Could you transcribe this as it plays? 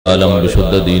കാലം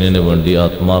വിശുദ്ധ ദീനിനു വേണ്ടി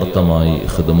ആത്മാർത്ഥമായി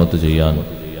ഖിദ്മത്ത് ചെയ്യാൻ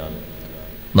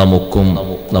നമുക്കും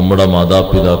നമ്മുടെ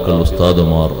മാതാപിതാക്കൾ,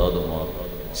 ഉസ്താദുമാർ,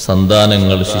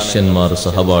 സന്താനങ്ങൾ, ശിഷ്യന്മാർ,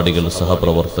 സഹപാഠികൾ,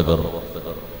 സഹപ്രവർത്തകർ,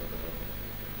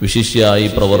 വിശിഷ്യായി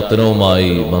പ്രവർത്തനവുമായി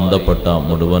ബന്ധപ്പെട്ട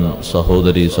മുഴുവൻ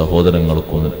സഹോദരി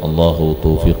സഹോദരങ്ങൾക്കും അല്ലാഹു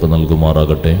തൗഫീഖ്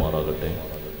നൽകുമാറാകട്ടെ.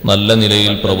 നല്ല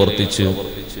നിലയിൽ പ്രവർത്തിച്ച്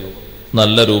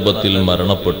നല്ല രൂപത്തിൽ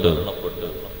മരണപ്പെട്ട്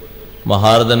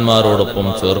മഹാരഥന്മാരോടൊപ്പം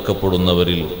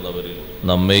ചേർക്കപ്പെടുന്നവരിൽ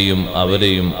നമ്മെയും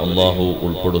അവരെയും അല്ലാഹു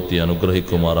ഉൾപ്പെടുത്തി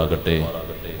അനുഗ്രഹിക്കുമാറാകട്ടെ.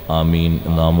 ആമീൻ.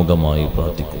 നാമുഖമായി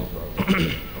പ്രാർത്ഥിക്കും.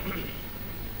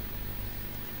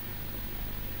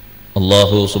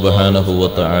 അല്ലാഹു സുബ്ഹാനഹു വ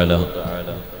തആല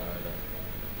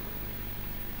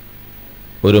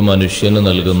ഒരു മനുഷ്യന്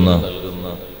നൽകുന്ന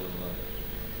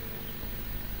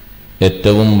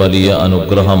ഏറ്റവും വലിയ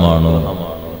അനുഗ്രഹമാണ്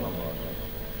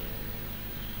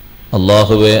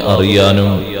അല്ലാഹുവെ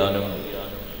അറിയാനും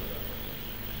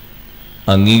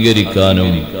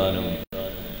അംഗീകരിക്കാനും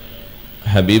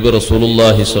ഹബീബ്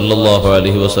റസൂലുള്ളാഹി സ്വല്ലല്ലാഹു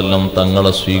അലൈഹി വസല്ലം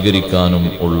തങ്ങളെ സ്വീകരിക്കാനും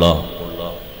ഉള്ള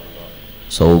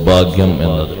സൗഭാഗ്യം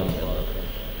എന്നത്.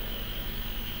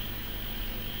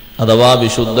 അഥവാ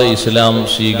വിശുദ്ധ ഇസ്ലാം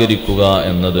സ്വീകരിക്കുക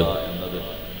എന്നത്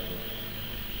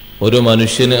ഒരു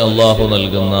മനുഷ്യന് അല്ലാഹു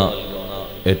നൽകുന്ന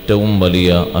ഏറ്റവും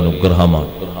വലിയ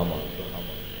അനുഗ്രഹമാണ്.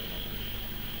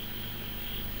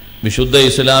 വിശുദ്ധ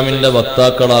ഇസ്ലാമിന്റെ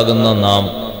വക്താക്കളാകുന്ന നാം,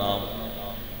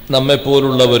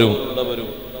 നമ്മെപ്പോലുള്ളവരും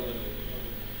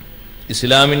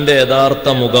ഇസ്ലാമിന്റെ യഥാർത്ഥ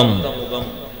മുഖം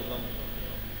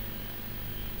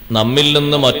നമ്മിൽ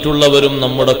നിന്ന് മറ്റുള്ളവരും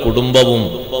നമ്മുടെ കുടുംബവും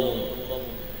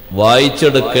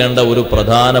വായിച്ചെടുക്കേണ്ട ഒരു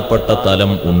പ്രധാനപ്പെട്ട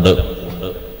തലം ഉണ്ട്.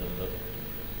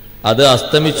 അത്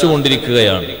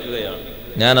അസ്തമിച്ചുകൊണ്ടിരിക്കുകയാണ്.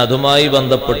 ഞാൻ അതുമായി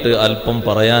ബന്ധപ്പെട്ട് അല്പം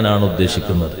പറയാനാണ്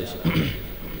ഉദ്ദേശിക്കുന്നത്.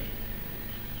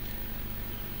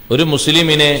 ഒരു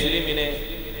മുസ്ലിമിനെ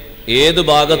ഏത്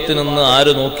ഭാഗത്ത് നിന്ന്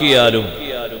ആര് നോക്കിയാലും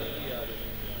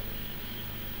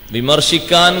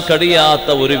വിമർശിക്കാൻ കഴിയാത്ത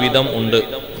ഒരു വിധം ഉണ്ട്.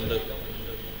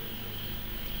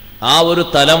 ആ ഒരു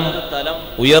തലം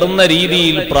ഉയർന്ന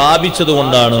രീതിയിൽ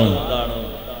പ്രാപിച്ചതുകൊണ്ടാണ്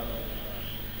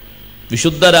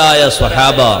വിശുദ്ധരായ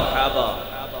സ്വഹാബ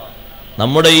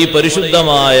നമ്മുടെ ഈ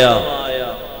പരിശുദ്ധമായ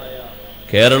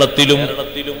കേരളത്തിലും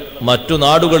മറ്റു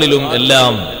നാടുകളിലും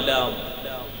എല്ലാം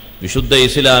വിശുദ്ധ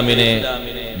ഇസ്ലാമിനെ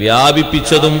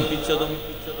വ്യാപിപ്പിച്ചതും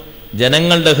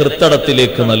ജനങ്ങളുടെ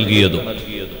ഹൃത്തടത്തിലേക്ക് നൽകിയതും.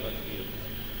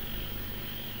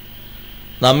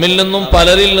 നമ്മിൽ നിന്നും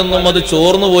പലരിൽ നിന്നും അത്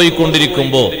ചോർന്നു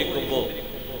പോയിക്കൊണ്ടിരിക്കുമ്പോൾ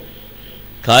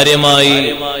കാര്യമായി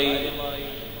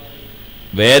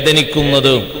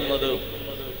വേദനിക്കുന്നത്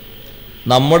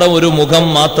നമ്മുടെ ഒരു മുഖം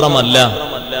മാത്രമല്ല,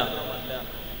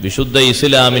 വിശുദ്ധ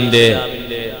ഇസ്ലാമിന്റെ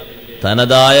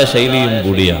തനതായ ശൈലിയും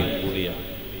കൂടിയാണ്.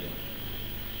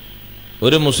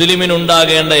 ഒരു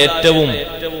മുസ്ലിമിനുണ്ടാകേണ്ട ഏറ്റവും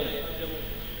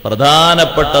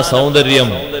പ്രധാനപ്പെട്ട സൗന്ദര്യം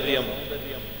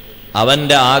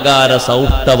അവന്റെ ആകാര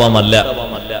സൗഷ്ഠവമല്ല.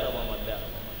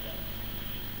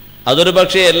 അതൊരു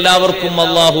പക്ഷേ എല്ലാവർക്കും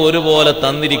അല്ലാഹു ഒരുപോലെ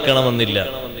തന്നിരിക്കണമെന്നില്ല.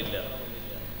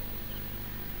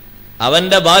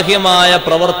 അവന്റെ ബാഹ്യമായ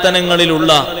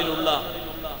പ്രവർത്തനങ്ങളിലുള്ള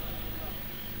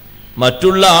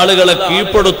മറ്റുള്ള ആളുകളെ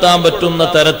കീഴ്പ്പെടുത്താൻ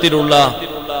പറ്റുന്ന തരത്തിലുള്ള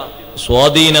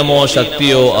സ്വാധീനമോ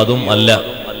ശക്തിയോ അതും അല്ല.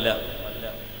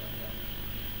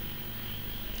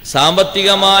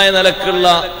 സാമ്പത്തികമായ നിലക്കുള്ള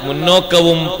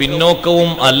മുന്നോക്കവും പിന്നോക്കവും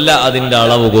അല്ല അതിന്റെ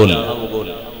അളവുകോൽ.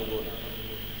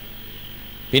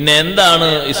 പിന്നെ എന്താണ്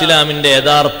ഇസ്ലാമിന്റെ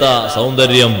യഥാർത്ഥ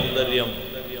സൗന്ദര്യം?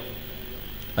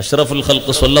 അഷ്റഫുൽ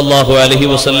ഖൽഖ് സ്വല്ലല്ലാഹു അലൈഹി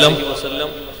വസല്ലം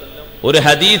ഒരു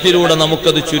ഹദീസിലൂടെ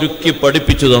നമുക്കത് ചുരുക്കി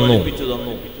പഠിപ്പിച്ചു തന്നു.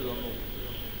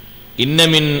 ഇന്ന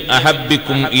മിൻ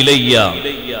അഹബ്ബിക്കും ഇലയ്യ,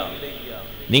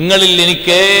 നിങ്ങളിൽ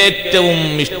എനിക്ക് ഏറ്റവും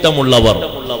ഇഷ്ടമുള്ളവർ,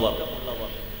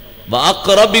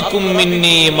 വഅഖറബിക്കും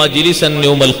മിന്നി മജ്ലിസൻ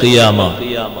യൗമൽ ഖിയാമ,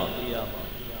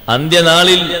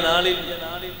 അന്ത്യനാളിൽ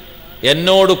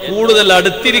എന്നോട് കൂടുതൽ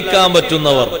അടുത്തിരിക്കാൻ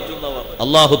പറ്റുന്നവർ.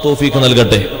 അല്ലാഹു തൗഫീഖ്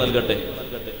നൽകട്ടെ.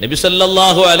 നബി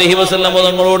സല്ലല്ലാഹു അലൈഹി വസല്ലം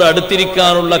തങ്ങളോട്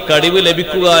അടുത്തിരിക്കാനുള്ള കഴിവ്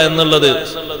ലഭിക്കുക എന്നുള്ളത്,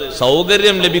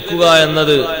 സൗകര്യം ലഭിക്കുക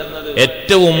എന്നത്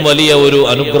ഏറ്റവും വലിയ ഒരു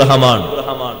അനുഗ്രഹമാണ്.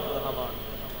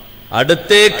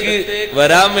 അടുത്തേക്ക്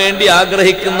വരാൻ വേണ്ടി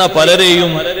ആഗ്രഹിക്കുന്ന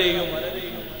പലരെയും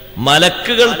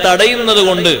മലക്കുകൾ തടയുന്നത്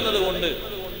കൊണ്ട്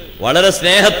വളരെ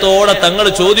സ്നേഹത്തോടെ തങ്ങൾ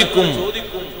ചോദിക്കും,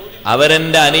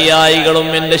 അവരെന്റെ അനുയായികളും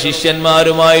എന്റെ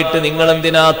ശിഷ്യന്മാരുമായിട്ട് നിങ്ങൾ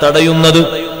എന്തിനാ തടയുന്നത്?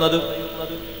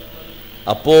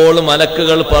 അപ്പോൾ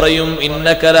മലക്കുകൾ പറയും,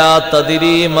 ഇന്നക ലാ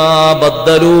തദ്രീ മാ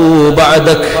ബദ്ദലൂ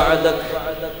ബഅദക,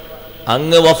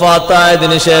 അങ്ങ്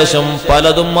വഫാത്തായതിനു ശേഷം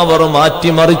പലതും അവർ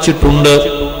മാറ്റിമറിച്ചിട്ടുണ്ട്.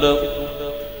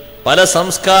 പല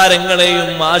സംസ്കാരങ്ങളെയും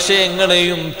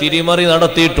ആശയങ്ങളെയും തിരിമറി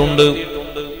നടത്തിയിട്ടുണ്ട്.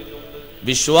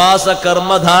 വിശ്വാസ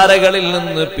കർമ്മധാരകളിൽ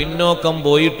നിന്ന് പിന്നോക്കം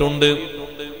പോയിട്ടുണ്ട്.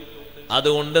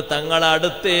 അതുകൊണ്ട് തങ്ങളെ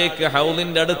അടുത്തേക്ക്,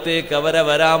 ഹൗദിന്റെ അടുത്തേക്ക് അവരെ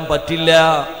വരാൻ പറ്റില്ല.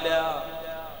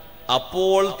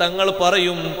 അപ്പോൾ തങ്ങൾ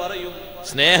പറയും,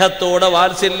 സ്നേഹത്തോടെ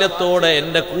വാത്സല്യത്തോടെ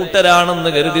എന്റെ കൂട്ടരാണെന്ന്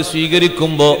കരുതി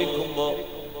സ്വീകരിക്കുമ്പോ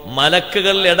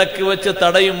മലക്കുകൾ ഇടക്ക് വെച്ച്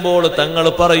തടയുമ്പോൾ തങ്ങൾ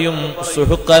പറയും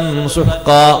സുഹ്ഖൻ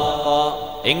സുഹ്ഖാ,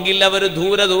 എങ്കിൽ അവർ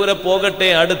ദൂരെ ദൂരെ പോകട്ടെ,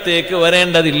 അടുത്തേക്ക്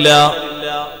വരേണ്ടതില്ല,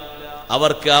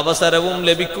 അവർക്ക് അവസരവും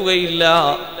ലഭിക്കുകയില്ല.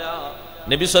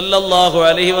 നബി സല്ലല്ലാഹു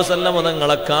അലൈഹി വസല്ലം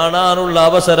തങ്ങളെ കാണാനുള്ള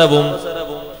അവസരവും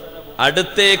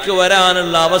അടുത്തേക്ക്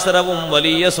വരാനുള്ള അവസരവും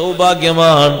വലിയ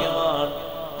സൗഭാഗ്യമാണ്.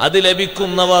 അത്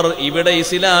ലഭിക്കുന്നവർ ഇവിടെ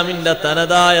ഇസ്ലാമിന്റെ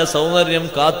തനതായ സൗന്ദര്യം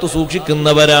കാത്തു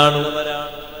സൂക്ഷിക്കുന്നവരാണ്.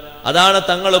 അതാണ്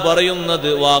തങ്ങൾ പറയുന്നത്,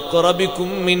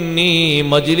 വഖറബികും മിന്നി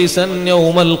മജ്ലിസൻ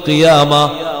യൗമൽ ഖിയാമ,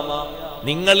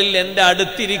 നിങ്ങളിൽ എന്റെ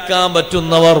അടുത്തിരിക്കാൻ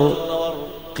പറ്റുന്നവർ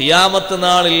ഖിയാമത്ത്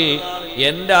നാളിൽ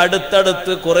എന്റെ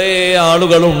അടുത്തടുത്ത് കുറെ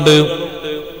ആളുകളുണ്ട്.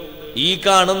 ഈ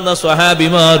കാണുന്ന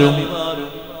സ്വഹാബിമാരും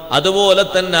അതുപോലെ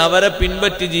തന്നെ അവരെ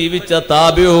പിൻപറ്റി ജീവിച്ച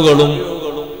താബിഉകളും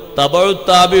തബഉ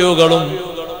താബിഉകളും,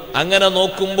 അങ്ങനെ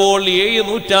നോക്കുമ്പോൾ 7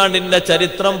 നൂറ്റാണ്ടിന്റെ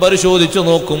ചരിത്രം പരിശോധിച്ചു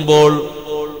നോക്കുമ്പോൾ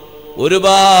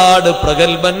ഒരുപാട്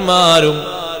പ്രഗൽഭന്മാരും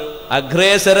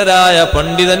അഗ്രേസരരായ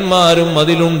പണ്ഡിതന്മാരും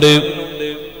അതിലുണ്ട്.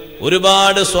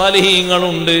 ഒരുപാട്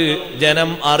സ്വാലിഹീങ്ങളുണ്ട്.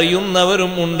 ജനം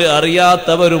അറിയുന്നവരും ഉണ്ട്,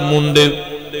 അറിയാത്തവരും ഉണ്ട്.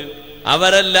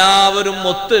 അവരെല്ലാവരും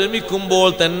ഒത്തൊരുമിക്കുമ്പോൾ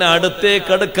തന്നെ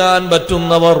അടുത്തേക്കടുക്കാൻ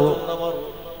പറ്റുന്നവർ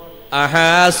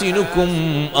അഹാസിനുക്കും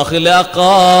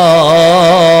അഖ്ലാഖാ,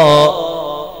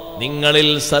 നിങ്ങളിൽ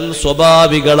സൽ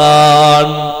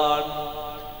സ്വഭാവികളാണ്.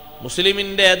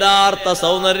 മുസ്ലിമിന്റെ യഥാർത്ഥ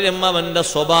സൗന്ദര്യം അവന്റെ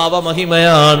സ്വഭാവ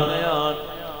മഹിമയാണ്.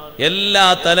 എല്ലാ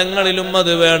തലങ്ങളിലും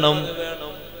അത് വേണം.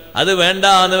 അത്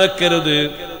വേണ്ടാന്ന് വെക്കരുത്.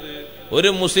 ഒരു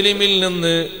മുസ്ലിമിൽ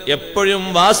നിന്ന് എപ്പോഴും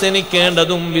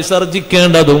വാസനിക്കേണ്ടതും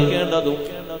വിസർജിക്കേണ്ടതും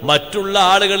മറ്റുള്ള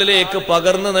ആളുകളിലേക്ക്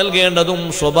പകർന്നു നൽകേണ്ടതും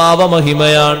സ്വഭാവ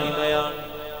മഹിമയാണ്.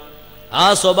 ആ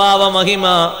സ്വഭാവ മഹിമ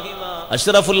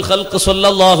അഷ്റഫുൽ ഖൽഖ്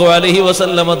സല്ലല്ലാഹു അലൈഹി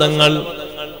വസല്ലമ തങ്ങൾ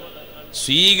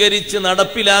സ്വീകരിച്ച്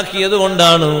നടപ്പിലാക്കിയത്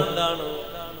കൊണ്ടാണ്,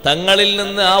 തങ്ങളിൽ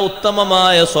നിന്ന് ആ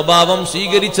ഉത്തമമായ സ്വഭാവം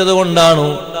സ്വീകരിച്ചത് കൊണ്ടാണ്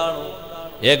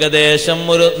ഏകദേശം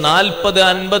ഒരു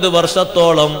 40-50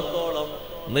 വർഷത്തോളം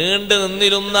നീണ്ടു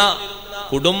നിന്നിരുന്ന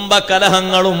കുടുംബ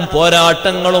കലഹങ്ങളും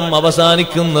പോരാട്ടങ്ങളും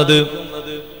അവസാനിക്കുന്നത്.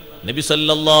 നബി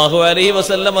സല്ലല്ലാഹു അലൈഹി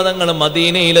വസല്ലമ തങ്ങൾ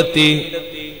മദീനയിലെത്തി.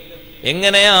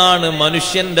 എങ്ങനെയാണ്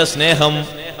മനുഷ്യന്റെ സ്നേഹം,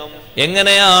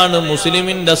 എങ്ങനെയാണ്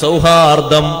മുസ്ലിമിന്റെ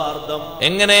സൗഹാർദ്ദം,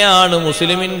 എങ്ങനെയാണ്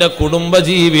മുസ്ലിമിന്റെ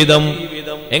കുടുംബജീവിതം,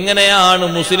 എങ്ങനെയാണ്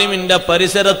മുസ്ലിമിന്റെ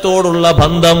പരിസരത്തോടുള്ള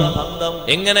ബന്ധം,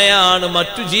 എങ്ങനെയാണ്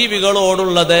മറ്റു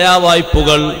ജീവികളോടുള്ള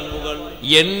ദയാവായ്പുകൾ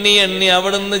എണ്ണി എണ്ണി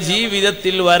അവിടുന്ന്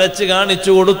ജീവിതത്തിൽ വരച്ച്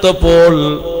കാണിച്ചു കൊടുത്തപ്പോൾ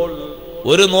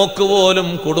ഒരു നോക്കുപോലും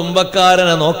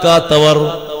കുടുംബക്കാരനെ നോക്കാത്തവർ,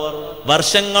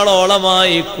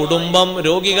 വർഷങ്ങളോളമായി കുടുംബം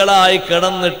രോഗികളായി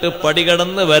കിടന്നിട്ട്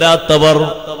പടികടന്ന് വരാത്തവർ,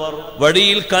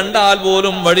 വഴിയിൽ കണ്ടാൽ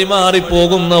പോലും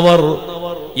വഴിമാറിപ്പോകുന്നവർ,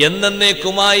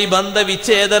 എന്നേക്കുമായി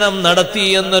ബന്ധവിച്ഛേദനം നടത്തി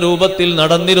എന്ന രൂപത്തിൽ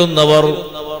നടന്നിരുന്നവർ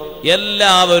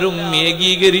എല്ലാവരും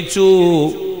ഏകീകരിച്ചു.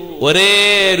 ഒരേ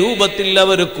രൂപത്തിൽ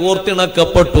അവർ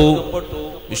കോർത്തിണക്കപ്പെട്ടു.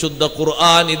 വിശുദ്ധ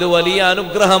ഖുർആൻ ഇത് വലിയ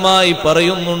അനുഗ്രഹമായി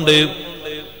പറയുന്നുണ്ട്.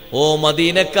 ഓ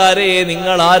മദീനക്കാരെ,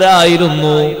 നിങ്ങൾ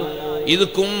ആരായിരുന്നു? ഇദ്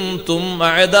കുൻതും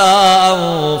അഅദാഅൻ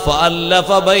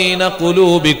ഫഅല്ലഫ ബൈന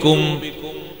ഖുലൂബികും,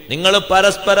 നിങ്ങൾ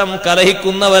പരസ്പരം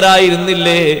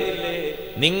കലഹിക്കുന്നവരായിരുന്നില്ലേ?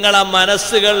 നിങ്ങളെ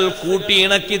മനസ്സുകൾ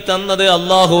കൂട്ടിയിണക്കി തന്നത്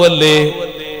അല്ലാഹുവല്ലേ?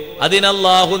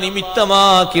 അതിനല്ലാഹു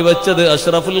നിമിത്തമാക്കി വെച്ചത്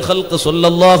അഷ്റഫുൽ ഖൽഖ്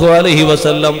സല്ലല്ലാഹു അലൈഹി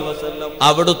വസല്ലം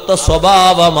അവിടുത്തെ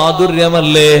സ്വഭാവ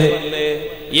മാധുര്യമല്ലേ?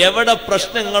 എവിടെ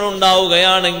പ്രശ്നങ്ങൾ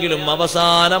ഉണ്ടാവുകയാണെങ്കിലും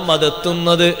അവസാനം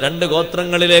അതെത്തുന്നത് 2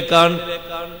 ഗോത്രങ്ങളിലേക്കാണ്.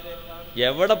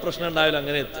 എവിടെ പ്രശ്നം ഉണ്ടായാലും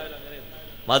അങ്ങനെ എത്തും.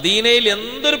 മദീനയിൽ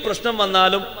എന്തൊരു പ്രശ്നം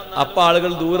വന്നാലും അപ്പ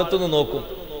ആളുകൾ ദൂരത്തുനിന്ന് നോക്കും,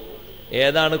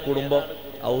 ഏതാണ് കുടുംബം,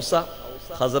 ഔസ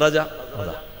ഖസ്റജ.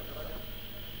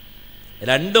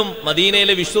 രണ്ടും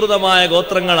മദീനയിലെ വിശ്രുതമായ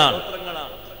ഗോത്രങ്ങളാണ്.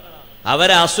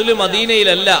 അവരെ അസുല്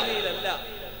മദീനയിലല്ല.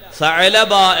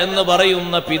 സഅലബ എന്ന്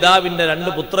പറയുന്ന പിതാവിന്റെ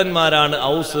 2 പുത്രന്മാരാണ്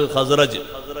ഔസ് ഖസ്റജ്.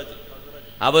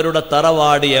 അവരുടെ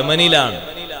തറവാട് യമനിലാണ്.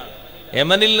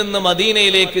 യമനിൽ നിന്ന്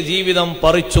മദീനയിലേക്ക് ജീവിതം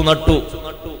പറിച്ചു നട്ടു.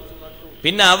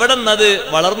 പിന്നെ അവിടെ നിന്നത്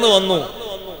വളർന്നു വന്നു.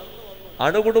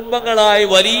 അണുകുടുംബങ്ങളായി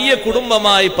വലിയ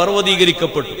കുടുംബമായി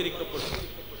പർവ്വതീകരിക്കപ്പെട്ടു.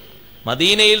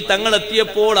 മദീനയിൽ തങ്ങൾ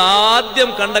എത്തിയപ്പോൾ ആദ്യം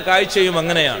കണ്ട കാഴ്ചയും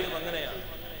അങ്ങനെയാണ്.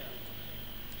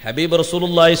 ഹബീബ്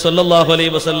റസൂലുള്ളാഹി സ്വല്ലല്ലാഹു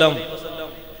അലൈഹി വസല്ലം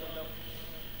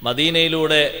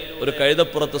മദീനയിലൂടെ ഒരു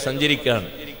കഴുതപ്പുറത്ത് സഞ്ചരിക്കുകയാണ്.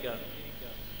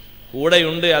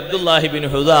 കൂടെയുണ്ട് അബ്ദുല്ലാഹി ബിൻ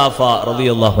ഹുദാഫ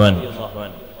റളിയല്ലാഹു അൻഹു.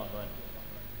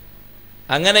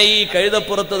 അങ്ങനെ ഈ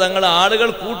കഴുതപ്പുറത്ത് തങ്ങൾ ആളുകൾ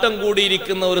കൂട്ടം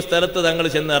കൂടിയിരിക്കുന്ന ഒരു സ്ഥലത്ത് തങ്ങൾ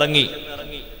ചെന്നിറങ്ങി.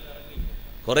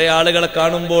 കുറെ ആളുകളെ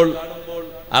കാണുമ്പോൾ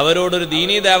അവരോടൊരു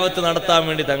ദീനീ ദാവത്ത് നടത്താൻ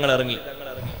വേണ്ടി തങ്ങൾ ഇറങ്ങി.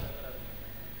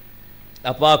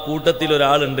 അപ്പൊ ആ കൂട്ടത്തിൽ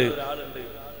ഒരാളുണ്ട്,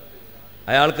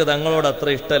 അയാൾക്ക് തങ്ങളോട് അത്ര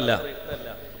ഇഷ്ടമല്ല.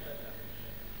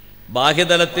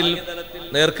 ബാഹ്യതലത്തിൽ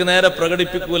നേർക്കുനേരെ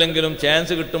പ്രകടിപ്പിക്കൂലെങ്കിലും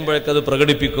ചാൻസ് കിട്ടുമ്പോഴേക്കത്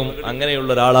പ്രകടിപ്പിക്കും. അങ്ങനെയുള്ള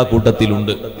ഒരാൾ ആ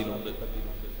കൂട്ടത്തിലുണ്ട്.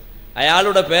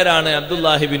 അയാളുടെ പേരാണ്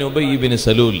അബ്ദുല്ലാഹി ബിൻ ഉബയ്യ് ബിൻ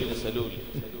സലൂൽ.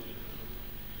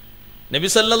 നബി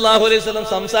സല്ലല്ലാഹു അലൈഹി വസല്ലം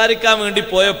സംസാരിക്കാൻ വേണ്ടി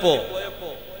പോയപ്പോ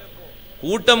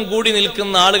കൂട്ടം കൂടി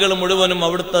നിൽക്കുന്ന ആളുകൾ മുഴുവനും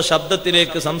അവിടുത്തെ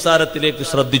ശബ്ദത്തിലേക്ക്, സംസാരത്തിലേക്ക്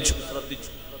ശ്രദ്ധിച്ചു.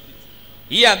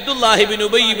 ഈ അബ്ദുല്ലാഹി ബിൻ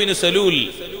ഉബയ്യ് ബിൻ സലൂൽ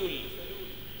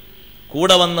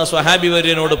കൂടെ വന്ന സ്വഹാബി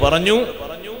വര്യനോട് പറഞ്ഞു,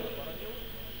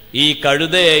 ഈ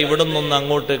കഴുതയെ ഇവിടെ നിന്ന്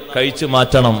അങ്ങോട്ട് കഴിച്ചു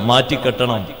മാറ്റണം,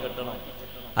 മാറ്റിക്കെട്ടണം.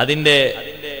 അതിന്റെ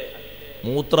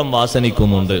മൂത്രം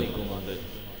വാസനിക്കുന്നുണ്ട്.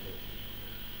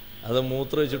 അത്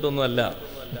മൂത്രമൊഴിച്ചിട്ടൊന്നുമല്ല,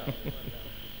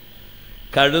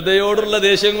 കഴുതയോടുള്ള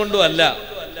ദേഷ്യം കൊണ്ടും അല്ല,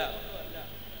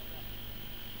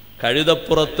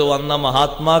 കഴുതപ്പുറത്ത് വന്ന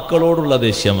മഹാത്മാക്കളോടുള്ള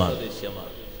ദേഷ്യമാണ്.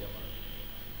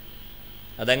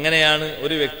 അതെങ്ങനെയാണ്?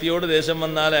 ഒരു വ്യക്തിയോട് ദേഷ്യം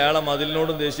വന്നാൽ അയാളെ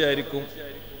മതിലിനോടും ദേഷ്യമായിരിക്കും,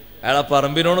 അയാളെ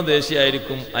പറമ്പിനോടും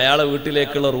ദേഷ്യമായിരിക്കും, അയാളെ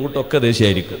വീട്ടിലേക്കുള്ള റൂട്ടൊക്കെ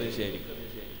ദേഷ്യമായിരിക്കും.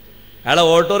 അയാളെ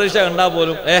ഓട്ടോറിക്ഷ കണ്ടാൽ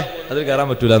പോലും അതിൽ കയറാൻ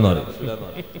പറ്റൂല എന്ന് പറയും.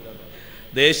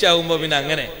 ദേഷ്യമാകുമ്പോ പിന്നെ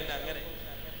അങ്ങനെ.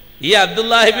 ഈ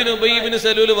അബ്ദുല്ലാഹി ബിൻ ഉബയ്യ് ബിൻ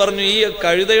സലൂൽ പറഞ്ഞു, ഈ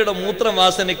കഴുതയുടെ മൂത്രം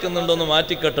വാസനിക്കുന്നുണ്ടോന്ന്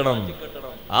മാറ്റിക്കെട്ടണം.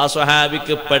 ആ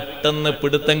സ്വഹാബിക്ക് പെട്ടെന്ന്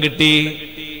പിടുത്തം കിട്ടി.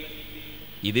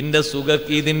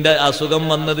 ഇതിന്റെ അസുഖം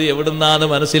വന്നത് എവിടുന്നാണ്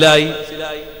മനസ്സിലായി.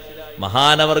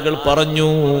 മഹാനവർകൾ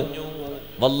പറഞ്ഞു,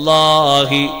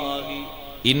 വല്ലാഹി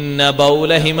ഇന്ന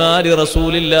ബൗല ഹിമാരി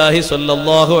റസൂലില്ലാഹി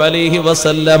സ്വല്ലല്ലാഹു അലൈഹി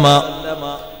വസല്ലമ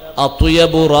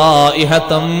അത്യബു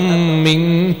റായിഹതം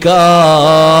മിൻകാ.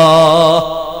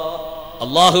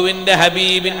 അല്ലാഹുവിന്റെ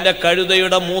ഹബീബിന്റെ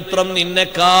കഴുതയുടെ മൂത്രം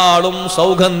നിന്നെക്കാളും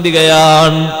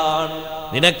സൗഗന്ധികയാണ്.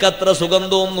 നിനക്കത്ര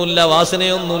സുഗന്ധമൊന്നുമില്ല,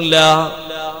 വാസനയൊന്നുമില്ല.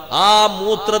 ആ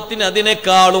മൂത്രത്തിന്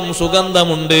അതിനേക്കാളും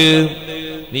സുഗന്ധമുണ്ട്.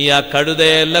 നീ ആ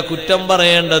കഴുതയല്ല കുറ്റം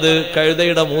പറയേണ്ടത്,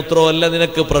 കഴുതയുടെ മൂത്രമല്ല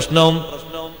നിനക്ക് പ്രശ്നം.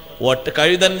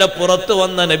 കഴുതന്റെ പുറത്ത്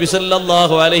വന്ന നബി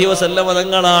സല്ലല്ലാഹു അലൈഹി വസല്ലം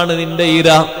തങ്ങളാണ് നിന്റെ ഇര.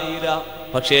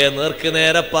 പക്ഷേ നേർക്ക്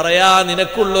നേരെ പറയാ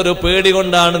നിനക്കുള്ളൊരു പേടി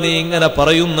കൊണ്ടാണ് നീ ഇങ്ങനെ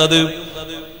പറയുന്നത്.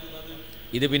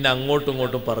 ഇത് പിന്നെ അങ്ങോട്ടും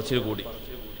ഇങ്ങോട്ടും പറച്ചിൽ കൂടി.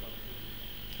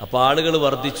 അപ്പൊ ആളുകൾ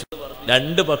വർദ്ധിച്ചു,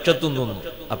 രണ്ട് പക്ഷത്തും നിന്നു.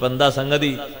 അപ്പൊ എന്താ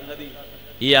സംഗതി?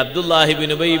 ഈ അബ്ദുല്ലാഹി ബിൻ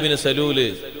ഉബയ്യ് ബിൻ സലൂല്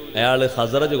അയാള്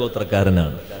ഖസറജ്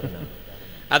ഗോത്രക്കാരനാണ്.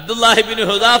 അബ്ദുല്ലാഹി ബിൻ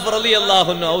ഹുദാഫ് റളിയല്ലാഹു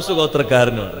അൻഹു ഔസ്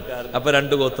ഗോത്രക്കാരനാണ്. അപ്പൊ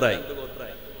രണ്ട് ഗോത്രായി,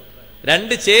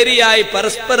 രണ്ട് ചേരിയായി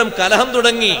പരസ്പരം കലഹം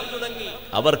തുടങ്ങി.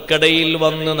 അവർക്കിടയിൽ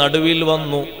വന്ന് നടുവിൽ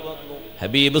വന്നു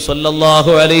ഹബീബ്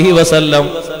സല്ലല്ലാഹു അലൈഹി വസല്ലം.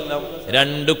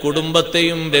 രണ്ട്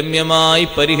കുടുംബത്തെയും രമ്യമായി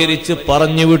പരിഹരിച്ച്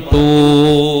പറഞ്ഞു വിട്ടു.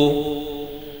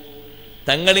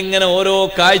 തങ്ങളിങ്ങനെ ഓരോ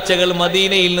കാഴ്ചകൾ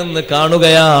മദീനയിൽ നിന്ന്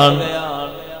കാണുകയാണ്.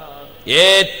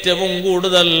 ഏറ്റവും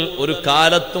കൂടുതൽ ഒരു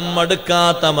കാലത്തും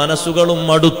മടുക്കാത്ത മനസ്സുകളും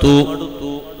മടുത്തു.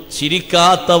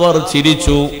 ചിരിക്കാത്തവർ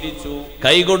ചിരിച്ചു,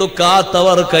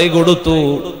 കൈകൊടുക്കാത്തവർ കൈകൊടുത്തു,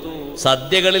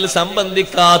 സദ്യകളിൽ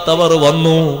സംബന്ധിക്കാത്തവർ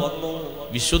വന്നു.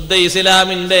 വിശുദ്ധ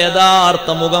ഇസ്ലാമിന്റെ യഥാർത്ഥ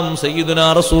മുഖം സയ്യിദുനാ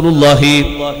റസൂലുള്ളാഹി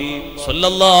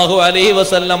സ്വല്ലല്ലാഹു അലൈഹി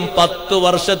വസല്ലം 10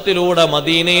 വർഷത്തിലൂടെ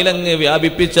മദീനയിലങ്ങ്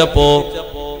വ്യാപിപ്പിച്ചപ്പോ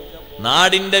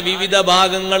നാടിന്റെ വിവിധ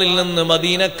ഭാഗങ്ങളിൽ നിന്ന്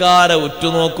മദീനക്കാരെ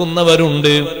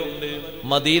ഉറ്റുനോക്കുന്നവരുണ്ട്.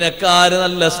 മദീനക്കാര്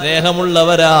നല്ല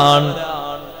സ്നേഹമുള്ളവരാണ്,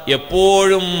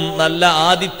 എപ്പോഴും നല്ല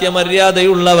ആതിഥ്യ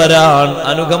മര്യാദയുള്ളവരാണ്,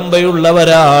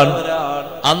 അനുകമ്പയുള്ളവരാണ്.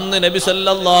 അന്ന് നബി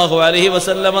സല്ലല്ലാഹു അലൈഹി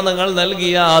വസല്ലമ തങ്ങൾ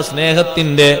നൽകിയ ആ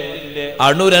സ്നേഹത്തിന്റെ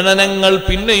അണുരണനങ്ങൾ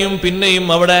പിന്നെയും പിന്നെയും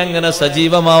അവിടെ അങ്ങനെ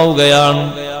സജീവമാവുകയാണ്.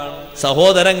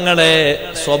 സഹോദരങ്ങളെ,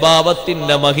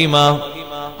 സ്വഭാവത്തിന്റെ മഹിമ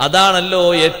അതാണല്ലോ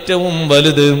ഏറ്റവും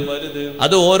വലുത്.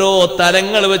 അത് ഓരോ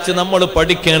തലങ്ങൾ വെച്ച് നമ്മൾ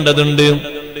പഠിക്കേണ്ടതുണ്ട്.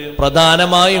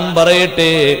 പ്രധാനമായും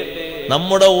പറയട്ടെ,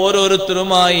 നമ്മുടെ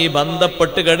ഓരോരുത്തരുമായി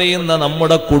ബന്ധപ്പെട്ട് കഴിയുന്ന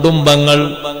നമ്മുടെ കുടുംബങ്ങൾ,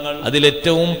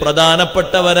 അതിലേറ്റവും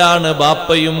പ്രധാനപ്പെട്ടവരാണ്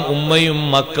ബാപ്പയും ഉമ്മയും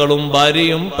മക്കളും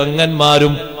ഭാര്യയും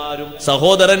പെങ്ങന്മാരും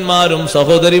സഹോദരന്മാരും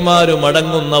സഹോദരിമാരും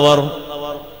അടങ്ങുന്നവർ.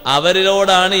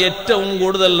 അവരിലോടാണ് ഏറ്റവും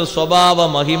കൂടുതൽ സ്വഭാവ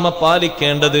മഹിമ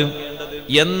പാലിക്കേണ്ടത്.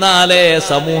 എന്നാലേ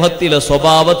സമൂഹത്തിലെ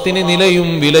സ്വഭാവത്തിന് നിലയും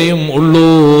വിലയും ഉള്ളൂ.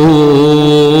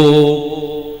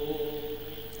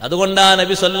 അതുകൊണ്ടാണ്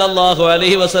നബി സല്ലല്ലാഹു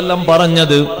അലൈഹി വസല്ലം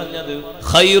പറഞ്ഞത്,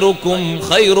 ഖൈറുക്കും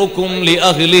ഖൈറുക്കും ലി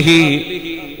അഹ്ലിഹി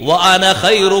വ അന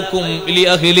ഖൈറുക്കും ലി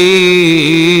അഹ്ലി.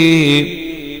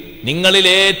 നിങ്ങളിൽ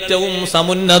ഏറ്റവും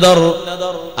സമുന്നതർ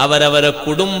അവരവരെ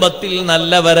കുടുംബത്തിൽ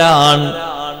നല്ലവരാണ്.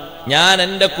 ഞാൻ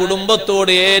എന്റെ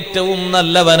കുടുംബത്തോട് ഏറ്റവും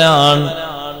നല്ലവനാണ്.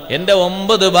 എന്റെ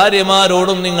 9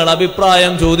 ഭാര്യമാരോടും നിങ്ങൾ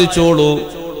അഭിപ്രായം ചോദിച്ചോളൂ,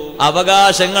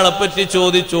 അവകാശങ്ങളെപ്പറ്റി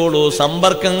ചോദിച്ചോളൂ,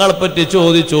 സമ്പർക്കങ്ങളെപ്പറ്റി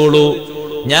ചോദിച്ചോളൂ.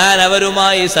 ഞാൻ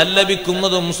അവരുമായി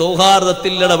സല്ലപിക്കുന്നതും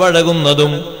സൗഹാർദ്ദത്തിൽ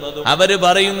ഇടപഴകുന്നതും അവര്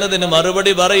പറയുന്നതിന്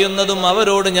മറുപടി പറയുന്നതും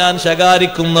അവരോട് ഞാൻ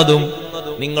ശകാരിക്കുന്നതും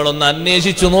നിങ്ങളൊന്ന്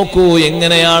അന്വേഷിച്ചു നോക്കൂ.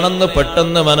 എങ്ങനെയാണെന്ന്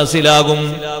പെട്ടെന്ന് മനസ്സിലാകും.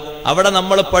 അവിടെ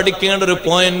നമ്മൾ പഠിക്കേണ്ട ഒരു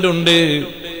പോയിന്റ് ഉണ്ട്.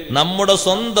 നമ്മുടെ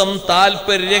സ്വന്തം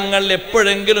താല്പര്യങ്ങൾ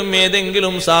എപ്പോഴെങ്കിലും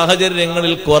ഏതെങ്കിലും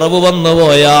സാഹചര്യങ്ങളിൽ കുറവ് വന്നു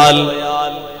പോയാൽ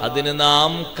അതിന്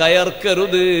നാം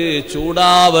കയർക്കരുത്,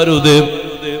 ചൂടാവരുത്,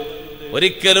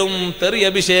 ഒരിക്കലും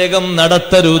തെറിയഭിഷേകം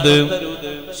നടത്തരുത്.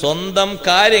 സ്വന്തം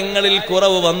കാര്യങ്ങളിൽ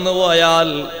കുറവ് വന്നുപോയാൽ,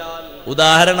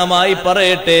 ഉദാഹരണമായി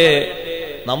പറയട്ടെ,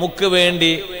 നമുക്ക്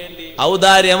വേണ്ടി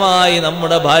ഔദാര്യമായി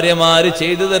നമ്മുടെ ഭാര്യമാര്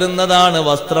ചെയ്തു തരുന്നതാണ്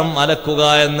വസ്ത്രം അലക്കുക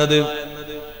എന്നത്.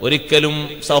 ഒരിക്കലും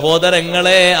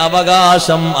സഹോദരങ്ങളെ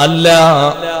അവകാശം അല്ല.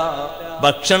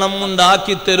 ഭക്ഷണം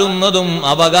ഉണ്ടാക്കി തരുന്നതും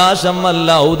അവകാശം അല്ല,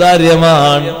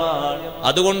 ഔദാര്യമാണ്.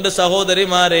 അതുകൊണ്ട്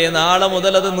സഹോദരിമാരെ, നാളെ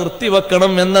മുതൽ അത്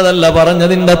നിർത്തിവെക്കണം എന്നതല്ല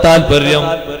പറഞ്ഞതിന്റെ താല്പര്യം.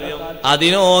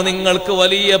 അതിനോ നിങ്ങൾക്ക്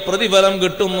വലിയ പ്രതിഫലം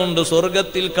കിട്ടുന്നുണ്ട്.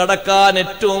 സ്വർഗത്തിൽ കടക്കാൻ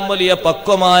ഏറ്റവും വലിയ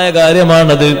പക്വമായ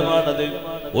കാര്യമാണത്.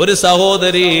 ഒരു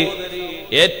സഹോദരി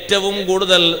ഏറ്റവും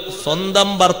കൂടുതൽ സ്വന്തം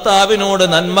ഭർത്താവിനോട്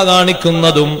നന്മ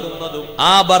കാണിക്കുന്നതും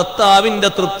ആ ഭർത്താവിന്റെ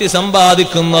തൃപ്തി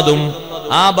സമ്പാദിക്കുന്നതും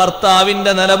ആ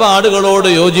ഭർത്താവിന്റെ നിലപാടുകളോട്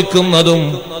യോജിക്കുന്നതും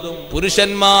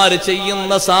പുരുഷന്മാർ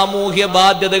ചെയ്യുന്ന സാമൂഹ്യ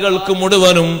ബാധ്യതകൾക്ക്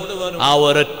മുഴുവനും ആ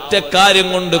ഒരൊറ്റ കാര്യം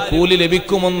കൊണ്ട് കൂലി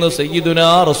ലഭിക്കുമെന്ന് സയ്യിദുനാ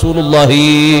റസൂലുള്ളാഹി.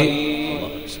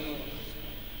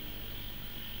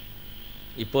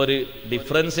 ഇപ്പൊ ഒരു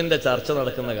ഡിഫറൻസിന്റെ ചർച്ച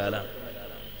നടക്കുന്ന കാലാണ്.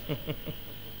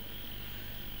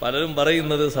 പലരും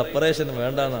പറയുന്നത് സെപ്പറേഷൻ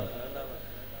വേണ്ടെന്നാണ്.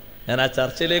 ഞാൻ ആ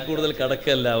ചർച്ചയിലേക്ക് കൂടുതൽ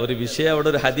കടക്കല്ല. ഒരു വിഷയം അവിടെ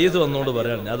ഒരു ഹദീസ് വന്നുകൊണ്ട്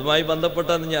പറയാണ്, അതുമായി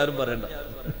ബന്ധപ്പെട്ടാന്ന് ഞാൻ ആരും പറയണ്ട.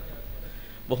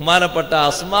 ബഹുമാനപ്പെട്ട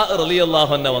അസ്മാ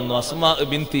റളിയല്ലാഹു അൻഹ വന്നു. അസ്മാ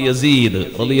ബിൻത് യസീദ്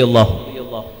റളിയല്ലാഹു.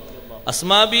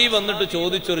 അസ്മാ ബി വന്നിട്ട്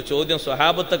ചോദിച്ചൊരു ചോദ്യം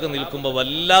സ്വഹാബത്തൊക്കെ നിൽക്കുമ്പോൾ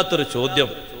വല്ലാത്തൊരു ചോദ്യം.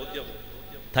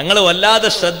 തങ്ങൾ വല്ലാതെ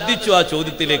ശ്രദ്ധിച്ചു ആ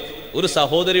ചോദ്യത്തിലേക്ക്. ഒരു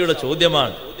സഹോദരിയുടെ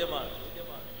ചോദ്യമാണ്.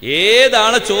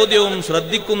 ഏതാണ് ചോദ്യവും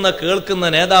ശ്രദ്ധിക്കുന്ന കേൾക്കുന്ന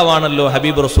നേതാവാണല്ലോ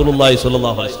ഹബീബ് റസൂലുള്ളാഹി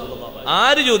സ്വല്ലല്ലാഹു അലൈഹി വസല്ലം.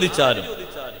 ആര് ചോദിച്ചാലും,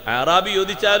 അറാബി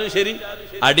ചോദിച്ചാലും ശരി,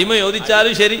 അടിമ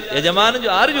ചോദിച്ചാലും ശരി, യജമാനൻ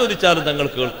ആര് ചോദിച്ചാലും തങ്ങൾ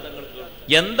കേൾക്കും.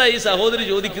 എന്താ ഈ സഹോദരി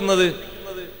ചോദിക്കുന്നത്?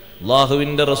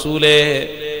 അല്ലാഹുവിന്റെ റസൂലേ,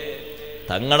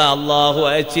 തങ്ങളെ അല്ലാഹു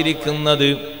അയച്ചിരിക്കുന്നത്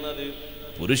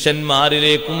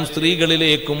പുരുഷന്മാരിലേക്കും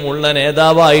സ്ത്രീകളിലേക്കും ഉള്ള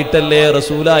നേതാവായിട്ടല്ലേ,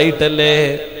 റസൂലായിട്ടല്ലേ?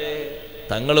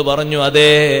 തങ്ങൾ പറഞ്ഞു,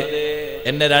 അതെ,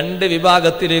 എന്നെ 2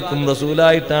 വിഭാഗത്തിലേക്കും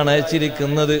റസൂലായിട്ടാണ്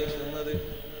അയച്ചിരിക്കുന്നത്.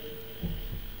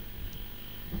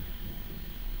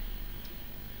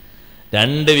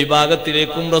 രണ്ട്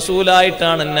വിഭാഗത്തിലേക്കും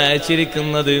റസൂലായിട്ടാണ് എന്നെ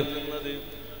അയച്ചിരിക്കുന്നത്.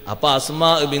 അപ്പൊ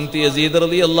അസ്മാ ബിൻത് യസീദ്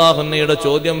റളിയല്ലാഹു അൻഹയുടെ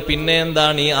ചോദ്യം, പിന്നെ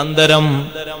എന്താണ് ഈ അന്തരം?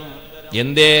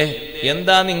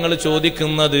 എന്താ നിങ്ങൾ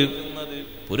ചോദിക്കുന്നത്?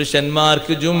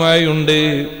 പുരുഷന്മാർക്ക് ജുമുഅയുണ്ട്,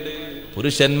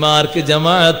 പുരുഷന്മാർക്ക്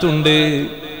ജമാഅത്തുണ്ട്,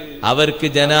 അവർക്ക്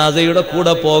ജനാസയുടെ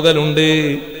കൂടെ പോകലുണ്ട്,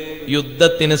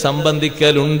 യുദ്ധത്തിന്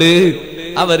സംബന്ധിക്കലുണ്ട്,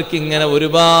 അവർക്കിങ്ങനെ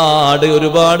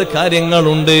ഒരുപാട്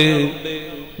കാര്യങ്ങളുണ്ട്.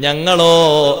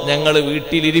 ഞങ്ങൾ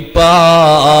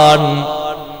വീട്ടിലിരിപ്പാൻ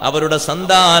അവരുടെ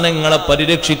സന്താനങ്ങളെ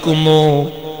പരിരക്ഷിക്കുന്നു,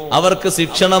 അവർക്ക്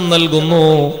ശിക്ഷണം നൽകുന്നു,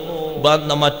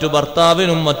 മറ്റു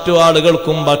ഭർത്താവിനും മറ്റു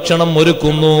ആളുകൾക്കും ഭക്ഷണം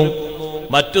ഒരുക്കുന്നു,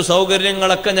 മറ്റു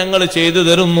സൗകര്യങ്ങളൊക്കെ ഞങ്ങൾ ചെയ്തു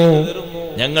തരുന്നു.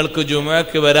 ഞങ്ങൾക്ക്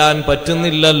ജുമുഅക്ക് വരാൻ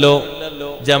പറ്റുന്നില്ലല്ലോ,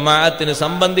 ജമാഅത്തിന്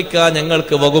സംബന്ധിക്കാൻ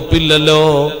ഞങ്ങൾക്ക് വകുപ്പില്ലല്ലോ,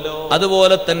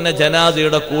 അതുപോലെ തന്നെ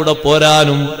ജനാസയുടെ കൂടെ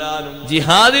പോരാനും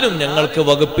ജിഹാദിനും ഞങ്ങൾക്ക്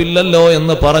വകുപ്പില്ലല്ലോ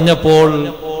എന്ന് പറഞ്ഞപ്പോൾ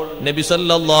നബി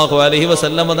സല്ലല്ലാഹു അലൈഹി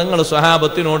വസല്ലം തങ്ങൾ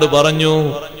സ്വഹാബത്തിനോട് പറഞ്ഞു,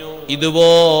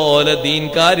 ഇതുപോലെ ദീൻ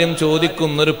കാര്യം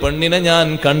ചോദിക്കുന്നൊരു പെണ്ണിനെ ഞാൻ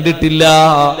കണ്ടിട്ടില്ല.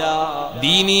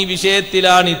 ദീനീ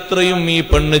വിഷയത്തിലാണ് ഇത്രയും ഈ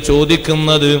പെണ്ണ്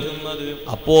ചോദിക്കുന്നത്.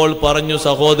 അപ്പോൾ പറഞ്ഞു,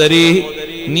 സഹോദരി,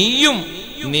 നീയും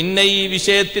നിന്നെ ഈ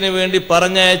വിഷയത്തിന് വേണ്ടി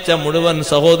പറഞ്ഞയച്ച മുഴുവൻ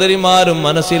സഹോദരിമാരും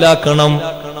മനസ്സിലാക്കണം.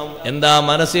 എന്താ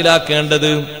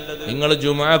മനസ്സിലാക്കേണ്ടത്? നിങ്ങൾ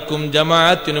ജുമുഅക്കും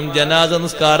ജമാഅത്തിനും ജനാസ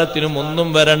നിസ്കാരത്തിനും ഒന്നും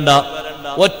വരണ്ട,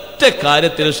 ഒറ്റ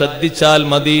കാര്യത്തിൽ ശ്രദ്ധിച്ചാൽ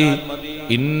മതി.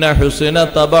 ഇന്ന ഹുസ്ന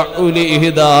തബഉലി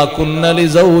ഇഹ്ദാകുന്ന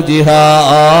ലിസൗജിഹാ,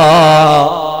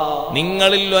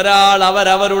 നിങ്ങളിൽ ഒരാൾ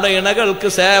അവരവരുടെ ഇണകൾക്ക്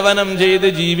സേവനം ചെയ്ത്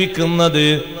ജീവിക്കുന്നത്,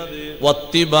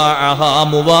 വത്തിബഅഹാ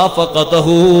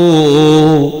മുവാഫഖതഹു,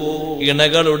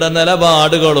 ഇണകളുടെ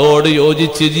നിലപാടുകളോട്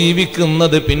യോജിച്ച്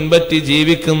ജീവിക്കുന്നത്, പിൻപറ്റി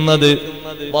ജീവിക്കുന്നത്,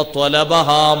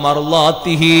 വത്വലബഹാ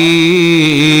മർളാതിഹി,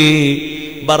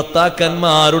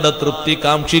 ഭർത്താക്കന്മാരുടെ തൃപ്തി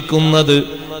കാക്ഷിക്കുന്നത്,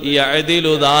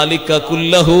 യഅദിലു ദാലിക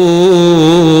കുല്ലഹു,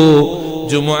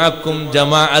 ജുമുഅക്കും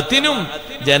ജമാഅത്തിനും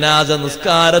ജനാസ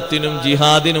നിസ്കാരത്തിനും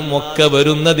ജിഹാദിനും ഒക്കെ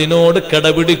വരുന്നതിനോട്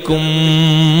കടപിടിക്കും.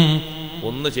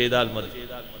 ഒന്ന് ചെയ്താൽ മതി,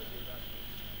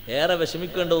 ഏറെ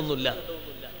വിഷമിക്കേണ്ടതൊന്നുമില്ല.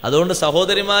 അതുകൊണ്ട്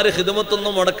സഹോദരിമാര്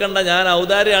ഖിദ്മത്തൊന്നും മുടക്കണ്ട, ഞാൻ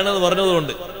ഔദാര്യാണെന്ന്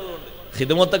പറഞ്ഞതുകൊണ്ട്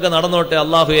ഖിദ്മത്തൊക്കെ നടന്നോട്ടെ,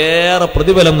 അള്ളാഹു ഏറെ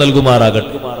പ്രതിഫലം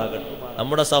നൽകുമാറാകട്ടെ.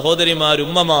 നമ്മുടെ സഹോദരിമാർ,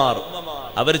 ഉമ്മമാർ,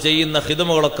 അവർ ചെയ്യുന്ന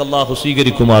ഖിദ്മകളൊക്കെ അള്ളാഹു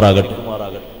സ്വീകരിക്കുമാറാകട്ടെ.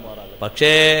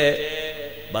 പക്ഷേ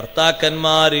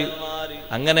ഭർത്താക്കന്മാര്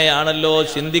അങ്ങനെയാണല്ലോ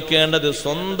ചിന്തിക്കേണ്ടത്.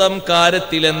 സ്വന്തം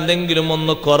കാര്യത്തിൽ എന്തെങ്കിലും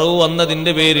ഒന്ന് കുറവ്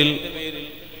വന്നതിന്റെ പേരിൽ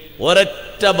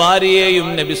ഒരൊറ്റ ഭാര്യയെയും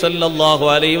നബി സല്ലല്ലാഹു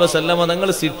അലൈഹി വസല്ലമ തങ്ങൾ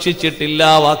ശിക്ഷിച്ചിട്ടില്ല,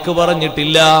 വാക്ക്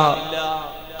പറഞ്ഞിട്ടില്ല.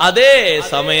 അതേ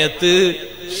സമയത്ത്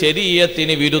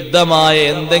ശരീഅത്തിന് വിരുദ്ധമായ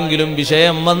എന്തെങ്കിലും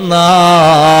വിഷയം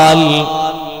വന്നാൽ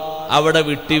അവിടെ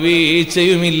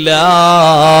വിട്ടുവീഴ്ചയുമില്ല.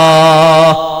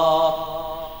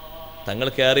 തങ്ങൾ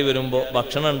കയറി വരുമ്പോ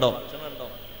ഭക്ഷണം ഉണ്ടോ?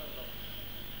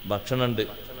 ഭക്ഷണമുണ്ട്.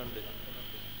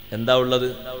 എന്താ ഉള്ളത്?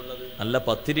 നല്ല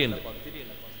പത്തിരി ഉണ്ട്.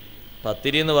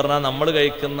 പത്തിരി എന്ന് പറഞ്ഞാൽ നമ്മൾ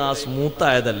കഴിക്കുന്ന ആ സ്മൂത്ത്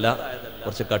ആയതല്ല,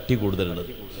 കുറച്ച് കട്ടി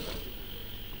കൂടുതലുള്ളത്.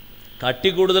 കട്ടി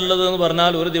കൂടുതലുള്ളത് എന്ന്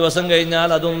പറഞ്ഞാൽ ഒരു ദിവസം കഴിഞ്ഞാൽ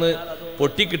അതൊന്ന്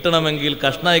പൊട്ടിക്കിട്ടണമെങ്കിൽ,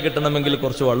 കഷ്ണായി കിട്ടണമെങ്കിൽ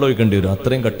കുറച്ച് വെള്ളം ഒഴിക്കേണ്ടി വരും,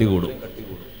 അത്രയും കട്ടി കൂടും.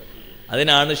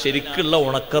 അതിനാണ് ശരിക്കുള്ള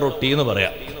ഉണക്ക റൊട്ടി എന്ന്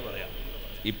പറയാം.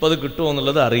 ഇപ്പൊ അത് കിട്ടുമോ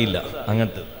എന്നുള്ളത് അറിയില്ല.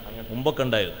 അങ്ങനത്തെ മുമ്പൊക്കെ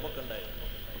ഉണ്ടായിരുന്നു.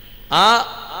 ആ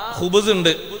ഖുബ്സ്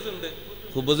ഉണ്ട്.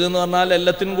 ഖുബ്സ് എന്ന് പറഞ്ഞാൽ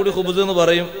എല്ലാത്തിനും കൂടി ഖുബ്സ് എന്ന്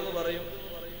പറയും.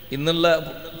 ഇന്നുള്ള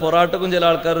പൊറാട്ടക്കും ചില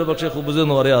ആൾക്കാർ പക്ഷെ ഖുബ്സ്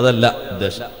എന്ന് പറയും, അതല്ല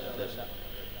ഉദ്ദേശം.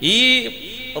 ഈ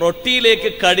റൊട്ടിയിലേക്ക്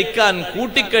കഴിക്കാൻ,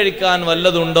 കൂട്ടിക്കഴിക്കാൻ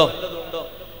വല്ലതുണ്ടോ?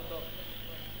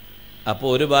 അപ്പൊ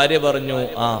ഒരു ഭാര്യ പറഞ്ഞു,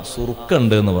 ആ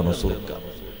സുർക്കുണ്ട് എന്ന് പറഞ്ഞു. സുർക്ക,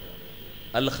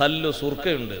 അൽ ഖല്ലു,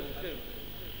 സുർക്കയുണ്ട്.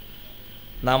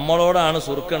 നമ്മളോടാണ്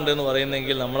സുർക്കുണ്ട് എന്ന്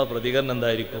പറയുന്നെങ്കിൽ നമ്മളെ പ്രതികരണം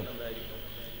എന്തായിരിക്കും?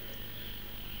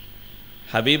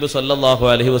 ഹബീബ് സല്ലല്ലാഹു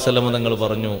അലൈഹി വസല്ലം തങ്ങൾ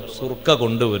പറഞ്ഞു, സുർക്ക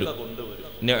കൊണ്ടുവരും.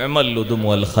 നിഅമൽ ലുദും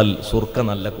വൽ ഖൽ, സുർക്ക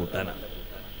നല്ല കൂട്ടാനാണ്.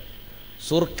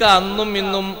 സുർക്ക അന്നും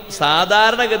ഇന്നും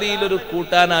സാധാരണഗതിയിൽ ഒരു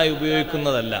കൂട്ടാനായി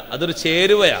ഉപയോഗിക്കുന്നതല്ല, അതൊരു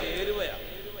ചേരുവയാണ്.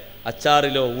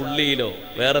 അച്ചാറിലോ ഉള്ളിയിലോ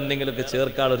വേറെന്തെങ്കിലുമൊക്കെ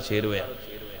ചേർക്കാനുള്ള ഒരു ചേരുവയാണ്.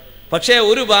 പക്ഷെ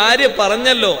ഒരു ഭാര്യ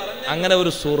പറഞ്ഞല്ലോ അങ്ങനെ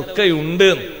ഒരു സുർക്കയുണ്ട്,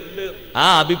 ആ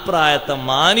അഭിപ്രായത്തെ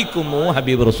മാനിക്കുന്നു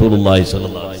ഹബീബ് റസൂലുള്ളാഹി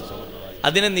സ്വല്ലല്ലാഹു അലൈഹി വസല്ലം.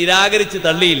 അതിനെ നിരാകരിച്ച്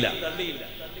തള്ളിയില്ല,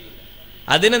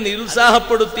 അതിനെ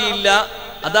നിരുത്സാഹപ്പെടുത്തിയില്ല,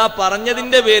 അതാ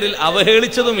പറഞ്ഞതിന്റെ പേരിൽ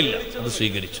അവഹേളിച്ചതുമില്ല, അത്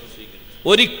സ്വീകരിച്ചു.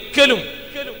 ഒരിക്കലും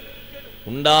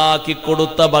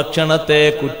ഉണ്ടാക്കിക്കൊടുത്ത ഭക്ഷണത്തെ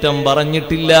കുറ്റം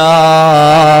പറഞ്ഞിട്ടില്ല.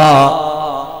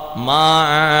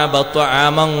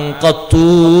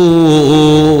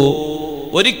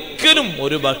 ഒരിക്കലും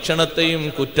ഒരു ഭക്ഷണത്തെയും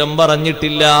കുറ്റം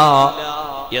പറഞ്ഞിട്ടില്ല.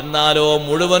 എന്നാലോ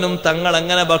മുഴുവനും തങ്ങൾ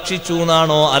എങ്ങനെ ഭക്ഷിച്ചു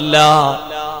എന്നാണോ? അല്ല,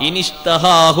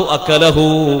 ഇനിഷ്തഹാഹു അകലഹു,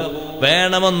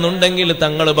 വേണമെന്നുണ്ടെങ്കിൽ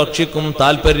തങ്ങൾ ഭക്ഷിക്കും,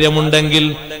 താല്പര്യമുണ്ടെങ്കിൽ.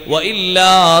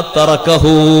 വഇല്ലാ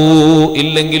തറകഹു,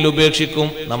 ഇല്ലെങ്കിൽ ഉപേക്ഷിക്കും.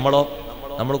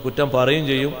 നമ്മൾ കുറ്റം പറയും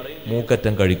ചെയ്യും,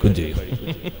 മൂക്കറ്റം കഴിക്കും ചെയ്യും.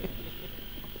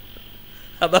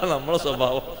 അതാ നമ്മളെ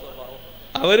സ്വഭാവം.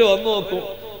 അവര് വന്നു നോക്കും,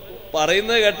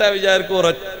 പറയുന്നത് കേട്ടാ വിചാരിക്കും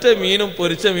ഒരൊറ്റ മീനും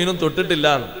പൊരിച്ച മീനും തൊട്ടിട്ടില്ല.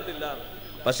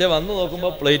 പക്ഷെ വന്നു നോക്കുമ്പോ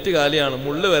പ്ലേറ്റ് കാലിയാണ്,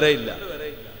 മുള്ളു വരെ ഇല്ല.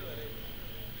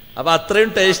 അപ്പൊ അത്രയും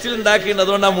ടേസ്റ്റിൽ ഉണ്ടാക്കിയിട്ടുണ്ട്,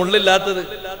 അതുകൊണ്ടാണ് മുള്ളില്ലാത്തത്.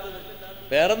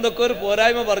 വേറെന്തൊക്കെ ഒരു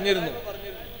പോരായ്മ പറഞ്ഞിരുന്നു.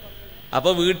 അപ്പൊ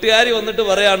വീട്ടുകാരി വന്നിട്ട്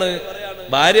പറയാണ്,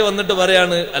 ഭാര്യ വന്നിട്ട്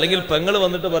പറയാണ്, അല്ലെങ്കിൽ പെങ്ങള്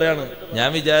വന്നിട്ട് പറയാണ്, ഞാൻ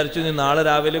വിചാരിച്ചു നീ നാളെ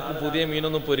രാവിലേക്ക് പുതിയ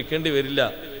മീനൊന്നും പൊരിക്കേണ്ടി വരില്ല,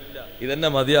 ഇതന്നെ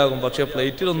മതിയാകും. പക്ഷെ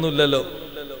പ്ലേറ്റിലൊന്നുമില്ലല്ലോ.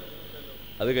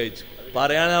 അത് കഴിച്ചു.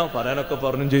 പറയാനൊക്കെ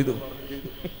പറഞ്ഞു ചെയ്തു.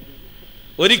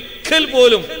 ഒരിക്കൽ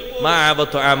പോലും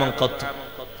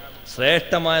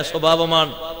ശ്രേഷ്ഠമായ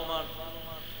സ്വഭാവമാണ്,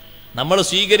 നമ്മൾ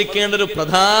സ്വീകരിക്കേണ്ട ഒരു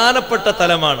പ്രധാനപ്പെട്ട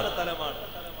തലമാണ്.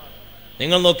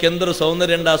 നിങ്ങൾ നോക്കി എന്തൊരു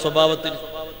സൗന്ദര്യം ആ സ്വഭാവത്തിൽ.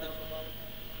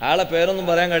 ആളെ പേരൊന്നും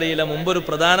പറയാൻ കഴിയില്ല. മുമ്പൊരു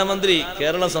പ്രധാനമന്ത്രി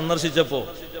കേരളം സന്ദർശിച്ചപ്പോ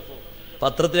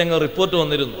പത്രത്തിൽ ഞങ്ങൾ റിപ്പോർട്ട്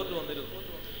വന്നിരുന്നു.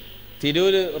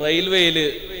 തിരൂര്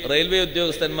റെയിൽവേ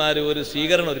ഉദ്യോഗസ്ഥന്മാര് ഒരു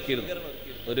സ്വീകരണം ഒരുക്കിയിരുന്നു,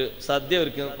 ഒരു സദ്യ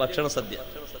ഒരുക്കി, ഭക്ഷണ സദ്യ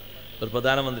ഒരു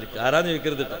പ്രധാനമന്ത്രിക്ക്. ആരാന്ന്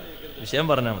ചോദിക്കരുത്, വിഷയം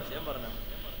പറഞ്ഞാൽ മതി.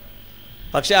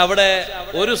 പക്ഷെ അവിടെ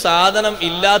ഒരു സാധനം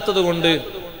ഇല്ലാത്തത് കൊണ്ട്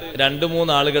 2-3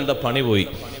 ആളുകളുടെ പണി പോയി.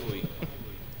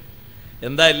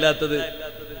 എന്താ ഇല്ലാത്തത്?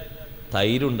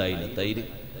 തൈരുണ്ടായില്ല.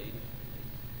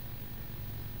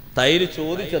 തൈര്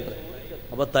ചോദിച്ചത്ര.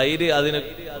 അപ്പൊ തൈര് അതിന്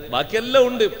ബാക്കിയെല്ലാം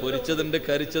ഉണ്ട്, പൊരിച്ചതുണ്ട്,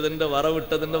 കരിച്ചതുണ്ട്,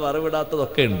 വറവിട്ടതുണ്ട്,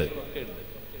 വറവിടാത്തതൊക്കെ ഉണ്ട്.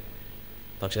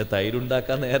 പക്ഷെ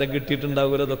തൈരുണ്ടാക്കാൻ നേരം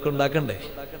കിട്ടിയിട്ടുണ്ടാകൂല, അതൊക്കെ ഉണ്ടാക്കണ്ടേ?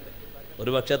 ഒരു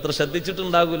പക്ഷെ അത്ര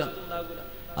ശ്രദ്ധിച്ചിട്ടുണ്ടാകൂല.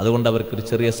 അതുകൊണ്ട് അവർക്കൊരു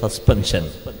ചെറിയ സസ്പെൻഷൻ.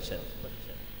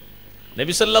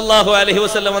 നബി സല്ലല്ലാഹു അലൈഹി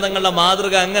വസല്ലം തങ്ങളുടെ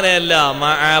മാതൃക അങ്ങനെയല്ല.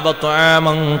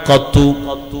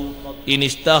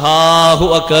 ഇനിഷ്തഹാഹു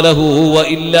അകലഹു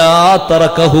വഇല്ലാ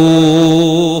തറകഹു.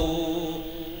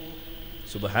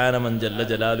 സുബ്ഹാന മൻ ജല്ല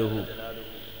ജലാലുഹു.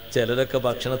 ചിലരൊക്കെ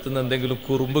ഭക്ഷണത്തിൽ നിന്ന് എന്തെങ്കിലും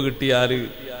കുറുമ്പ് കിട്ടിയാൽ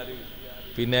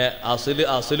പിന്നെ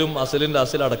അസിലിന്റെ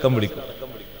അസിൽ അടക്കം വിളിക്കും.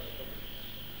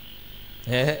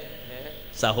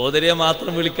 സഹോദരിയെ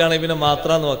മാത്രം വിളിക്കുകയാണെങ്കിൽ പിന്നെ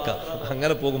മാത്രാന്ന് വെക്കാം.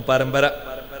 അങ്ങനെ പോകും പരമ്പര.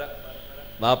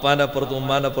 ബാപ്പാന്റെ അപ്പുറത്തും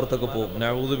ഉമ്മാന്റെ അപ്പുറത്തൊക്കെ പോകും.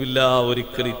 നഊദു ബില്ലാഹ്,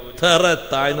 ഒരിക്കലും ഇത്ര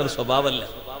താഴ്ന്നൊരു സ്വഭാവമല്ല.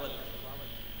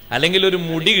 അല്ലെങ്കിൽ ഒരു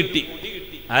മുടി കിട്ടി,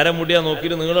 ആരെ മുടിയാ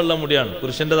നോക്കിയിട്ട് നീളമുള്ള മുടിയാണ്,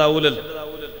 പുരുഷന്റേതാവൂലല്ലോ,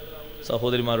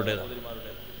 സഹോദരിമാരുടേതാണ്.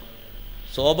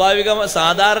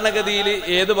 സാധാരണഗതിയിൽ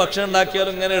ഏത് ഭക്ഷണം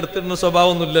ഉണ്ടാക്കിയാലും ഇങ്ങനെ എടുത്തിടുന്ന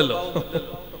സ്വഭാവമൊന്നുമില്ലല്ലോ.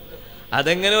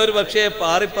 അതെങ്ങനെ ഒരു പക്ഷേ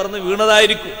പാറിപ്പറന്ന്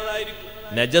വീണതായിരിക്കും.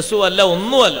 നജസ്സും അല്ല,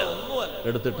 ഒന്നുമല്ല,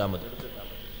 എടുത്തിട്ടാ മതി.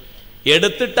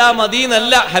 എടുത്തിട്ടാ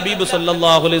മതിന്നല്ല ഹബീബ്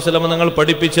സല്ലല്ലാഹു അലൈഹി വസല്ലം തങ്ങൾ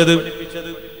പഠിപ്പിച്ചത്.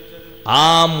 ആ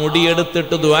മുടി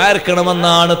എടുത്തിട്ട്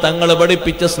ദ്വാരക്കണമെന്നാണ് തങ്ങൾ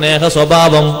പഠിപ്പിച്ച സ്നേഹ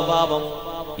സ്വഭാവം.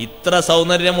 ഇത്ര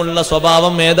സൗന്ദര്യമുള്ള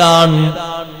സ്വഭാവം ഏതാണ്?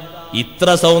 ഇത്ര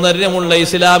സൗന്ദര്യമുള്ള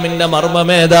ഇസ്ലാമിന്റെ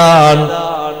മർമ്മമേതാണ്?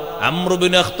 അംർ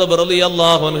ഇബ്നു അഖ്തബ്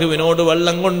റളിയല്ലാഹു അൻഹുവിനോട്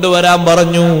വെള്ളം കൊണ്ടുവരാൻ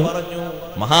പറഞ്ഞു.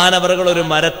 മഹാനവറുകൾ ഒരു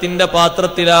മരത്തിന്റെ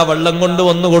പാത്രത്തിലാ വെള്ളം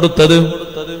കൊണ്ടുവന്നു കൊടുത്തത്.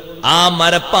 ആ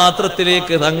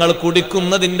മരപാത്രത്തിലേക്ക് തങ്ങൾ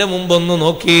കുടിക്കുന്നതിന്റെ മുമ്പൊന്ന്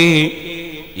നോക്കി.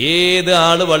 ഏത്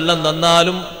ആള് വെള്ളം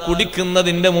തന്നാലും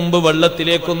കുടിക്കുന്നതിന്റെ മുമ്പ്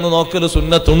വെള്ളത്തിലേക്കൊന്ന് നോക്കൽ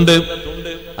സുന്നത്തുണ്ട്.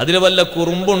 അതിൽ വല്ല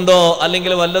കുറുമ്പുണ്ടോ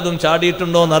അല്ലെങ്കിൽ വല്ലതും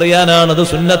ചാടിയിട്ടുണ്ടോ എന്നറിയാനാണ്, അത്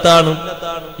സുന്നത്താണ്.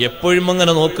 എപ്പോഴും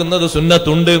അങ്ങനെ നോക്കുന്നത്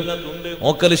സുന്നത്തുണ്ട്.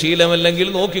 നോക്കൽ ശീലമല്ലെങ്കിൽ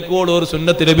നോക്കിക്കോളൂ, ഒരു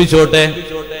സുന്നത്ത് ലഭിച്ചോട്ടെ.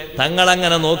 തങ്ങൾ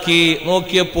അങ്ങനെ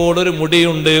നോക്കിയപ്പോൾ ഒരു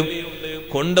മുടിയുണ്ട്.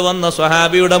 കൊണ്ടുവന്ന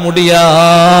സ്വഹാബിയുടെ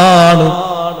മുടിയാണ്.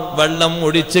 വെള്ളം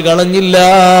ഒഴിച്ചു കളഞ്ഞില്ല.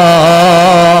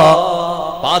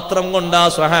 പാത്രം കൊണ്ട് ആ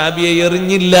സ്വഹാബിയെ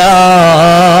എറിഞ്ഞില്ല.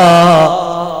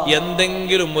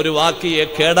 എന്തെങ്കിലും ഒരു വാക്കിയെ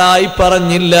കേടായി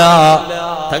പറഞ്ഞില്ല.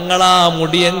 തങ്ങളാ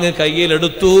മുടിയങ്ങ്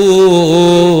കയ്യിലെടുത്തു.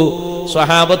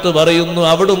 സ്വഹാബത്ത് പറയുന്നു,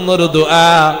 അവിടുന്നൊരു ദുആ,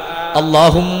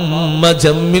 അല്ലാഹുമ്മ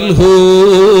ജമ്മിൽഹു,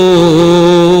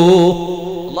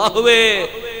 അല്ലാഹുവേ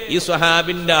ഈ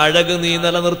സ്വഹാബിന്റെ അഴക് നീ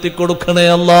നിലനിർത്തി കൊടുക്കണേ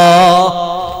അല്ലാ.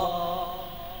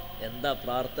 എന്താ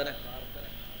പ്രാർത്ഥന?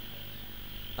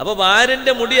 അപ്പൊ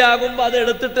ഭാര്യന്റെ മുടിയാകുമ്പോ അത്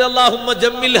എടുത്തിട്ട് അല്ലാഹുമ്മ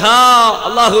ജമ്മിൽഹാ,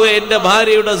 അല്ലാഹുവേ എന്റെ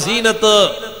ഭാര്യയുടെ സീനത്ത്,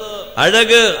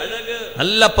 അഴക്,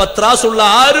 നല്ല പത്രാസുള്ള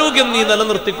ആരോഗ്യം നീ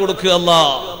നിലനിർത്തി കൊടുക്കുക അല്ലാ.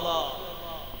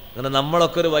 അങ്ങനെ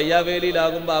നമ്മളൊക്കെ ഒരു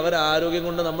വയ്യാവേലിയിലാകുമ്പോ അവരെ ആരോഗ്യം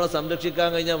കൊണ്ട് നമ്മളെ സംരക്ഷിക്കാൻ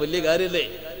കഴിഞ്ഞാൽ വലിയ കാര്യല്ലേ?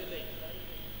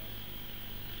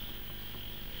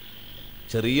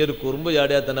 ചെറിയൊരു കുറുമ്പ്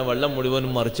ചാടിയാൽ തന്നെ വെള്ളം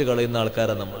മുഴുവനും മറിച്ച് കളയുന്ന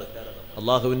ആൾക്കാരാണ് നമ്മൾ.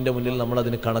 അള്ളാഹുവിന്റെ മുന്നിൽ നമ്മൾ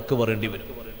അതിന് കണക്ക് പറയേണ്ടി വരും.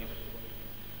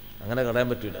 അങ്ങനെ കളയാൻ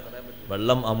പറ്റൂല.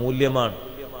 വെള്ളം അമൂല്യമാണ്,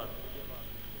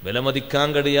 വിലമതിക്കാൻ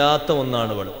കഴിയാത്ത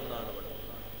ഒന്നാണ് വെള്ളം.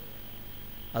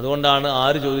 അതുകൊണ്ടാണ്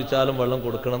ആര് ചോദിച്ചാലും വെള്ളം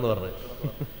കൊടുക്കണം എന്ന് പറഞ്ഞത്.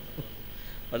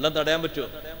 വെള്ളം തടയാൻ പറ്റുമോ?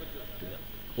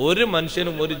 ഒരു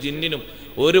മനുഷ്യനും ഒരു ജിന്നിനും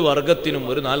ഒരു വർഗത്തിനും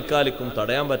ഒരു നാൽക്കാലിക്കും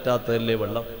തടയാൻ പറ്റാത്തതല്ലേ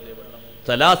വെള്ളം.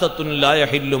 സലാസത്തുൻ ലാ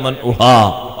യഹില്ലു മൻഉഹാ,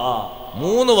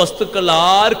 മൂന്ന് വസ്തുക്കൾ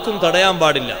ആർക്കും തടയാൻ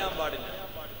പാടില്ല.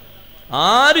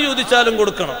 ആര് ചോദിച്ചാലും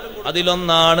കൊടുക്കണം.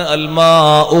 അതിലൊന്നാണ്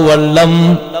അൽമാഉ, വെള്ളം.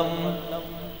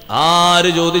 ആര്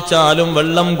ചോദിച്ചാലും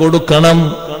വെള്ളം കൊടുക്കണം.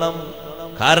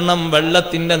 കാരണം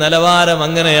വെള്ളത്തിന്റെ നിലവാരം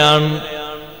അങ്ങനെയാണ്,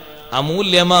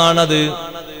 അമൂല്യമാണത്.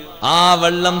 ആ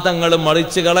വെള്ളം തങ്ങൾ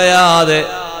മറിച്ചു കളയാതെ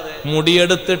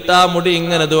മുടിയെടുത്തിട്ട് ആ മുടി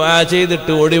ഇങ്ങനെ ദുആ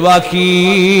ചെയ്തിട്ട് ഒഴിവാക്കി.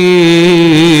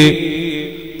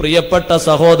 പ്രിയപ്പെട്ട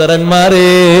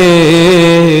സഹോദരന്മാരെ,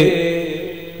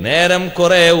 നേരം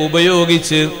കുറെ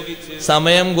ഉപയോഗിച്ച്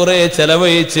സമയം കുറെ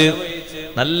ചെലവഴിച്ച്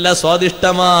നല്ല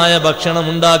സ്വാദിഷ്ടമായ ഭക്ഷണം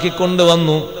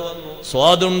ഉണ്ടാക്കിക്കൊണ്ടുവന്നു.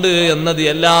 സ്വാദുണ്ട് എന്നത്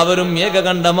എല്ലാവരും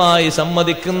ഏകകണ്ഠമായി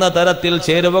സമ്മതിക്കുന്ന തരത്തിൽ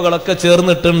ചേരുവകളൊക്കെ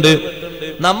ചേർന്നിട്ടുണ്ട്.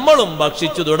 നമ്മളും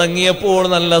ഭക്ഷിച്ചു തുടങ്ങിയപ്പോൾ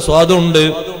നല്ല സ്വാദുണ്ട്.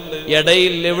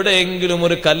 ഇടയിൽ എവിടെയെങ്കിലും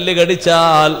ഒരു കല്ല്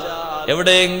കടിച്ചാൽ,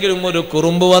 എവിടെയെങ്കിലും ഒരു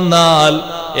കുറുമ്പ് വന്നാൽ,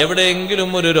 എവിടെയെങ്കിലും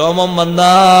ഒരു രോമം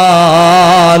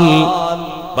വന്നാൽ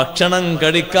ഭക്ഷണം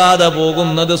കഴിക്കാതെ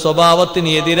പോകുന്നത്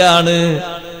സ്വഭാവത്തിന് എതിരാണ്,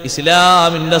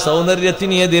 ഇസ്ലാമിന്റെ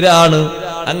സൗന്ദര്യത്തിന് എതിരാണ്.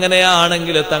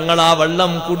 അങ്ങനെയാണെങ്കിൽ തങ്ങൾ ആ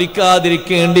വെള്ളം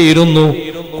കുടിക്കാതിരിക്കേണ്ടിയിരുന്നു.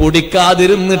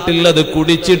 കുടിക്കാതിരുന്നിട്ടില്ലത്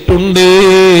കുടിച്ചിട്ടുണ്ട്.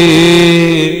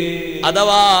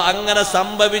 അഥവാ അങ്ങനെ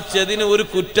സംഭവിച്ചതിന് ഒരു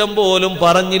കുറ്റം പോലും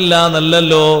പറഞ്ഞില്ല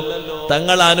എന്നല്ലല്ലോ,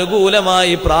 തങ്ങൾ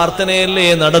അനുകൂലമായി പ്രാർത്ഥനയല്ലേ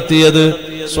നടത്തിയത്.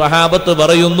 സ്വഹാബത്ത്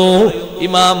പറയുന്നു,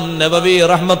 ഇമാം നബവി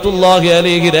റഹ്മത്തുള്ളാഹി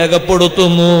അലൈഹി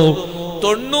രേഖപ്പെടുത്തുന്നു,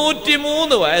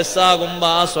 93 വയസ്സാകുമ്പോ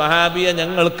ആ സ്വഹാബിയെ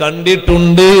ഞങ്ങൾ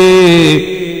കണ്ടിട്ടുണ്ട്.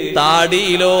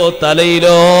 താടിയിലോ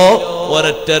തലയിലോ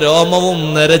ഒരൊറ്റ രോമവും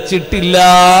നരച്ചിട്ടില്ല.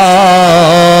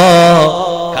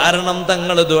 കാരണം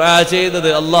തങ്ങൾ ദുആ ചെയ്തത്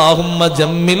അല്ലാഹുമ്മ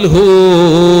ജമ്മിൽഹു,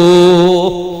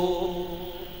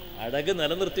 അഴക്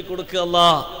നിലനിർത്തി കൊടുക്കുക അല്ലാ,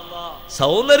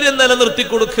 സൗന്ദര്യം നിലനിർത്തി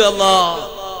കൊടുക്കുക അല്ലാ.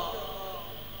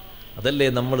 അതല്ലേ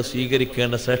നമ്മൾ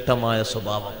സ്വീകരിക്കേണ്ട ശ്രേഷ്ഠമായ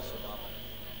സ്വഭാവം.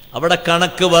 അവിടെ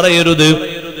കണക്ക് പറയരുത്.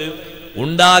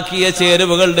 ഉണ്ടാക്കിയ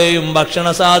ചേരുവകളുടെയും ഭക്ഷണ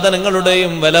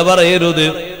സാധനങ്ങളുടെയും വില പറയരുത്.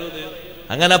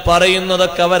 അങ്ങനെ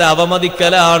പറയുന്നതൊക്കെ അവർ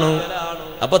അവമതിക്കലാണ്.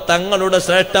 അപ്പൊ തങ്ങളുടെ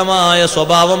ശ്രേഷ്ഠമായ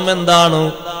സ്വഭാവം എന്താണ്?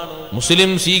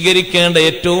 മുസ്ലിം സ്വീകരിക്കേണ്ട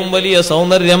ഏറ്റവും വലിയ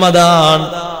സൗന്ദര്യം അതാണ്.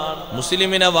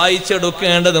 മുസ്ലിമിനെ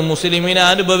വായിച്ചെടുക്കേണ്ടത്, മുസ്ലിമിനെ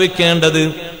അനുഭവിക്കേണ്ടത്,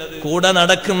 കൂടെ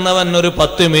നടക്കുന്നവൻ ഒരു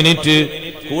 10 മിനിറ്റ്,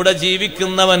 കൂടെ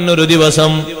ജീവിക്കുന്നവൻ ഒരു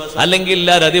ദിവസം, അല്ലെങ്കിൽ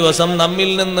അര ദിവസം നമ്മിൽ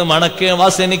നിന്ന്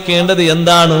വാസനിക്കേണ്ടത്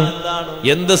എന്താണ്?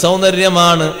 എന്ത്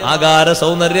സൗന്ദര്യമാണ്? ആകാര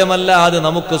സൗന്ദര്യമല്ല, അത്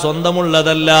നമുക്ക്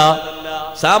സ്വന്തമുള്ളതല്ല.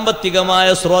 സാമ്പത്തികമായ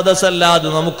സ്രോതസ്സല്ല, അത്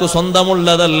നമുക്ക്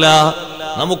സ്വന്തമുള്ളതല്ല.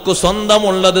 നമുക്ക്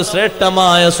സ്വന്തമുള്ളത്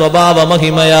ശ്രേഷ്ഠമായ സ്വഭാവ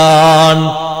മഹിമയാണ്.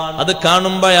 അത്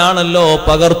കാണുമ്പോഴാണല്ലോ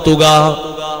പകർത്തുക,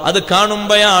 അത്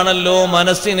കാണുമ്പോഴാണല്ലോ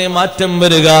മനസ്സിന് മാറ്റം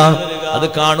വരിക, അത്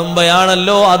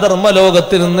കാണുമ്പോഴാണല്ലോ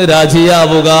അധർമ്മലോകത്തിൽ നിന്ന്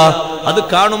രാജിയാവുക, അത്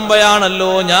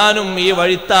കാണുമ്പോഴാണല്ലോ ഞാനും ഈ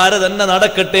വഴിത്താര തന്നെ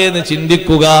നടക്കട്ടെ എന്ന്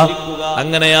ചിന്തിക്കുക.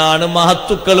 അങ്ങനെയാണ്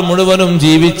മഹത്തുക്കൾ മുഴുവനും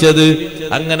ജീവിച്ചത്,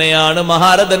 അങ്ങനെയാണ്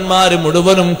മഹാരഥന്മാര്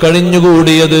മുഴുവനും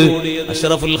കഴിഞ്ഞുകൂടിയത്.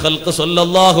 അഷ്റഫുൽ ഖൽഖ്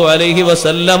സല്ലല്ലാഹു അലൈഹി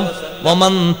വസല്ലം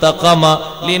വമൻ തഖമ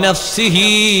ലിനഫ്സിഹി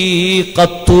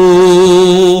ഖത്തു,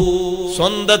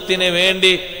 സ്വന്തത്തിന്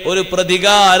വേണ്ടി ഒരു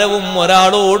പ്രതികാരവും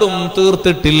ഒരാളോടും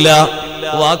തീർത്തിട്ടില്ല.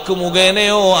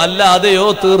 വാക്കുമുഖേനയോ അല്ലാതെയോ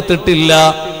തീർത്തിട്ടില്ല.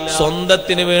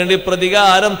 സ്വന്തത്തിന് വേണ്ടി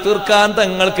പ്രതികാരം തീർക്കാൻ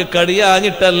തങ്ങൾക്ക്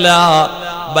കഴിയാഞ്ഞിട്ടല്ല,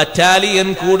 ബറ്റാലിയൻ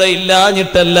കൂടെ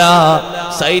ഇല്ലാഞ്ഞിട്ടല്ല,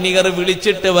 സൈനികർ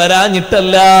വിളിച്ചിട്ട്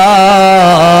വരാഞ്ഞിട്ടല്ല.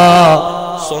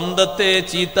 സ്വന്തത്തെ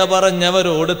ചീത്ത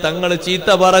പറഞ്ഞവരോട് തങ്ങൾ ചീത്ത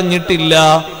പറഞ്ഞിട്ടില്ല.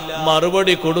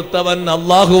 മറുപടി കൊടുത്തവൻ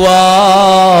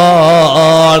അല്ലാഹുവാൻ.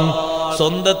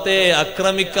 സ്വന്തത്തെ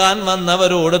ആക്രമിക്കാൻ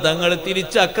വന്നവരോട് തങ്ങൾ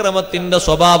തിരിച്ച അക്രമത്തിന്റെ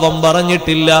സ്വഭാവം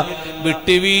പറഞ്ഞിട്ടില്ല.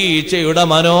 വിട്ടുവീഴ്ചയുടെ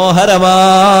മനോഹരമാണ്.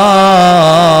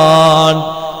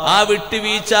 ആ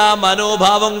വിട്ടുവീഴ്ച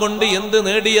മനോഭാവം കൊണ്ട് എന്ത്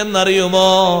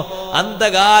നേടിയെന്നറിയുമോ?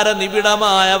 അന്ധകാര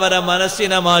നിബിഡമായവരെ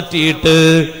മനസ്സിനെ മാറ്റിയിട്ട്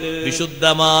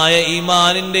വിശുദ്ധമായ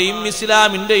ഈമാനിന്റെയും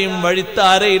ഇസ്ലാമിന്റെയും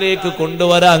വഴിത്താരയിലേക്ക്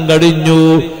കൊണ്ടുവരാൻ കഴിഞ്ഞു.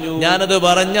 ഞാനത്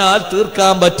പറഞ്ഞാൽ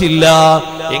തീർക്കാൻ പറ്റില്ല,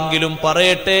 എങ്കിലും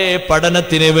പറയട്ടെ,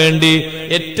 പഠനത്തിന് വേണ്ടി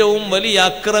ഏറ്റവും വലിയ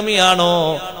അക്രമിയാണോ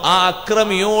ആ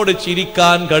അക്രമിയോട്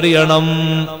ചിരിക്കാൻ കഴിയണം.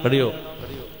 കഴിയോ?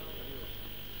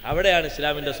 അവിടെയാണ്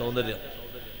ഇസ്ലാമിന്റെ സൗന്ദര്യം.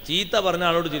 ചീത്ത പറഞ്ഞ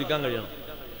ആളോട് ചിരിക്കാൻ കഴിയണം.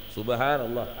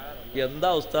 സുബ്ഹാനല്ലാഹ്, എന്താ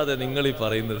ഉസ്താദേ നിങ്ങൾ ഈ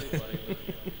പറയുന്നത്?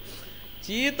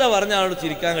 ചീത്ത പറഞ്ഞ ആളോട്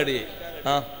ചിരിക്കാൻ കഴിയേ?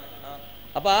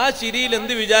 അപ്പൊ ആ ചിരിയിൽ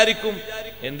എന്ത് വിചാരിക്കും?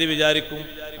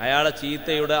 അയാളെ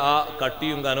ചീത്തയുടെ ആ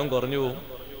കട്ടിയും കനവും കുറഞ്ഞു പോവും.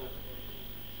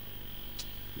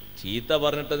 ചീത്ത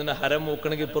പറഞ്ഞിട്ട് അതിന്റെ ഹരം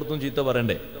മൂക്കണമെങ്കിൽ ഇപ്പുറത്തും ചീത്ത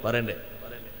പറയണ്ടേ?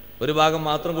 ഒരു ഭാഗം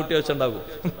മാത്രം കുട്ടി വെച്ചുണ്ടാകും,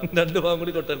 2 ഭാഗം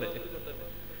കൂടി കൊട്ടണ്ടേ?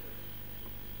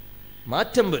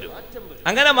 മാറ്റം വരും.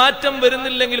 അങ്ങനെ മാറ്റം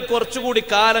വരുന്നില്ലെങ്കിൽ കുറച്ചുകൂടി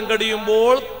കാലം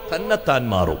കഴിയുമ്പോൾ തന്നെത്താൻ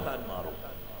മാറും.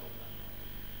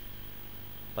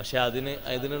 പക്ഷെ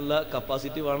അതിനുള്ള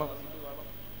കപ്പാസിറ്റി വേണം.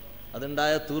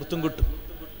 അതുണ്ടായ തീർത്തും കിട്ടും.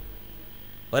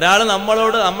 ഒരാൾ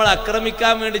നമ്മളെ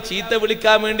ആക്രമിക്കാൻ വേണ്ടി, ചീത്ത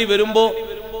വിളിക്കാൻ വേണ്ടി വരുമ്പോ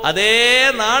അതേ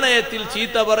നാണയത്തിൽ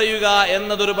ചീത്ത പറയുക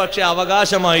എന്നതൊരു പക്ഷെ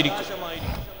അവകാശമായിരിക്കും.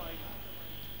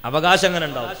 അവകാശം അങ്ങനെ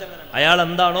ഉണ്ടാവും. അയാൾ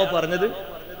എന്താണോ പറഞ്ഞത്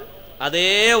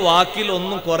അതേ വാക്കിൽ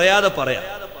ഒന്നും കുറയാതെ പറയാം.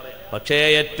 പക്ഷേ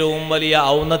ഏറ്റവും വലിയ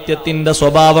ഔന്നത്യത്തിന്റെ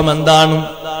സ്വഭാവം എന്താണ്?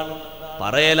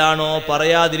 പറയലാണോ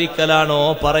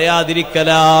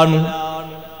പറയാതിരിക്കലാണ്.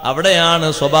 അവിടെയാണ്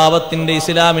സ്വഭാവത്തിന്റെ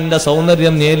ഇസ്ലാമിന്റെ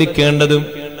സൗന്ദര്യം നേലിക്കേണ്ടത്.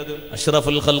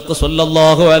 അഷ്റഫുൽ ഖൽഖ്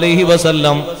സല്ലല്ലാഹു അലൈഹി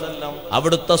വസല്ലം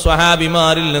അവിടുത്തെ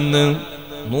സ്വഹാബിമാരിൽ നിന്ന്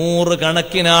 100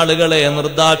 കണക്കിന് ആളുകളെ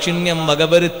നിർദാക്ഷിണ്യം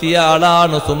വകവരുത്തിയ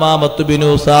ആളാണ് സുമാമത്ത് ബിൻ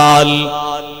ഉസാൽ.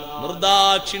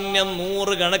 നിർദാക്ഷിണ്യം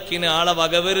 100 കണക്കിന് ആളെ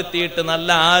വകവരുത്തിയിട്ട് നല്ല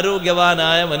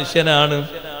ആരോഗ്യവാനായ മനുഷ്യനാണ്.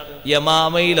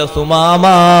 യമാമയിലെ സുമാമ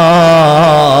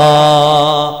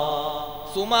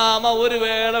ഒരു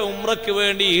വേള ഉംറയ്ക്ക്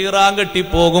വേണ്ടി ഈറാൻ കെട്ടി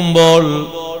പോകുമ്പോൾ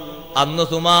അന്ന്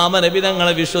സുമാമ നബി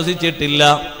തങ്ങളെ വിശ്വസിച്ചിട്ടില്ല,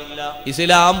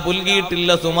 ഇസ്ലാം പുൽകിയിട്ടില്ല.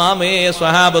 സുമാമയെ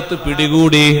സ്വഹാബത്ത്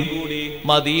പിടികൂടി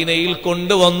മദീനയിൽ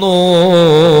കൊണ്ടുവന്നു.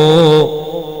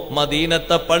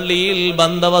 മദീനത്തെ പള്ളിയിൽ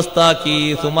ബന്ദവസ്ഥാക്കി.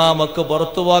 സുമാമക്ക്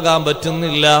പുറത്തു പോകാൻ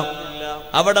പറ്റുന്നില്ല.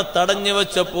 അവിടെ തടഞ്ഞു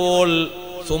വെച്ചപ്പോൾ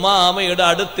സുമാമയുടെ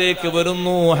അടുത്തേക്ക്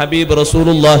വരുന്നു ഹബീബ്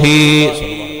റസൂലുള്ളാഹി.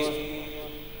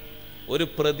 ഒരു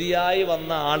പ്രതിയായി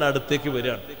വന്ന ആൾ അടുത്തേക്ക്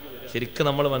വരികയാണ്. ശരിക്കും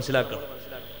നമ്മൾ മനസ്സിലാക്കണം,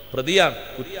 പ്രതിയാണ്,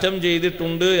 കുറ്റം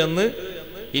ചെയ്തിട്ടുണ്ട് എന്ന്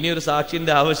ഇനി ഒരു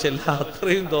സാക്ഷിന്റെ ആവശ്യമില്ല.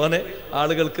 അത്രയും തോനെ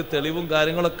ആളുകൾക്ക് തെളിവും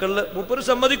കാര്യങ്ങളൊക്കെ ഉള്ള മൂപ്പര്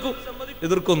സമ്മതിക്കും,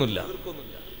 എതിർക്കൊന്നുമില്ല.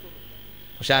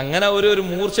 പക്ഷെ അങ്ങനെ ഒരു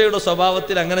മൂർച്ചയുടെ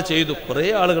സ്വഭാവത്തിൽ അങ്ങനെ ചെയ്തു. കുറെ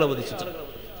ആളുകളെ വധിച്ചിട്ടുണ്ട്.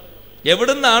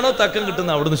 എവിടുന്നാണോ തക്കം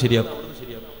കിട്ടുന്നത് അവിടുന്ന് ശരിയാക്കും.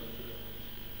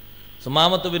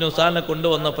 സുമാമത്ത് ബിൻ ഉസാലിനെ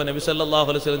കൊണ്ടുവന്നപ്പോ നബി സല്ലല്ലാഹു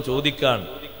അലൈഹി വസല്ലം ചോദിക്കാണ്,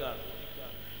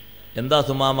 എന്താ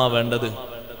സുമാമ വേണ്ടത്?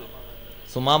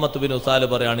 സുമാമത്ത് ബിൻ ഉസാൽ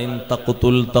പറയാണ്,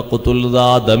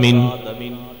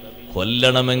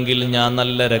 കൊല്ലണമെങ്കിൽ ഞാൻ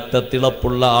നല്ല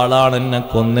രക്തത്തിളപ്പുള്ള ആളാണ്, എന്നെ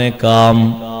കൊന്നേക്കാം.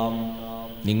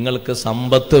 നിങ്ങൾക്ക്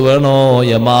സമ്പത്ത് വേണോ?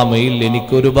 യമാമയിൽ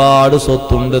എനിക്കൊരുപാട്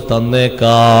സ്വത്തുണ്ട്,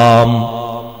 തന്നേക്കാം.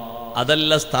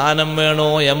 അതല്ല സ്ഥാനം വേണോ?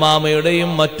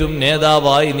 യമാമയുടെയും മറ്റും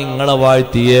നേതാവായി നിങ്ങളെ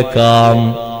വാഴ്ത്തിയേക്കാം.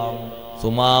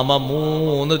 സുമാമ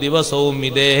 3 ദിവസവും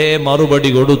ഇതേ മറുപടി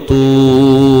കൊടുത്തു.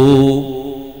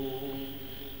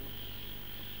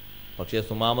 പക്ഷേ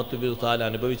സുമാമത്ത് ബിൻ ഉസാൽ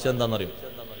അനുഭവിച്ചെന്താണെന്നറിയോ?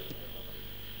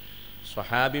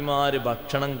 സ്വഹാബിമാര്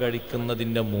ഭക്ഷണം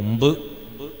കഴിക്കുന്നതിന്റെ മുമ്പ്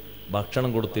ഭക്ഷണം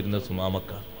കൊടുത്തിരുന്ന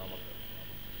സുമാമക്ക.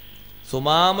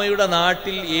 സുമാമയുടെ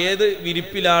നാട്ടിൽ ഏത്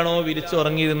വിരിപ്പിലാണോ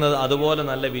വിരിച്ചുറങ്ങിയിരുന്നത് അതുപോലെ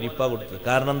നല്ല വിരിപ്പാ കൊടുത്തത്.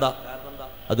 കാരണം എന്താ?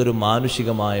 അതൊരു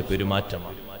മാനുഷികമായ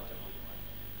പെരുമാറ്റമാണ്.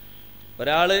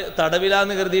 ഒരാള്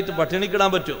തടവിലാന്ന് കരുതിയിട്ട് പട്ടിണിക്കിടാൻ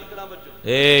പറ്റുമോ?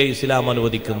 ഇസ്ലാം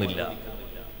അനുവദിക്കുന്നില്ല.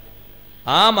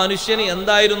 ആ മനുഷ്യന്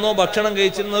എന്തായിരുന്നോ ഭക്ഷണം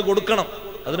കഴിച്ചിരുന്നത് കൊടുക്കണം.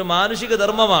 അതൊരു മാനുഷിക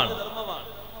ധർമ്മമാണ്.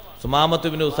 സുമാമത്ത്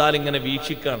ബിൻ ഉസാൽ ഇങ്ങനെ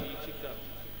വീക്ഷിക്കാണ്.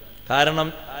 കാരണം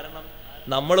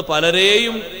നമ്മൾ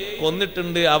പലരെയും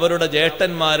കൊന്നിട്ടുണ്ട്. അവരുടെ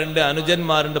ജ്യേഷ്ഠന്മാരുണ്ട്,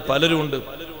 അനുജന്മാരുണ്ട്, പലരുമുണ്ട്.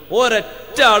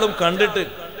 ഒരൊറ്റ ആളും കണ്ടിട്ട്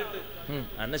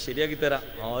എന്നെ ശരിയാക്കി തരാം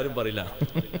ആരും പറയില്ല.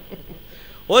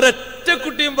 ഒരൊറ്റ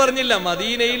കുട്ടിയും പറഞ്ഞില്ല.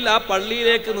 മദീനയിൽ ആ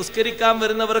പള്ളിയിലേക്ക് നിസ്കരിക്കാൻ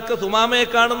വരുന്നവരൊക്കെ സുമാമയെ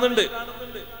കാണുന്നുണ്ട്.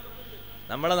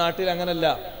 നമ്മളെ നാട്ടിൽ അങ്ങനല്ല.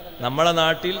 നമ്മളെ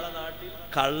നാട്ടിൽ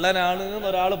കള്ളനാണ്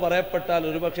എന്നൊരാൾ പറയപ്പെട്ടാൽ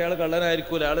ഒരുപക്ഷെ അയാൾ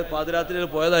കള്ളനായിരിക്കും, അയാൾ പാതിരാത്രിയിൽ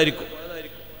പോയതായിരിക്കും,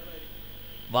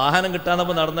 വാഹനം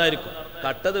കിട്ടാനപ്പോൾ നടന്നായിരിക്കും,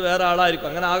 കട്ടത് വേറെ ആളായിരിക്കും,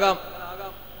 അങ്ങനെ ആകാം.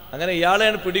 അങ്ങനെ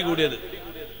ഇയാളെയാണ് പിടികൂടിയത്.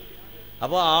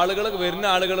 അപ്പോൾ ആളുകൾ വരുന്ന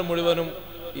ആളുകൾ മുഴുവനും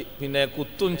പിന്നെ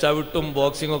കുത്തും ചവിട്ടും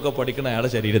ബോക്സിംഗ് ഒക്കെ പഠിക്കണ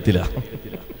അയാളുടെ ശരീരത്തിലാണ്.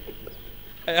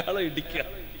 അയാളെ ഇടിക്കുക,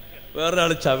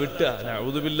 വേറൊരാൾ ചവിട്ടുക.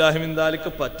 നഊദു ബില്ലാഹി മിൻ ദാലിക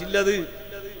പറ്റില്ലത്.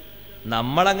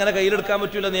 നമ്മളങ്ങനെ കയ്യിലെടുക്കാൻ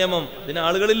പറ്റൂല നിയമം. അതിന്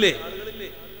ആളുകളില്ലേ?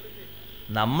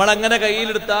 നമ്മളങ്ങനെ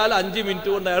കയ്യിലെടുത്താൽ 5 മിനിറ്റ്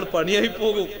കൊണ്ട് അയാൾ പണിയായി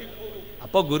പോകും.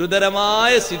 അപ്പൊ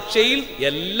ഗുരുതരമായ ശിക്ഷയിൽ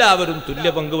എല്ലാവരും തുല്യ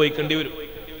പങ്ക് വഹിക്കേണ്ടി വരും.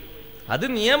 അത്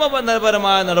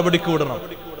നിയമപരമായ നടപടിക്ക് വിടണം.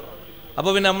 അപ്പൊ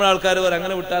പിന്നെ നമ്മളെ ആൾക്കാർ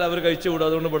അങ്ങനെ വിട്ടാൽ അവർ കഴിച്ചു വിടും,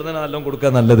 അതുകൊണ്ട് ഇവിടുന്ന് നല്ലോണം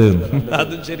കൊടുക്കാൻ നല്ലത്.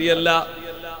 അതും ശരിയല്ല,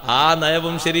 ആ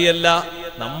നയവും ശരിയല്ല.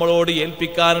 നമ്മളോട്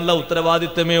ഏൽപ്പിക്കാനുള്ള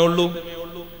ഉത്തരവാദിത്തമേ ഉള്ളൂ.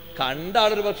 കണ്ട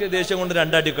ആളൊരു പക്ഷേ ദേഷ്യം കൊണ്ട്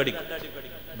 2 അടി കടിക്കും.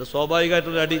 അത്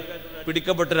സ്വാഭാവികമായിട്ടൊരു അടി.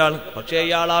 പിടിക്കപ്പെട്ട ഒരാൾ, പക്ഷേ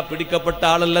ഇയാൾ ആ പിടിക്കപ്പെട്ട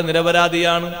ആളല്ല,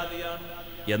 നിരപരാധിയാണ്.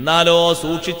 എന്നാലോ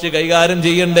സൂക്ഷിച്ച് കൈകാര്യം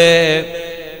ചെയ്യണ്ടേ.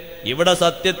 ഇവിടെ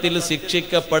സത്യത്തിൽ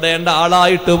ശിക്ഷിക്കപ്പെടേണ്ട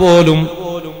ആളായിട്ട് പോലും,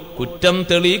 കുറ്റം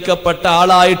തെളിയിക്കപ്പെട്ട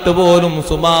ആളായിട്ട് പോലും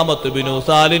സുമാമത്ത് ബിൻ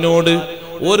ഉസാലിനോട്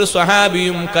ഒരു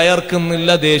സ്വഹാബിയും കയർക്കുന്നില്ല,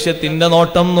 ദേഷ്യത്തിന്റെ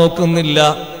നോട്ടം നോക്കുന്നില്ല.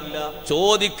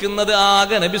 ചോദിക്കുന്നത്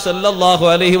ആകെ നബി സല്ലല്ലാഹു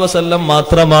അലൈഹി വസല്ലം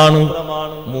മാത്രമാണ്.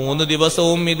 3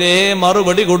 ദിവസവും ഇതേ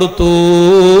മറുപടി കൊടുത്തു.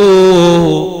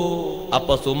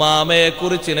 അപ്പൊ സുമാമയെ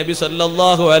കുറിച്ച് നബി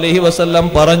സല്ലല്ലാഹു അലൈഹി വസല്ലം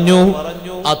പറഞ്ഞു,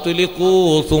 അത്ലിഖൂ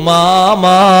സുമാമ.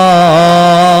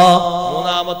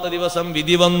 3-ാമത്തെ ദിവസം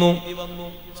വിധി വന്നു.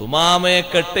 സുമാമയെ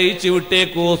കെട്ടയിച്ചു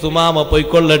വിട്ടേക്കൂ, സുമാമ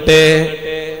പോയിക്കൊള്ളട്ടെ.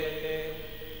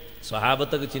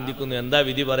 സ്വഹാബത്തൊക്കെ ചിന്തിക്കുന്നു, എന്താ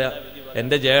വിധി പറയാ?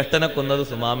 എന്റെ ജ്യേഷ്ഠനെ കൊന്നത്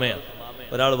സുമാമയാണ്.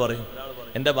 ഒരാൾ പറയും,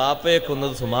 എന്റെ ബാപ്പയെ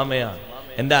കൊന്നത് സുമാമയാണ്,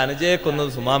 എന്റെ അനുജയെ കൊന്നത്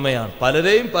സുമാമയാണ്,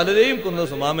 പലരെയും കൊന്നത്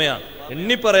സുമാമയാണ്.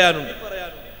 എണ്ണി പറയാനുണ്ട്.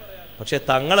 പക്ഷെ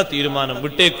തങ്ങളെ തീരുമാനം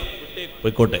വിട്ടേക്കും,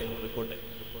 പോയിക്കോട്ടെ.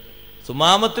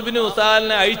 സുമാമത്ത് ബിൻ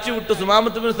ഉസാലിനെ അഴിച്ചുവിട്ട്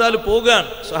സുമാമത്ത് ബിൻ ഉസാൽ പോവുകയാണ്.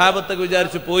 സ്വഹാബത്തൊക്കെ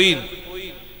വിചാരിച്ചു പോയി.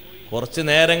 കുറച്ചു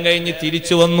നേരം കഴിഞ്ഞ്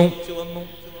തിരിച്ചു വന്നു.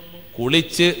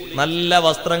 കുളിച്ച് നല്ല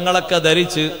വസ്ത്രങ്ങളൊക്കെ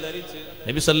ധരിച്ച്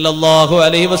നബി സല്ലല്ലാഹു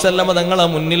അലൈഹി വസല്ലം തങ്ങളെ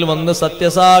മുന്നിൽ വന്ന്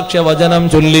സത്യസാക്ഷ്യ വചനം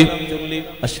ചൊല്ലി,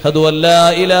 അഷ്ഹദു അല്ലാ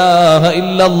ഇലാഹ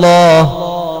ഇല്ലല്ലാഹ്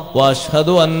വ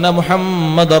അഷ്ഹദു അന്ന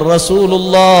മുഹമ്മദർ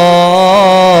റസൂലുള്ളാഹ്.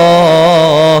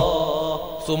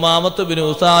 സുമാമത്ത് ബിൻ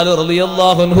ഉസാൽ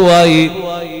റളിയല്ലാഹു അൻഹു ആയി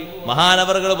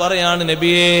മഹാനവറുകൾ പറയാണ്,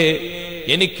 നബിയേ,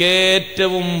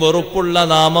 എനിക്കേറ്റവും വെറുപ്പുള്ള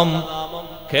നാമം,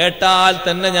 കേട്ടാൽ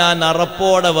തന്നെ ഞാൻ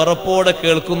അറപ്പോടെ വെറുപ്പോടെ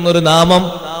കേൾക്കുന്നൊരു നാമം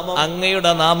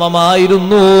അങ്ങയുടെ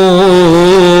നാമമായിരുന്നു.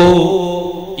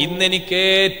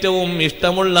 ഇന്നെനിക്കേറ്റവും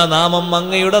ഇഷ്ടമുള്ള നാമം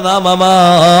അങ്ങയുടെ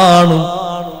നാമമാണ്.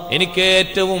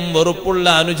 എനിക്കേറ്റവും വെറുപ്പുള്ള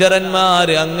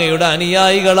അനുചരന്മാര് അങ്ങയുടെ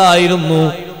അനുയായികളായിരുന്നു.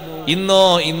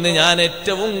 ഇന്ന് ഞാൻ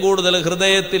ഏറ്റവും കൂടുതൽ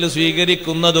ഹൃദയത്തിൽ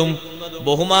സ്വീകരിക്കുന്നതും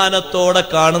ബഹുമാനത്തോടെ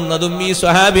കാണുന്നതും ഈ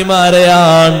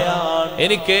സ്വഹാബിമാരെയാണ്.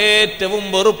 എനിക്കേറ്റവും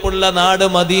വെറുപ്പുള്ള നാട്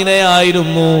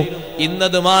മദീനയായിരുന്നു.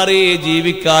 ഇന്നത് മാറി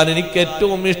ജീവിക്കാൻ എനിക്ക്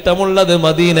ഏറ്റവും ഇഷ്ടമുള്ളത്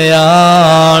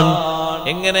മദീനയാണ്.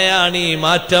 എങ്ങനെയാണ് ഈ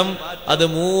മാറ്റം? അത്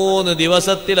 3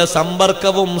 ദിവസത്തിലെ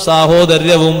സമ്പർക്കവും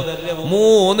സാഹോദര്യവും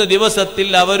 3 ദിവസത്തിൽ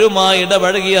അവരുമായി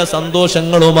ഇടപഴകിയ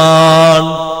സന്തോഷങ്ങളുമാണ്.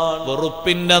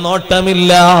 വെറുപ്പിന്റെ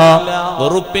നോട്ടമില്ല,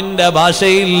 വെറുപ്പിന്റെ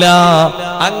ഭാഷയില്ല,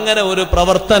 അങ്ങനെ ഒരു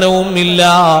പ്രവർത്തനവും ഇല്ല,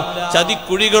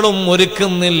 ചതിക്കുഴികളും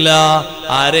ഒരുക്കുന്നില്ല.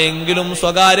 ആരെങ്കിലും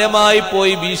സ്വകാര്യമായി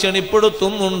പോയി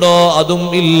ഭീഷണിപ്പെടുത്തുന്നുണ്ടോ? അതും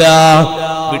ഇല്ല.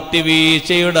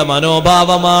 വിട്ടുവീഴ്ചയുടെ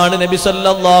മനോഭാവമാണ് നബി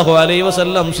സല്ലല്ലാഹു അലൈഹി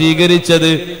വസല്ലം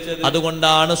സ്വീകരിച്ചത്.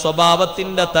 അതുകൊണ്ടാണ്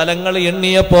സ്വഭാവത്തിന്റെ തലങ്ങൾ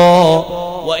എണ്ണിയപ്പോ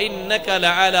വഇന്നക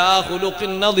ലഅലാ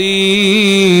ഖുലുഖിൻ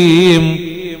നദീം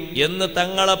എന്ന്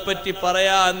തങ്ങളെപ്പറ്റി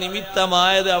പറയാൻ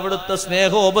നിമിത്തമായത് അവിടുത്തെ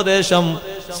സ്നേഹോപദേശം,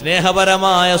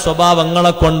 സ്നേഹപരമായ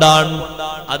സ്വഭാവങ്ങളെ കൊണ്ടാണ്.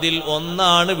 അതിൽ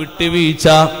ഒന്നാണ് വിട്ടുവീഴ്ച.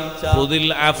 ഖുദിൽ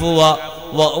അഫ്വ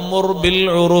വഅ്മുർ ബിൽ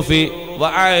ഉർഫി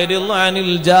വഅരിദ്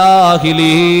അനിൽ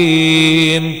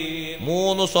ജാഹിലീൻ.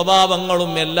 മൂന്ന്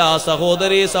സ്വഭാവങ്ങളും എല്ലാ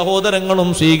സഹോദരീ സഹോദരങ്ങളും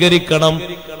സ്വീകരിക്കണം.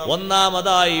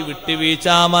 ഒന്നാമതായി വിട്ടുവീഴ്ച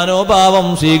മനോഭാവം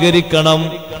സ്വീകരിക്കണം.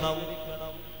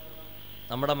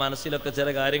 നമ്മുടെ മനസ്സിലൊക്കെ ചില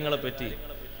കാര്യങ്ങളെ പറ്റി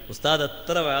ഉസ്താദ്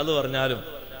എത്ര വാല് പറഞ്ഞാലും,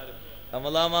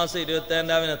 റമദാൻ മാസം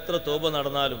 27-ന് എത്ര തോപ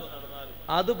നടന്നാലും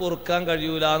അത് പൊറുക്കാൻ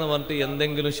കഴിയൂല എന്ന് പറഞ്ഞിട്ട്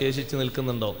എന്തെങ്കിലും ശേഷിച്ച്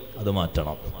നിൽക്കുന്നുണ്ടോ? അത്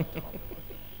മാറ്റണം.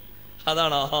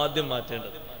 അതാണ് ആദ്യം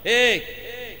മാറ്റേണ്ടത്.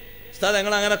 ഉസ്താദ്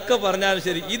ഞങ്ങൾ അങ്ങനൊക്കെ പറഞ്ഞാലും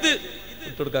ശരി, ഇത്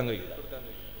വിട്ടുകൊടുക്കാൻ കഴിയില്ല.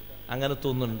 അങ്ങനത്തെ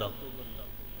ഒന്നുണ്ടോ?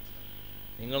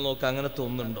 നിങ്ങൾ നോക്ക്, അങ്ങനത്തെ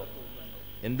ഒന്നുണ്ടോ?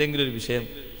 എന്തെങ്കിലും ഒരു വിഷയം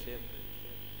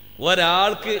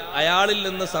ഒരാൾക്ക് അയാളിൽ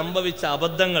നിന്ന് സംഭവിച്ച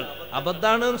അബദ്ധങ്ങൾ,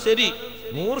 അബദ്ധാണ് ശരി,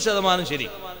 100% ശരി,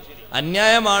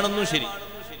 അന്യായമാണെന്നും ശരി,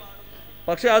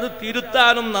 പക്ഷെ അത്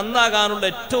തിരുത്താനും നന്നാകാനുള്ള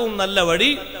ഏറ്റവും നല്ല വഴി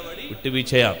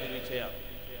വിട്ടുവീഴ്ചയാണ്.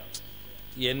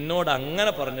 എന്നോട്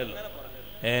അങ്ങനെ പറഞ്ഞല്ലോ,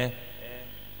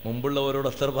 മുമ്പുള്ളവരോട്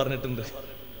എത്ര പറഞ്ഞിട്ടുണ്ട്?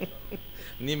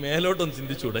 നീ മേലോട്ടൊന്ന്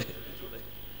ചിന്തിച്ചൂടെ?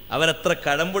 അവരെത്ര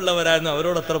കഴമ്പുള്ളവരായിരുന്നു,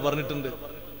 അവരോട് എത്ര പറഞ്ഞിട്ടുണ്ട്?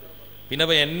 പിന്നെ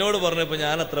ഇപ്പൊ എന്നോട് പറഞ്ഞപ്പോ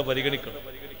ഞാൻ അത്ര പരിഗണിക്കണം?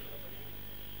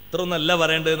 ഇത്ര ഒന്നല്ല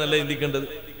പറയേണ്ടതെന്നല്ല ചിന്തിക്കേണ്ടത്.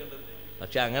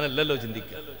 പക്ഷെ അങ്ങനല്ലല്ലോ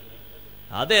ചിന്തിക്കുക.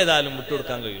 അതേതായാലും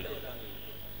വിട്ടുകൊടുക്കാൻ കഴിയില്ല.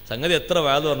 സംഗതി എത്ര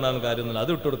വാത് പറഞ്ഞാലും കാര്യമൊന്നുമില്ല,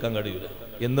 അത് വിട്ടുകൊടുക്കാൻ കഴിയില്ല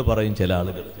എന്ന് പറയും ചില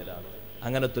ആളുകൾ.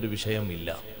 അങ്ങനത്തെ ഒരു വിഷയമില്ല.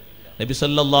 നബി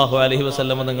സല്ലല്ലാഹു അലൈഹി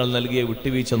വസല്ലം നിങ്ങൾ നൽകിയ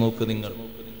വിട്ടുവീഴ്ച നോക്ക്. നിങ്ങൾ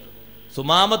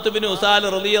സുമാമത്ത് ബിൻ ഉസാൽ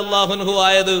റളിയല്ലാഹു അൻഹു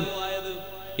ആയത്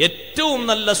ഏറ്റവും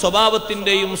നല്ല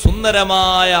സ്വഭാവത്തിന്റെയും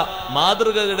സുന്ദരമായ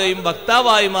മാതൃകയുടെയും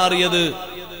വക്താവായി മാറിയത്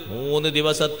 3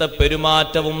 ദിവസത്തെ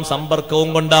പെരുമാറ്റവും സമ്പർക്കവും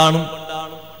കൊണ്ടാണ്.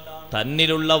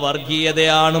 തന്നിലുള്ള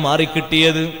വർഗീയതയാണ്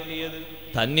മാറിക്കിട്ടിയത്,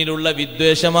 തന്നിലുള്ള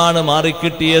വിദ്വേഷമാണ്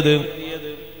മാറിക്കിട്ടിയത്,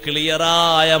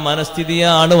 ക്ലിയറായ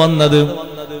മനസ്ഥിതിയാണ് വന്നത്.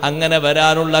 അങ്ങനെ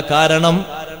വരാനുള്ള കാരണം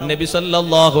നബി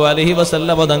സല്ലല്ലാഹു അലൈഹി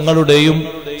വസല്ലം തങ്ങളുടെയും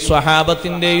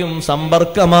സ്വഹാബത്തിന്റെയും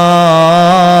സമ്പർക്കമാണ്.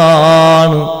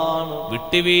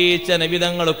 വിട്ടുവീഴ്ച നബി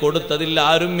തങ്ങൾ കൊടുത്തതിൽ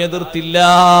ആരും എതിർത്തില്ല.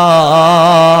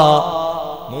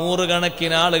 100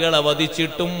 കണക്കിന് ആളുകളെ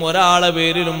വധിച്ചിട്ടും ഒരാളെ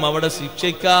പേരിലും അവിടെ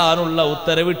ശിക്ഷിക്കാനുള്ള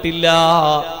ഉത്തരവിട്ടില്ല.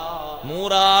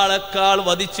 100 ആളെക്കാൾ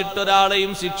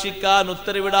വധിച്ചിട്ടൊരാളെയും ശിക്ഷിക്കാൻ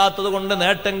ഉത്തരവിടാത്തത് കൊണ്ട്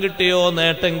നേട്ടം കിട്ടിയോ?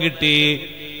 നേട്ടം കിട്ടി.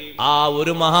 ആ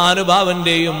ഒരു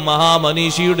മഹാനുഭാവന്റെയും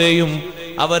മഹാമനീഷിയുടെയും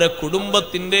അവരെ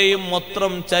കുടുംബത്തിന്റെയും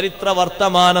മൊത്തം ചരിത്ര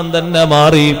വർത്തമാനം തന്നെ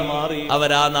മാറി.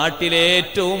 അവരാ നാട്ടിലെ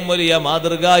ഏറ്റവും വലിയ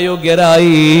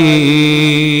മാതൃകായോഗ്യരായി.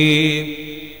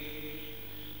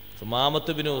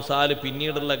 സുമാമത്ത് ബിൻ ഉസാൽ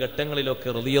പിന്നീടുള്ള ഘട്ടങ്ങളിലൊക്കെ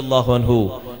റളിയല്ലാഹു അൻഹു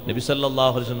നബി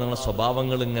സല്ലല്ലാഹു അലൈഹി വസല്ലം തങ്ങളുടെ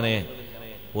സ്വഭാവങ്ങൾ ഇങ്ങനെ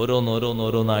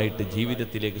ഓരോന്നോരോന്നായിട്ട്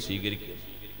ജീവിതത്തിലേക്ക് സ്വീകരിക്കുക.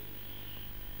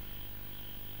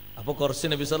 അപ്പൊ കുറച്ച്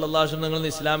നബി സല്ലല്ലാഹു അലൈഹി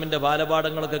വസല്ലം ഇസ്ലാമിന്റെ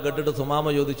ബാലപാഠങ്ങളൊക്കെ കേട്ടിട്ട് സുമാമ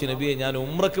ചോദിച്ചു, നബിയെ ഞാൻ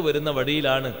ഉംറക്ക് വരുന്ന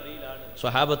വഴിയിലാണ്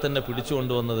സ്വഹാബത്തിനെ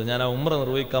പിടിച്ചുകൊണ്ടുവന്നത്, ഞാൻ ആ ഉംറ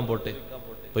നിർവഹിക്കാൻ പോട്ടെ,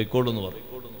 പൊയ്ക്കോളൂ എന്ന് പറഞ്ഞു.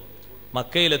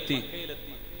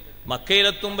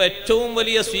 മക്കയിലെത്തുമ്പോ ഏറ്റവും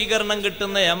വലിയ സ്വീകരണം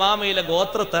കിട്ടുന്ന യമാമയിലെ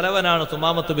ഗോത്ര തലവനാണ്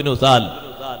സുമാമത്ത് ബിൻ ഉസാൽ.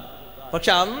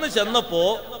 പക്ഷെ അന്ന് ചെന്നപ്പോ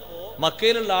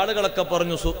മക്കയിലുള്ള ആളുകളൊക്കെ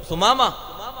പറഞ്ഞു, സുമാമ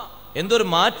എന്തൊരു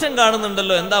മാറ്റം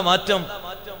കാണുന്നുണ്ടല്ലോ, എന്താ മാറ്റം?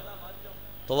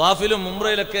 തവാഫിലും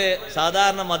ഉംറയിലൊക്കെ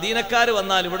സാധാരണ മദീനക്കാര്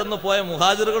വന്നാൽ ഇവിടുന്ന് പോയ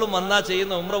മുഹാജിറുകളും വന്നാ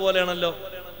ചെയ്യുന്ന ഉംറ പോലെയാണല്ലോ.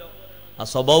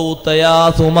 അസബൗതയാ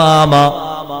സുമാമ,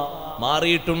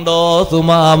 മാറിയിട്ടുണ്ടോ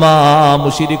സുമാമ?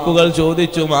 മുശ്രിക്കുകൾ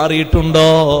ചോദിച്ചു, മാറിയിട്ടുണ്ടോ?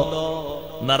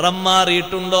 നിറം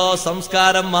മാറിയിട്ടുണ്ടോ?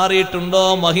 സംസ്കാരം മാറിയിട്ടുണ്ടോ?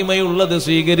 മഹിമയുള്ളത്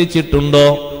സ്വീകരിച്ചിട്ടുണ്ടോ?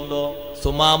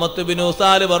 സുമാമത്ത് ബിൻ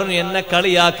ഉസാൽ പറഞ്ഞു, എന്നെ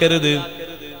കളിയാക്കരുത്,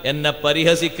 എന്നെ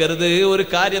പരിഹസിക്കരുത്. ഒരു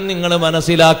കാര്യം നിങ്ങൾ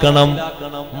മനസ്സിലാക്കണം,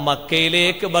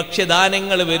 മക്കയിലേക്ക്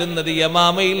ഭക്ഷ്യധാന്യങ്ങൾ വരുന്നത്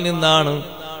യമാമയിൽ നിന്നാണ്.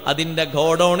 അതിന്റെ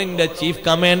ഗോഡൌണിന്റെ ചീഫ്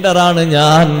കമാൻഡറാണ്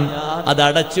ഞാൻ. അത്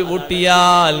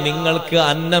അടച്ചുപൂട്ടിയാൽ നിങ്ങൾക്ക്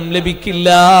അന്നം ലഭിക്കില്ല.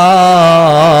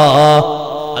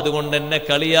 അതുകൊണ്ട് എന്നെ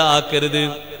കളിയാക്കരുത്.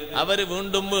 അവര്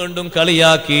വീണ്ടും വീണ്ടും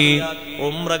കളിയാക്കി.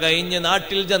 ഉംറ കഴിഞ്ഞ്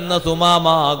നാട്ടിൽ ചെന്ന സുമാമ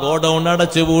ഗോഡൌൺ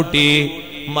അടച്ചുപൂട്ടി.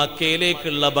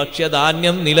 മക്കയിലേക്കുള്ള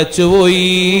ഭക്ഷ്യധാന്യം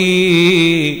നിലച്ചുപോയി.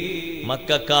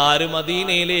 മക്കക്കാര്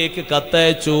മദീനയിലേക്ക്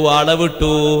കത്തയച്ചു,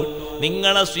 അളവിട്ടു.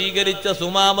 നിങ്ങളെ സ്വീകരിച്ച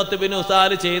സുമാമത്ത് ബിൻ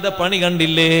ഉസാൽ ചെയ്ത പണി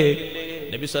കണ്ടില്ലേ?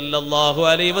 നബി സല്ലല്ലാഹു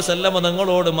അലൈഹി വസല്ലം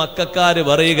തങ്ങളോട് മക്കക്കാര്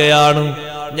പറയുകയാണ്,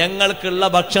 ഞങ്ങൾക്കുള്ള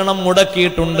ഭക്ഷണം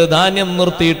മുടക്കിയിട്ടുണ്ട്, ധാന്യം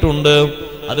നിർത്തിയിട്ടുണ്ട്,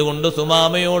 അതുകൊണ്ട്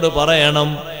സുമാമയോട് പറയണം.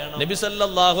 നബി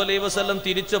സല്ലല്ലാഹു അലൈഹി വസല്ലം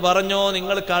തിരിച്ചു പറഞ്ഞോ,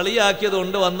 നിങ്ങൾ കളിയാക്കിയത്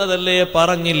കൊണ്ട് വന്നതല്ലേ?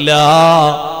 പറഞ്ഞില്ല.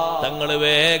 തങ്ങൾ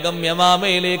വേഗം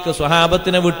യമാമയിലേക്ക്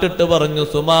സ്വഹാബത്തിനെ വിട്ടിട്ട് പറഞ്ഞു,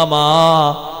 സുമാമാ,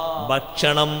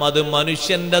 ഭക്ഷണം അത്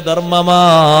മനുഷ്യന്റെ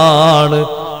ധർമ്മമാണ്,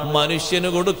 മനുഷ്യന്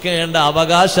കൊടുക്കേണ്ട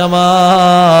അവകാശമാണ്.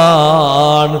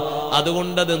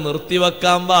 അതുകൊണ്ടത്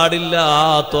നിർത്തിവെക്കാൻ പാടില്ല,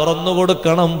 തുറന്നു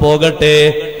കൊടുക്കണം. പോകട്ടെ,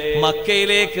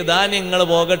 മക്കയിലേക്ക് ധാന്യങ്ങൾ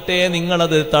പോകട്ടെ,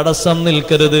 നിങ്ങളത് തടസ്സം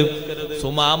നിൽക്കരുത്.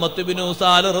 സുമാമത്ത് ബിനു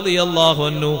ഉസാൽ റളിയല്ലാഹു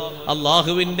അൻഹു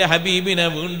അല്ലാഹുവിന്റെ ഹബീബിനെ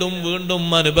വീണ്ടും വീണ്ടും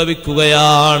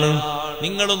അനുഭവിക്കുകയാണ്.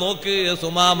 നിങ്ങൾ നോക്ക്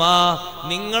സുമാമ,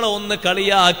 നിങ്ങളെ ഒന്ന്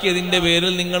കളിയാക്കിയതിന്റെ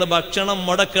പേരിൽ നിങ്ങൾ ഭക്ഷണം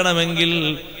മുടക്കണമെങ്കിൽ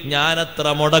ഞാനെത്ര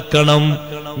മുടക്കണം,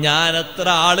 ഞാനെത്ര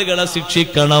ആളുകളെ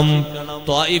ശിക്ഷിക്കണം.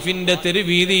 ത്വായിഫിന്റെ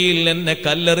തെരുവീതിയിൽ എന്നെ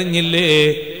കല്ലെറിഞ്ഞില്ലേ,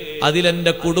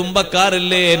 അതിലെന്റെ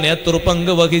കുടുംബക്കാരല്ലേ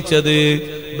നേതൃപങ്ക് വഹിച്ചത്.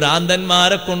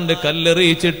 ഭ്രാന്തന്മാരെ കൊണ്ട്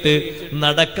കല്ലെറിയിച്ചിട്ട്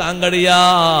നടക്കാൻ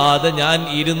കഴിയാതെ ഞാൻ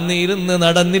ഇരുന്ന്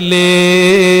നടന്നില്ലേ.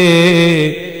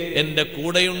 എന്റെ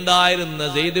കൂടെയുണ്ടായിരുന്ന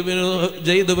സെയ്ദ്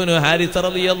ബിനു ഹാരിസ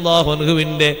റളിയല്ലാഹു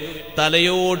അൻഹുവിന്റെ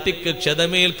തലയോട്ടിക്ക്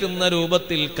ക്ഷതമേൽക്കുന്ന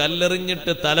രൂപത്തിൽ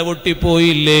കല്ലെറിഞ്ഞിട്ട്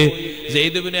തലപൊട്ടിപ്പോയില്ലേ.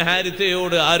 സെയ്ദ് ബിനു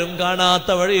ഹാരിസയോട് ആരും കാണാത്ത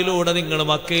വഴിയിലൂടെ നിങ്ങൾ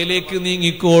മക്കയിലേക്ക്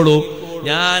നീങ്ങിക്കോളൂ,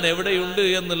 ഞാൻ എവിടെയുണ്ട്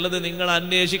എന്നുള്ളത് നിങ്ങൾ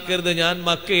അന്വേഷിക്കരുത്, ഞാൻ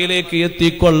മക്കയിലേക്ക്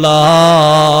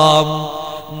എത്തിക്കൊള്ളാം.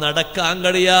 നടക്കാൻ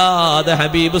കഴിയാതെ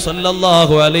ഹബീബ്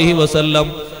സല്ലല്ലാഹു അലൈഹി വസല്ലം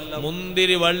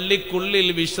മുന്തിരി വള്ളിക്കുള്ളിൽ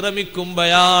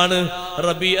വിശ്രമിക്കുമ്പോഴാണ്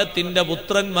റബീഅത്തിന്റെ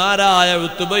പുത്രന്മാരായ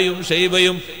ഉത്ബയും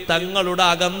ഷൈബയും, തങ്ങളുടെ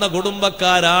അകന്ന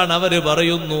കുടുംബക്കാരാണ്, അവര്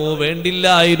പറയുന്നു,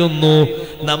 വേണ്ടില്ലായിരുന്നു,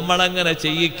 നമ്മളങ്ങനെ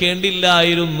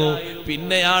ചെയ്യിക്കേണ്ടില്ലായിരുന്നു.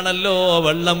 പിന്നെയാണല്ലോ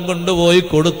വെള്ളം കൊണ്ടുപോയി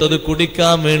കൊടുത്തത്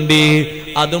കുടിക്കാൻ വേണ്ടി,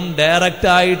 അതും ഡയറക്റ്റ്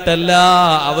ആയിട്ടല്ല,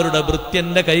 അവരുടെ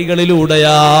ഭൃത്യന്റെ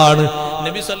കൈകളിലൂടെയാണ്.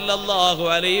 നബി സല്ലല്ലാഹു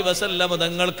അലൈഹി വസല്ലം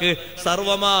തങ്ങൾക്ക്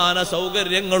സർവമാന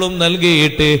സൗകര്യങ്ങളും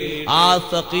നൽകിയിട്ട് ആ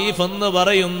സഖീഫ് എന്ന്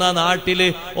പറയുന്ന നാട്ടില്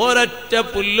ഒരൊറ്റ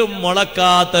പുല്ലും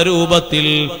മുളക്കാത്ത രൂപത്തിൽ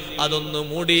അതൊന്ന്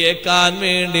മൂടിയേക്കാൻ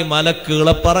വേണ്ടി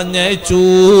മലക്കുകളെ പറഞ്ഞയച്ചു.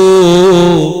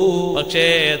 പക്ഷേ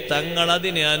തങ്ങൾ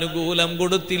അതിന് അനുകൂലം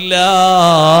കൊടുത്തില്ല.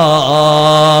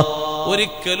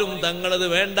 ഒരിക്കലും തങ്ങളത്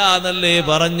വേണ്ടാന്നല്ലേ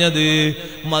പറഞ്ഞത്.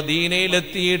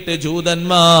 മദീനയിലെത്തിയിട്ട്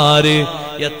ജൂതന്മാര്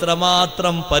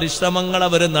എത്രമാത്രം പരിശ്രമങ്ങൾ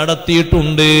അവർ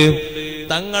നടത്തിയിട്ടുണ്ട്.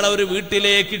 തങ്ങളെ ഒരു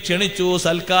വീട്ടിലേക്ക് ക്ഷണിച്ചു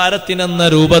സൽക്കാരത്തിനെന്ന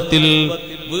രൂപത്തിൽ.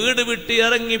 വീട് വിട്ട്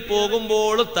ഇറങ്ങി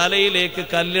പോകുമ്പോൾ തലയിലേക്ക്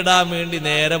കല്ലിടാൻ വേണ്ടി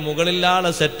നേരെ മുകളിൽ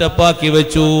ആളെ സെറ്റപ്പാക്കി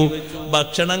വെച്ചു.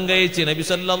 ഭക്ഷണം കഴിച്ച് നബി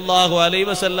സല്ലല്ലാഹു അലൈഹി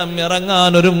വസല്ലം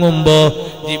ഇറങ്ങാൻ ഒരുങ്ങുമ്പോ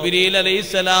ജിബ്രീൽ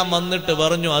അലൈഹിസ്സലാം വന്നിട്ട്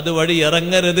പറഞ്ഞു, അതുവഴി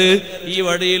ഇറങ്ങരുത്, ഈ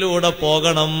വഴിയിലൂടെ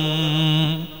പോകണം.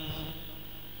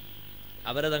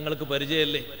 അവരെ തങ്ങൾക്ക്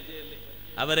പരിചയല്ലേ?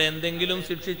 അവരെ എന്തെങ്കിലും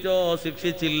ശിക്ഷിച്ചോ?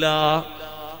 ശിക്ഷിച്ചില്ല.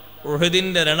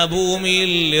 ഉഹദിന്റെ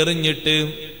രണഭൂമിയിൽ എറിഞ്ഞിട്ട്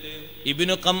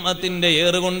ഇബ്നു ഖംഅത്തിന്റെ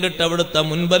ഏറുകൊണ്ടിട്ട് അവിടുത്തെ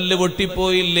മുൻപല്ല്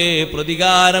പൊട്ടിപ്പോയില്ലേ?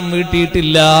 പ്രതികാരം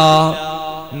വീട്ടിയിട്ടില്ല.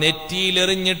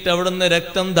 നെറ്റിയിലെറിഞ്ഞിട്ട് അവിടുന്ന്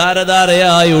രക്തം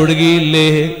ധാരധാരയായി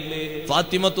ഒഴുകിയില്ലേ?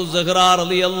 ഫാത്തിമത്തു സഹ്റാ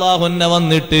റളിയല്ലാഹു അൻഹ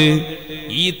വന്നിട്ട്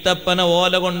ഈത്തപ്പന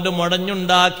ഓല കൊണ്ട്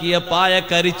മുടഞ്ഞുണ്ടാക്കിയ പായ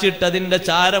കരിച്ചിട്ട് അതിന്റെ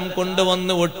ചാരം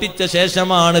കൊണ്ടുവന്ന് ഒട്ടിച്ച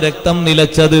ശേഷമാണ് രക്തം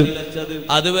നിലച്ചത്.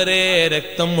 അതുവരെ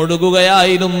രക്തം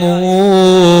ഒഴുകുകയായിരുന്നു.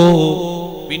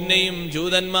 പിന്നെയും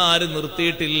ജൂതന്മാര്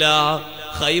നിർത്തിയിട്ടില്ല.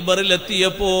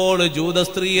 ഖൈബറിലെത്തിയപ്പോൾ ജൂത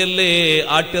സ്ത്രീയല്ലേ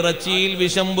ആട്ടിറച്ചിയിൽ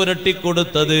വിഷം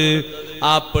പുരട്ടിക്കൊടുത്തത്.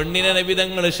 ആ പെണ്ണിനെ നബി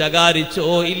തങ്ങൾ ശകാരിച്ചോ?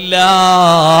 ഇല്ല.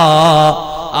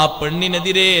 ആ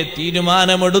പെണ്ണിനെതിരെ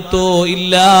തീരുമാനമെടുത്തോ?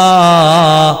 ഇല്ല.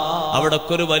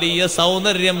 അവിടൊക്കൊരു വലിയ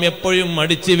സൗന്ദര്യം എപ്പോഴും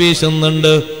അടിച്ചു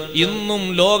വീശുന്നുണ്ട്. ഇന്നും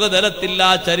ലോകതലത്തിൽ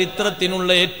ആ ചരിത്രത്തിനുള്ള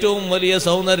ഏറ്റവും വലിയ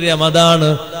സൗന്ദര്യം അതാണ്.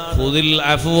 ഖുദിൽ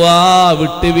അഫ്വാ,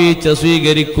 വിട്ടുവീഴ്ച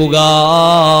സ്വീകരിക്കുക.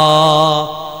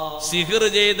 സിഹർ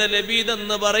ചെയ്ത ലബീദ്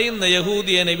എന്ന് പറയുന്ന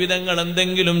യഹൂദിയ നബിതങ്ങൾ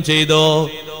എന്തെങ്കിലും ചെയ്തോ?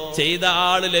 ചെയ്ത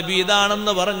ആള്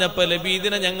ലബീദാണെന്ന് പറഞ്ഞപ്പോ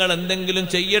ലബീദിനെ ഞങ്ങൾ എന്തെങ്കിലും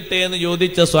ചെയ്യട്ടെ എന്ന്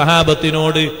ചോദിച്ച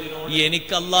സ്വഹാബത്തിനോട്,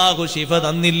 എനിക്ക് അല്ലാഹു ശിഫ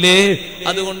തന്നില്ലേ,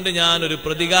 അതുകൊണ്ട് ഞാനൊരു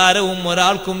പ്രതികാരവും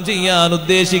ഒരാൾക്കും ചെയ്യാൻ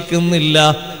ഉദ്ദേശിക്കുന്നില്ല,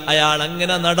 അയാൾ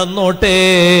അങ്ങനെ നടന്നോട്ടെ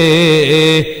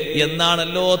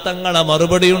എന്നാണല്ലോ തങ്ങളെ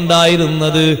മറുപടി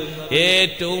ഉണ്ടായിരുന്നത്.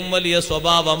 ഏറ്റവും വലിയ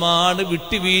സ്വഭാവമാണ്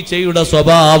വിട്ടുവീഴ്ചയുടെ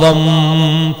സ്വഭാവം.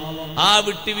 ആ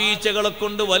വിട്ടുവീഴ്ചകളെ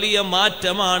കൊണ്ട് വലിയ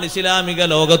മാറ്റമാണ് ഇസ്ലാമിക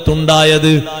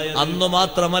ലോകത്തുണ്ടായത്. അന്നു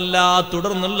മാത്രമല്ല,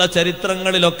 തുടർന്നുള്ള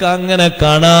ചരിത്രങ്ങളിലൊക്കെ അങ്ങനെ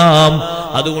കാണാം.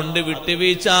 അതുകൊണ്ട്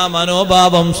വിട്ടുവീഴ്ച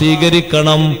മനോഭാവം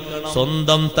സ്വീകരിക്കണം.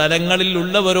 സ്വന്തം തലങ്ങളിൽ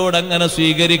ഉള്ളവരോട് അങ്ങനെ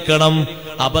സ്വീകരിക്കണം.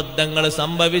 അബദ്ധങ്ങൾ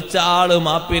സംഭവിച്ച ആള്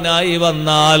മാപ്പിനായി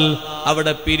വന്നാൽ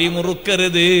അവിടെ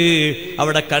പിരിമുറുക്കരുത്,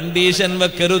 അവിടെ കണ്ടീഷൻ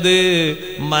വെക്കരുത്.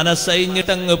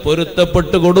 മനസ്സഴിഞ്ഞിട്ടങ്ങ്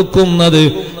പൊരുത്തപ്പെട്ടു കൊടുക്കുന്നത്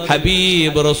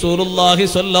ഹബീബ് റസൂലുള്ളാഹി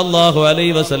സ്വല്ലല്ലാഹു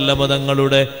അലൈഹി വസല്ലം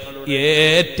തങ്ങളുടെ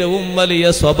ഏറ്റവും വലിയ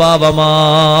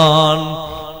സ്വഭാവമാണ്.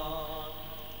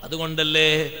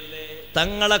 അതുകൊണ്ടല്ലേ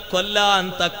തങ്ങളെ കൊല്ലാൻ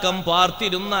തക്കം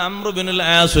പാർത്തിരുന്ന അംർ ഇബ്നുൽ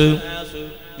ആസ്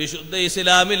വിശുദ്ധ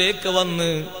ഇസ്ലാമിലേക്ക് വന്ന്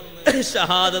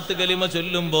ഷഹാദത്ത് കലിമ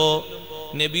ചൊല്ലുമ്പോ,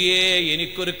 നബിയേ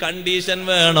എനിക്കൊരു കണ്ടീഷൻ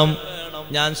വേണം.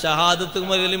 ഞാൻ ഷഹാദത്ത്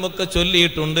കലിമൊക്കെ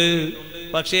ചൊല്ലിയിട്ടുണ്ട്,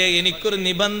 പക്ഷേ എനിക്കൊരു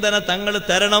നിബന്ധന തങ്ങൾ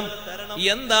തരണം.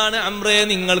 എന്താണ് അംറേ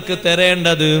നിങ്ങൾക്ക്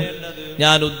തരേണ്ടത്?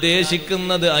 ഞാൻ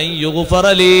ഉദ്ദേശിക്കുന്നത്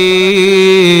അയ്യുഗ്ഫറലീ,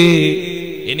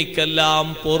 എനിക്കെല്ലാം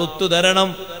പൊറത്തു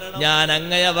തരണം. ഞാൻ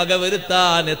അങ്ങയെ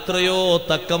വകവരുത്താൻ എത്രയോ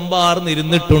തക്കം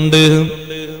പാർന്നിരുന്നിട്ടുണ്ട്,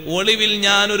 ഒളിവിൽ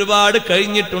ഞാൻ ഒരുപാട്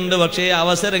കഴിഞ്ഞിട്ടുണ്ട്, പക്ഷേ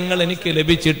അവസരങ്ങൾ എനിക്ക്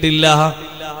ലഭിച്ചിട്ടില്ല.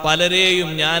 പലരെയും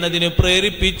ഞാനതിന്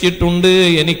പ്രേരിപ്പിച്ചിട്ടുണ്ട്,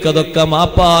 എനിക്കതൊക്കെ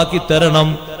മാപ്പാക്കി തരണം.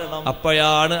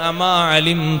 അപ്പോഴാണ് അമാ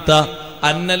അലിംത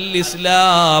അന്നൽ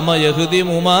ഇസ്ലാമ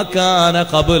യഹ്ദിമു മാ കാന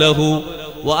ഖബ്ലഹു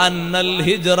വഅന്നൽ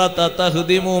ഹിജ്റത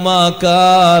തഹ്ദിമു മാ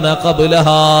കാന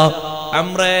ഖബ്ലഹാ.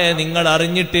 അംറേ, നിങ്ങൾ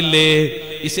അറിഞ്ഞിട്ടില്ലേ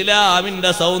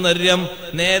ഇസ്ലാമിന്റെ സൗന്ദര്യം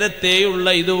നേരത്തെയുള്ള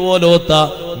ഇതുപോലത്തെ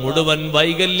മുഴുവൻ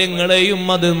വൈകല്യങ്ങളെയും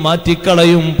അത്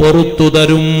മാറ്റിക്കളയും, പൊറത്തു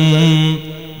തരും.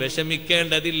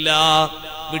 വിഷമിക്കേണ്ടതില്ല.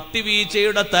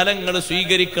 വിട്ടുവീഴ്ചയുടെ തലങ്ങൾ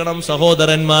സ്വീകരിക്കണം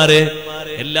സഹോദരന്മാരെ.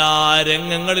 എല്ലാ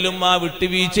രംഗങ്ങളിലും ആ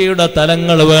വിട്ടുവീഴ്ചയുടെ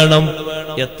തലങ്ങൾ വേണം.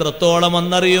 എത്രത്തോളം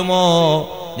എന്നറിയുമോ?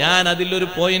 ഞാൻ അതിലൊരു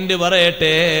പോയിന്റ്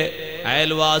പറയട്ടെ.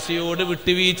 അയൽവാസിയോട്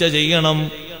വിട്ടുവീഴ്ച ചെയ്യണം,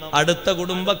 അടുത്ത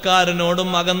കുടുംബക്കാരനോടും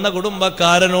അകന്ന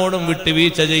കുടുംബക്കാരനോടും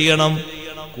വിട്ടുവീഴ്ച ചെയ്യണം,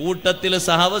 കൂട്ടത്തിൽ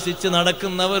സഹവസിച്ച്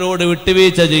നടക്കുന്നവരോട്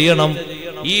വിട്ടുവീഴ്ച ചെയ്യണം.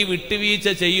 ഈ വിട്ടുവീഴ്ച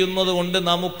ചെയ്യുന്നത് കൊണ്ട്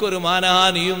നമുക്കൊരു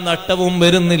മാനഹാനിയും നഷ്ടവും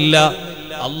വരുന്നില്ല.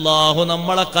 അള്ളാഹു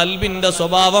നമ്മളെ കൽബിന്റെ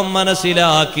സ്വഭാവം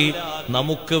മനസ്സിലാക്കി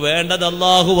നമുക്ക് വേണ്ടത്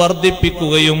അള്ളാഹു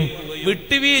വർദ്ധിപ്പിക്കുകയും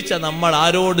വിട്ടുവീഴ്ച നമ്മൾ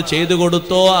ആരോട് ചെയ്തു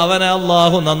കൊടുത്തോ അവനെ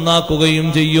അള്ളാഹു നന്നാക്കുകയും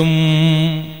ചെയ്യും.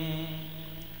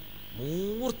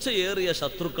 മൂർച്ചയേറിയ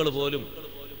ശത്രുക്കൾ പോലും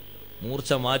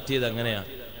മൂർച്ച മാറ്റിയത്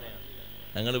അങ്ങനെയാണ്,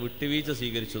 ഞങ്ങൾ വിട്ടുവീഴ്ച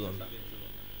സ്വീകരിച്ചതുകൊണ്ടാണ്.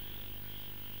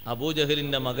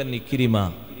 അബൂജഹലിന്റെ മകൻ ഇക്രിമ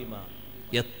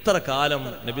എത്ര കാലം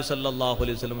നബി സല്ലല്ലാഹു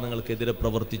അലൈഹി വസല്ലം നിങ്ങൾക്കെതിരെ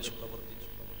പ്രവർത്തിച്ചു?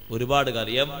 ഒരുപാട്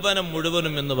കാലം. യൗവനം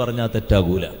മുഴുവനും എന്ന് പറഞ്ഞാൽ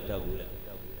തെറ്റാകൂല.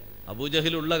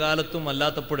 അബൂജഹലുള്ള കാലത്തും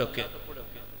അല്ലാത്തപ്പോഴൊക്കെ.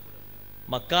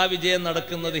 മക്ക വിജയം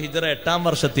നടക്കുന്നത് ഹിജ്റ 8-ാം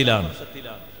വർഷത്തിലാണ്.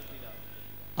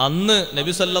 അന്ന്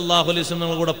നബി സല്ലല്ലാഹു അലൈഹി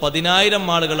വസല്ലം കൂടെ 10,000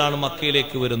 ആളുകളാണ്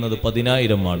മക്കയിലേക്ക് വരുന്നത്.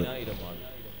 10,000 ആള്.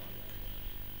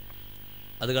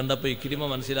 അത് കണ്ടപ്പോ ഇക്രിമ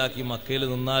മനസ്സിലാക്കി മക്കയിൽ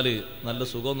നിന്നാല് നല്ല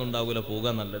സുഖമൊന്നും ഉണ്ടാകൂല,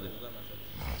 പോകാൻ നല്ലത്.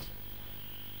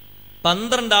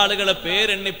 12 ആളുകളെ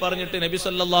പേരെണ്ണി പറഞ്ഞിട്ട് നബി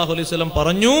സല്ലല്ലാഹു അലൈഹി വസല്ലം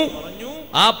പറഞ്ഞു,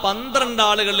 ആ 12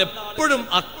 ആളുകൾ എപ്പോഴും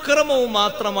അക്രമവും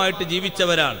മാത്രമായിട്ട്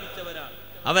ജീവിച്ചവരാണ്.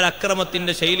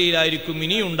 അവരക്രമത്തിന്റെ ശൈലിയിലായിരിക്കും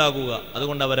ഇനിയും ഉണ്ടാകുക.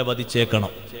 അതുകൊണ്ട് അവരെ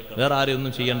വധിച്ചേക്കണം, വേറെ ആരെയും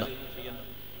ഒന്നും ചെയ്യണ്ട.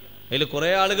 അതിൽ കുറെ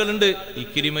ആളുകളുണ്ട്.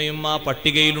 ഇക്രിമയും ആ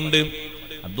പട്ടികയിലുണ്ട്.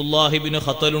 അബ്ദുല്ലാഹിബ്നു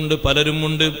ഖത്തലുണ്ട്,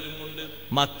 പലരുമുണ്ട്.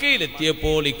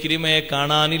 മക്കയിലെത്തിയപ്പോൾ ഇക്രിമയെ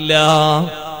കാണാനില്ല.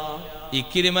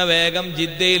 ഇക്രിമ വേഗം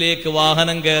ജിദ്ദയിലേക്ക്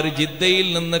വാഹനം കയറി ജിദ്ദയിൽ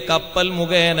നിന്ന് കപ്പൽ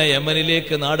മുഖേന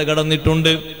യമനിലേക്ക് നാട്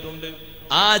കടന്നിട്ടുണ്ട്.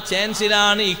 ആ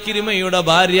ചാൻസിലാണ് ഇക്രിമയുടെ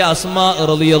ഭാര്യ അസ്മാ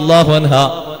റളിയല്ലാഹു അൻഹാ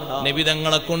നബി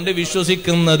തങ്ങളെ കൊണ്ട്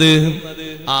വിശ്വസിക്കുന്നത്.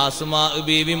 അസ്മാ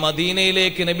ബീവി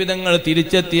മദീനയിലേക്ക് നബി തങ്ങൾ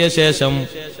തിരിച്ചെത്തിയ ശേഷം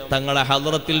തങ്ങളെ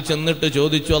ഹദ്റത്തിൽ ചെന്നിട്ട്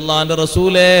ചോദിച്ചു, അല്ലാഹുവിന്റെ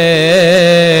റസൂലേ,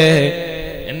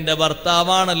 എന്റെ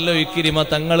ഭർത്താവാണല്ലോ ഇക്രിമ,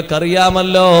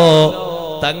 തങ്ങൾക്കറിയാമല്ലോ,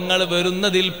 തങ്ങൾ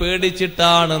വരുന്നതിൽ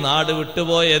പേടിച്ചിട്ടാണ് നാട്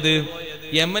വിട്ടുപോയത്.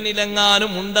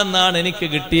 യമനിലെങ്ങാനും ഉണ്ടെന്നാണ് എനിക്ക്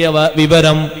കിട്ടിയ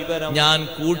വിവരം. ഞാൻ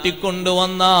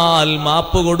കൂട്ടിക്കൊണ്ടുവന്നാൽ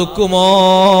മാപ്പ് കൊടുക്കുമോ?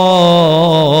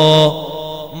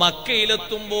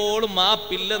 മക്കയിലെത്തുമ്പോൾ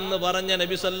മാപ്പില്ലെന്ന് പറഞ്ഞ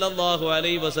നബി സല്ലല്ലാഹു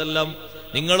അലൈഹി വസല്ലം,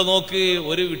 നിങ്ങൾ നോക്ക്,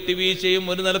 ഒരു വിട്ടുവീഴ്ചയും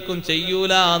ഒരു നിലക്കും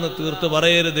ചെയ്യൂല എന്ന് തീർത്ത്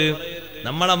പറയരുത്.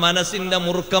 നമ്മളെ മനസ്സിന്റെ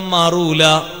മുറുക്കം മാറൂല,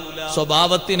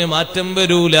 സ്വഭാവത്തിന് മാറ്റം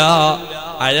വരൂല.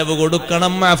 അഴവ്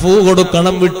കൊടുക്കണം, അഫൂ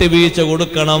കൊടുക്കണം, വിട്ടുവീഴ്ച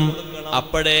കൊടുക്കണം.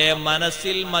 അപ്പോഴേ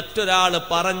മനസ്സിൽ മറ്റൊരാൾ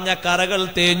പറഞ്ഞ കറകൾ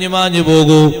തേഞ്ഞു മാഞ്ഞു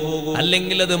പോകൂ,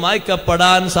 അല്ലെങ്കിൽ അത്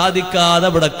മായ്ക്കപ്പെടാൻ സാധിക്കാതെ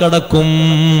ഇവിടെ കിടക്കും.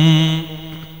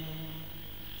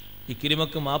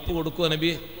 ഇക്രിമക്ക് മാപ്പ് കൊടുക്കുവോ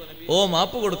നബി? ഓ,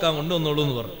 മാപ്പ് കൊടുക്കാൻ കൊണ്ടുവന്നോളൂ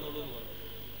എന്ന് പറഞ്ഞു.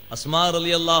 അസ്മാ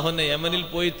റളിയല്ലാഹു അൻഹ യമനിൽ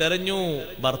പോയി തെരഞ്ഞു,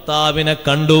 ഭർത്താവിനെ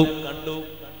കണ്ടു.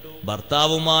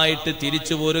 ഭർത്താവുമായിട്ട്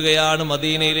തിരിച്ചു പോരുകയാണ്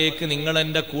മദീനയിലേക്ക്. നിങ്ങൾ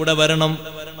എന്റെ കൂടെ വരണം.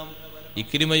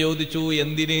 ഇക്രിമ ചോദിച്ചു,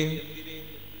 എന്തിന്?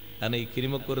 കാരണം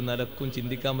ഇക്രിമക്കൊരു നിലക്കും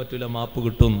ചിന്തിക്കാൻ പറ്റൂല മാപ്പ്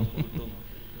കിട്ടും.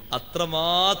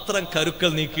 അത്രമാത്രം കരുക്കൾ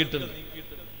നീക്കിയിട്ടുണ്ട്.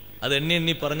 അത്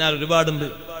എണ്ണി പറഞ്ഞാൽ ഒരുപാടുണ്ട്.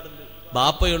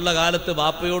 ബാപ്പയുള്ള കാലത്ത്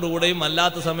ബാപ്പയോടുകൂടെയും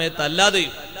അല്ലാത്ത സമയത്ത്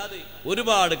അല്ലാതെയും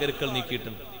ഒരുപാട് കരുക്കൾ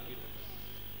നീക്കിയിട്ടുണ്ട്.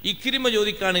 ഇക്രിമ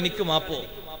ചോദിക്കാണ്, എനിക്ക് മാപ്പോ?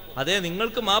 അതെ,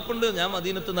 നിങ്ങൾക്ക് മാപ്പുണ്ട്, ഞാൻ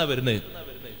മദീനത്ത് നിന്നാ വരുന്നത്.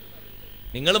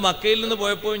 നിങ്ങൾ മക്കയിൽ നിന്ന്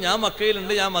പോയപ്പോൾ ഞാൻ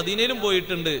മക്കയിലുണ്ട്, ഞാൻ മദീനയിലും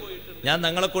പോയിട്ടുണ്ട്, ഞാൻ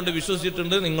തങ്ങളെ കൊണ്ട്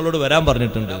വിശ്വസിച്ചിട്ടുണ്ട്, നിങ്ങളോട് വരാൻ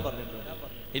പറഞ്ഞിട്ടുണ്ട്.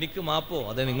 എനിക്ക് മാപ്പോ?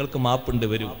 അതെ, നിങ്ങൾക്ക് മാപ്പുണ്ട്,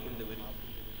 വരൂ.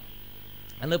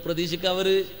 അന്ന് പ്രതീക്ഷിക്ക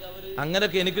അവര്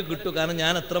അങ്ങനെയൊക്കെ എനിക്ക് കിട്ടും, കാരണം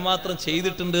ഞാൻ എത്രമാത്രം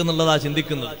ചെയ്തിട്ടുണ്ട് എന്നുള്ളതാ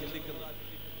ചിന്തിക്കുന്നത്.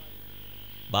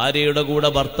 ഭാര്യയുടെ കൂടെ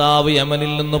ഭർത്താവ്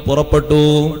യമനിൽ നിന്ന് പുറപ്പെട്ടു.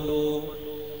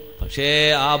 പക്ഷേ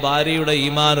ആ ഭാര്യയുടെ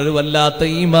ഈമാൻ ഒരു വല്ലാത്ത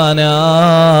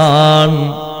ഈമാനാണ്.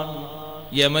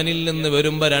 യമനിൽ നിന്ന്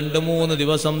വരുമ്പോ 2-3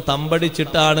 ദിവസം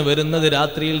തമ്പടിച്ചിട്ടാണ് വരുന്നത്.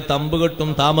 രാത്രിയിൽ തമ്പ് കെട്ടും,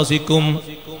 താമസിക്കും.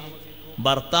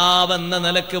 ഭർത്താവ് എന്ന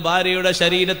നിലക്ക് ഭാര്യയുടെ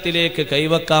ശരീരത്തിലേക്ക്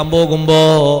കൈവക്കാൻ പോകുമ്പോ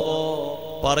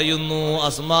പറയുന്നു,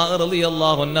 അസ്മാ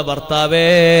റളിയല്ലാഹു അൻഹ, ഭർത്താവേ,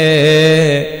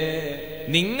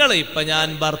 നിങ്ങളെ ഇപ്പൊ ഞാൻ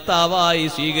ഭർത്താവായി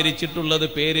സ്വീകരിച്ചിട്ടുള്ളത്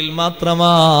പേരിൽ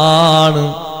മാത്രമാണ്.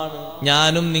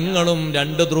 ഞാനും നിങ്ങളും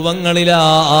 2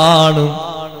 ധ്രുവങ്ങളിലാണ്.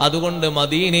 അതുകൊണ്ട്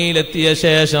മദീനയിലെത്തിയ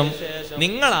ശേഷം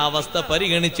നിങ്ങൾ അവസ്ഥ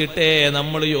പരിഗണിച്ചിട്ടേ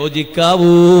നമ്മൾ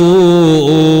യോജിക്കാവൂ.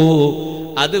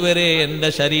 അതുവരെ എന്റെ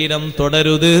ശരീരം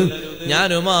തുടരുത്,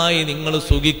 ഞാനുമായി നിങ്ങൾ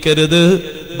സുഖിക്കരുത്,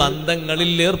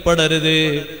 ബന്ധങ്ങളിൽ ഏർപ്പെടരുത്.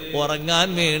 ഉറങ്ങാൻ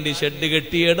വേണ്ടി ഷെഡ്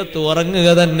കെട്ടിയെടുത്ത് ഉറങ്ങുക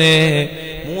തന്നെ.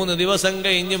 3 ദിവസം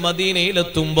കഴിഞ്ഞ്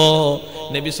മദീനയിലെത്തുമ്പോ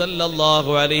നബി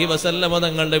സല്ലല്ലാഹു അലൈഹി വസല്ലമ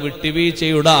തങ്ങളുടെ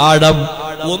വിട്ടുവീഴ്ചയുടെ ആഴം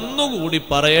ഒന്നുകൂടി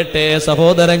പറയട്ടെ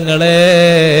സഹോദരങ്ങളെ.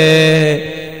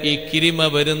 ഇക്രിമ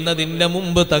വരുന്നതിന്റെ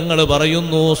മുമ്പ് തങ്ങൾ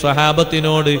പറയുന്നു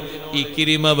സ്വഹാബത്തിനോട്,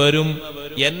 ഇക്രിമ വരും,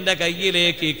 എന്റെ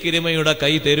കയ്യിലേക്ക് ഇക്രിമയുടെ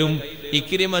കൈ തരും,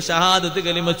 ഇക്രിമ ഷഹാദത്ത്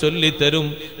കലിമ ചൊല്ലിത്തരും.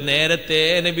 നേരത്തെ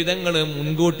നബി തങ്ങൾ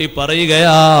മുൻകൂട്ടി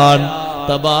പറയുകയാണ്,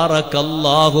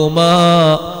 തബാറകല്ലാഹു മാ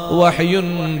വഹ്യുൻ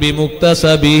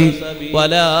ബിമുക്തസബി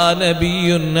വലാ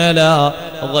നബിയുൻ അലാ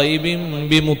ഗൈബിൻ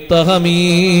ബിമുത്തഹമി.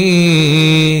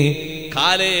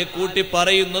 കാലേ കൂട്ടി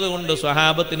പറയുന്നത് കൊണ്ട്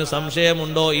സ്വഹാബത്തിന്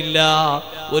സംശയമുണ്ടോ? ഇല്ല.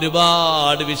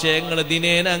 ഒരുപാട് വിഷയങ്ങൾ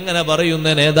ദിനേന അങ്ങനെ പറയുന്ന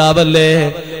നേതാവല്ലേ.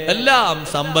 എല്ലാം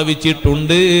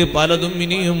സംഭവിച്ചിട്ടുണ്ട്, പലതും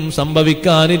ഇനിയും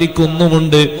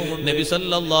സംഭവിക്കാനിരിക്കുന്നുമുണ്ട്. നബി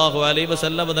സല്ലല്ലാഹു അലൈഹി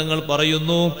വസല്ലം തങ്ങൾ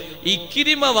പറയുന്നു,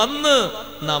 ഇക്രിമ വന്ന്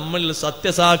നമ്മൾ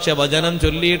സത്യസാക്ഷ്യ വചനം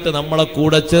ചൊല്ലിയിട്ട് നമ്മളെ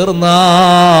കൂടെ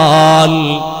ചേർന്നാൽ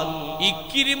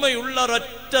ഇക്രിമയുള്ള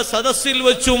ഒരൊറ്റ സദസ്സിൽ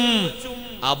വെച്ചും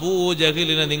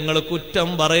അബൂജഹലിനെ നിങ്ങൾ കുറ്റം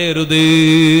പറയരുത്.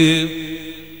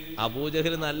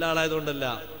 അബൂജഹൽ നല്ല ആളായതുകൊണ്ടല്ല.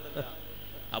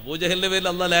 അബൂജഹലിന്റെ പേരിൽ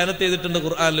അല്ലാഹ് ലാനത്ത് ചെയ്തിട്ടുണ്ട്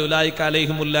ഖുർആനിൽ, ഉലൈക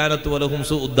അലൈഹിമുൽ ലാനത്തു വലഹും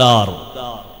സുഉദ്ദാർ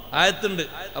ആയത്തുണ്ട്.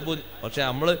 പക്ഷെ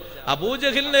നമ്മള്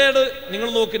അബൂജഹലിനോട് നിങ്ങൾ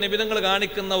നോക്കി നബി തങ്ങൾ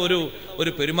കാണിക്കുന്ന ഒരു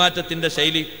പെരുമാറ്റത്തിന്റെ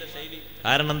ശൈലി.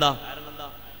 കാരണം എന്താ?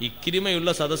 ഇക്രിമയുള്ള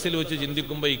സദസ്സിൽ വെച്ച്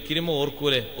ചിന്തിക്കുമ്പോ ഇക്രിമ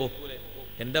ഓർക്കൂലേ, ഓ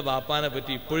എന്റെ ബാപ്പാനെ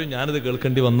പറ്റി ഇപ്പോഴും ഞാനിത്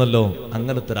കേൾക്കേണ്ടി വന്നല്ലോ.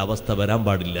 അങ്ങനത്തെ ഒരു അവസ്ഥ വരാൻ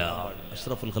പാടില്ല.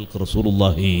 അഷ്റഫുൽ ഖൽഖ്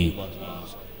റസൂലുള്ളാഹി.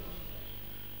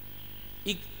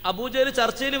 അബൂജഹൽ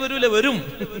ചർച്ചയിൽ വരൂല? വരും.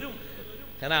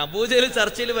 കാരണം അബൂജഹൽ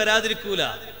ചർച്ചയിൽ വരാതിരിക്കൂല.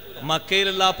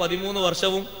 മക്കയിലുള്ള 13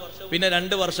 വർഷവും പിന്നെ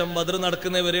 2 വർഷം ബദർ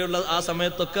നടക്കുന്നവരെയുള്ള ആ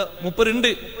സമയത്തൊക്കെ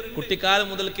മൂപ്പരുണ്ട്. കുട്ടിക്കാലം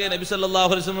മുതൽക്കേ നബി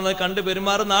സല്ലല്ലാഹു അലൈഹി വസല്ലം കണ്ടു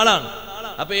പെരുമാറുന്ന ആളാണ്.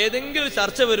 അപ്പൊ ഏതെങ്കിലും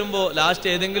ചർച്ച വരുമ്പോ ലാസ്റ്റ്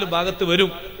ഏതെങ്കിലും ഭാഗത്ത്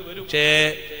വരും. പക്ഷേ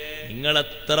നിങ്ങൾ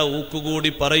എത്ര ഊക്കുകൂടി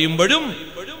പറയുമ്പോഴും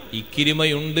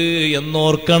ഇക്രിമയുണ്ട്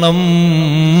എന്നോർക്കണം.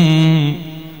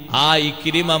 ആ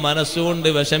ഇക്രിമ മനസ്സുകൊണ്ട്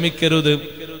വിഷമിക്കരുത്.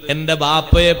 എന്റെ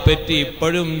ബാപ്പയെ പറ്റി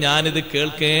ഇപ്പോഴും ഞാനിത്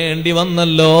കേൾക്കേണ്ടി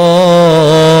വന്നല്ലോ,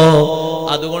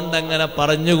 അതുകൊണ്ട് അങ്ങനെ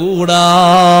പറഞ്ഞുകൂടാ.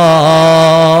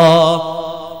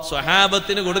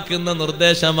 സ്വഹാബത്തിന് കൊടുക്കുന്ന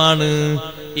നിർദ്ദേശമാണ്.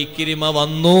 ഇക്രിമ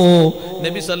വന്നു,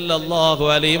 നബി സല്ലല്ലാഹു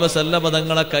അലൈഹി വസല്ലം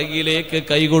തങ്ങളെ കയ്യിലേക്ക്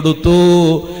കൈ കൊടുത്തു,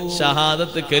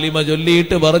 ഷഹാദത്ത് കലിമ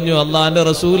ചൊല്ലിയിട്ട് പറഞ്ഞു, അല്ലാഹുവിന്റെ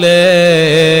റസൂലേ,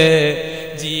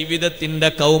 ജീവിതത്തിന്റെ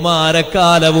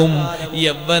കൗമാരക്കാലവും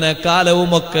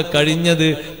യൗവനകാലവും ഒക്കെ കഴിഞ്ഞത്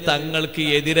തങ്ങൾക്ക്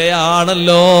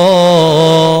എതിരെയാണല്ലോ.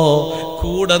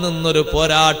 കൂടെ നിന്നൊരു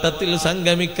പോരാട്ടത്തിൽ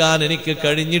സംഗമിക്കാൻ എനിക്ക്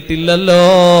കഴിഞ്ഞിട്ടില്ലല്ലോ.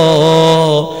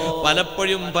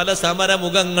 പലപ്പോഴും പല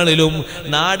സമരമുഖങ്ങളിലും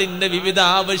നാടിന്റെ വിവിധ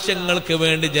ആവശ്യങ്ങൾക്ക്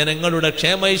വേണ്ടി, ജനങ്ങളുടെ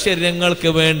ക്ഷേമൈശ്വര്യങ്ങൾക്ക്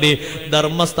വേണ്ടി,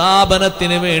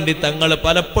 ധർമ്മസ്ഥാപനത്തിന് വേണ്ടി തങ്ങൾ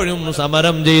പലപ്പോഴും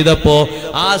സമരം ചെയ്തപ്പോ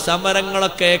ആ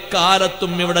സമരങ്ങളൊക്കെ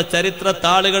എക്കാലത്തും ഇവിടെ ചരിത്ര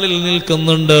താളുകളിൽ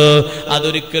നിൽക്കുന്നുണ്ട്.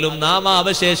 അതൊരിക്കലും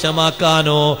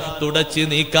നാമാവശേഷമാക്കാനോ തുടച്ചു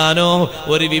നീക്കാനോ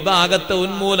ഒരു വിഭാഗത്തെ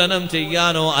ഉന്മൂലനം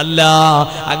ചെയ്യാനോ അല്ല.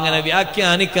 അങ്ങനെ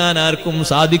വ്യാഖ്യാനിക്കാൻ ആർക്കും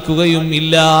സാധിക്കുകയും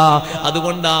ഇല്ല.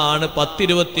 അതുകൊണ്ടാണ്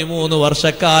 10-23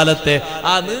 വർഷക്കാലം കാലത്തെ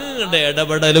ആ നീണ്ട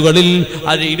ഇടപെടലുകളിൽ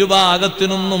അത്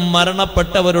ഇരുഭാഗത്തിനൊന്നും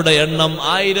മരണപ്പെട്ടവരുടെ എണ്ണം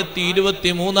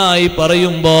 1023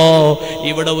 പറയുമ്പോ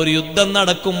ഇവിടെ ഒരു യുദ്ധം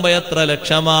നടക്കുമ്പോ എത്ര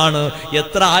ലക്ഷമാണ്,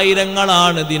 എത്ര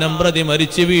ആയിരങ്ങളാണ് ദിനം പ്രതി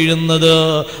മരിച്ചു വീഴുന്നത്.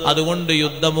 അതുകൊണ്ട്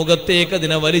യുദ്ധമുഖത്തേക്ക്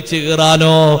അതിനെ വലിച്ചു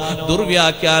കീറാനോ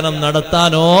ദുർവ്യാഖ്യാനം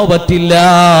നടത്താനോ പറ്റില്ല.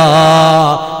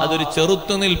 അതൊരു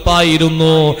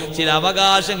ചെറുത്തുനിൽപ്പായിരുന്നു, ചില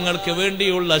അവകാശങ്ങൾക്ക്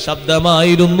വേണ്ടിയുള്ള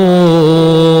ശബ്ദമായിരുന്നു.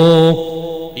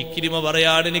 ഇക്രിമ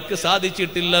പറയാൻ എനിക്ക്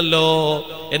സാധിച്ചിട്ടില്ലല്ലോ,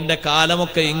 എന്റെ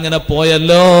കാലമൊക്കെ ഇങ്ങനെ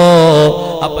പോയല്ലോ.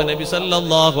 അപ്പൊ നബി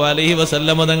സല്ലല്ലാഹു അലൈഹി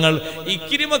വസല്ലമ തങ്ങൾ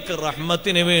ഇക്രിമക്ക്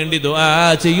റഹ്മത്തിന് വേണ്ടി ദുആ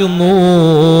ചെയ്യുന്നു.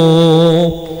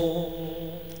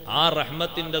 ആ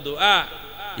റഹ്മത്തിന്റെ ദുആ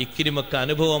ഇക്രിമക്ക്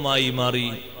അനുഭവമായി മാറി.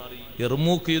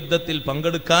 യർമൂക്ക് യുദ്ധത്തിൽ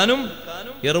പങ്കെടുക്കാനും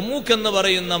യർമൂക്ക് എന്ന്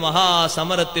പറയുന്ന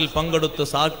മഹാസമരത്തിൽ പങ്കെടുത്ത്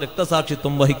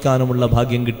രക്തസാക്ഷിത്വം വഹിക്കാനുമുള്ള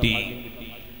ഭാഗ്യം കിട്ടി.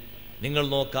 നിങ്ങൾ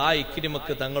നോക്ക്, ആ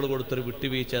ഇക്രിമക്ക് തങ്ങൾ കൊടുത്തൊരു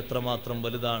വിട്ടുവീഴ്ച എത്രമാത്രം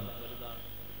വലുതാണ്.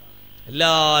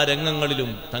 എല്ലാ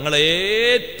രംഗങ്ങളിലും തങ്ങളെ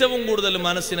ഏറ്റവും കൂടുതൽ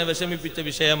മനസ്സിനെ വിഷമിപ്പിച്ച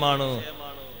വിഷയമാണ്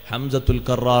ഹംസത്തുൽ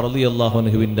കറാർ റളിയല്ലാഹു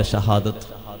അൻഹുവിന്റെ ഷഹാദത്ത്.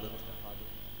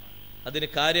 അതിന്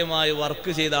കാര്യമായി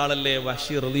വർക്ക് ചെയ്ത ആളല്ലേ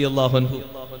വഹ്ശി റളിയല്ലാഹു അൻഹു.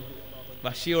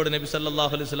 വഹ്ശിയോട് നബി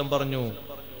സല്ലല്ലാഹു അലൈഹി വസല്ലം പറഞ്ഞു,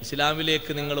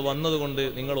 ഇസ്ലാമിലേക്ക് നിങ്ങൾ വന്നതുകൊണ്ട്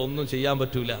നിങ്ങൾ ഒന്നും ചെയ്യാൻ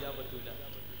പറ്റൂല,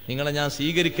 നിങ്ങളെ ഞാൻ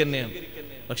സ്വീകരിക്കുന്നതാണ്.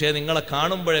 പക്ഷേ നിങ്ങളെ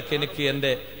കാണുമ്പോഴൊക്കെ എനിക്ക്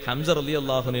എൻ്റെ ഹംസ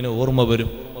റളിയല്ലാഹുവിനെ ഓർമ്മ വരും.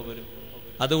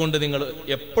 അതുകൊണ്ട് നിങ്ങൾ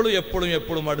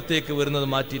എപ്പോഴും അടുത്തേക്ക് വരുന്നത്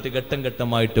മാറ്റിയിട്ട് ഘട്ടം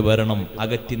ഘട്ടമായിട്ട് വരണം,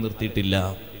 അകറ്റി നിർത്തിയിട്ടില്ല.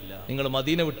 നിങ്ങൾ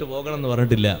മദീന വിട്ടു പോകണം എന്ന്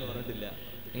പറഞ്ഞിട്ടില്ല,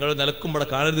 നിങ്ങൾ നിലക്കുമ്പോൾ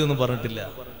കാണരുതെന്നും പറഞ്ഞിട്ടില്ല.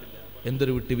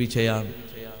 എന്തൊരു വിട്ടുവീഴ്ചയാണ്.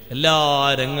 എല്ലാ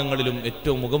രംഗങ്ങളിലും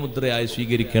ഏറ്റവും മുഖമുദ്രയായി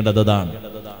സ്വീകരിക്കേണ്ടതാണ്.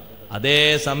 അതേ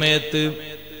സമയത്ത്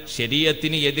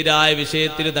ശരീഅത്തിന് എതിരായ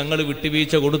വിഷയത്തിൽ തങ്ങൾ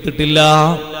വിട്ടുവീഴ്ച കൊടുത്തിട്ടില്ല,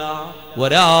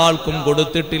 ഒരാൾക്കും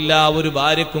കൊടുത്തിട്ടില്ല, ഒരു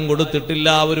ഭാര്യക്കും കൊടുത്തിട്ടില്ല,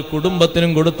 ഒരു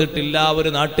കുടുംബത്തിനും കൊടുത്തിട്ടില്ല, ഒരു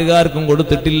നാട്ടുകാർക്കും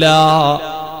കൊടുത്തിട്ടില്ല.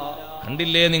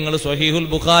 കണ്ടില്ലേ നിങ്ങൾ സ്വഹീഹുൽ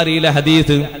ബുഖാരിയിലെ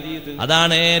ഹദീസ്?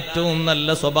 അതാണ് ഏറ്റവും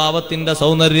നല്ല സ്വഭാവത്തിന്റെ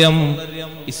സൗന്ദര്യം.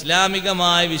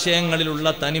 ഇസ്ലാമികമായ വിഷയങ്ങളിലുള്ള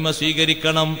തനിമ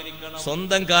സ്വീകരിക്കണം.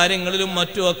 സ്വന്തം കാര്യങ്ങളിലും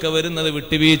മറ്റുമൊക്കെ വരുന്നത്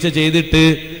വിട്ടുവീഴ്ച ചെയ്തിട്ട്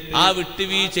ആ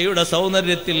വിട്ടുവീഴ്ചയുടെ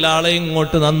സൗന്ദര്യത്തിൽ ആളെ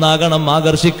ഇങ്ങോട്ട് നന്നാകണം,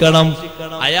 ആകർഷിക്കണം.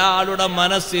 അയാളുടെ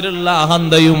മനസ്സിലുള്ള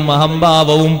അഹന്തയും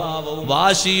അഹംഭാവവും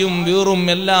വാശിയും വീറും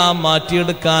എല്ലാം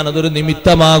മാറ്റിയെടുക്കാൻ അതൊരു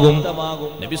നിമിത്തമാകും.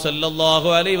 നബി സല്ലല്ലാഹു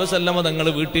അലൈഹി വസല്ലമ തങ്ങൾ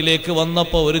വീട്ടിലേക്ക്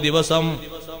വന്നപ്പോ ഒരു ദിവസം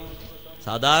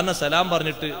സാധാരണ സലാം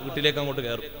പറഞ്ഞിട്ട് വീട്ടിലേക്ക് അങ്ങോട്ട്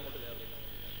കയറും.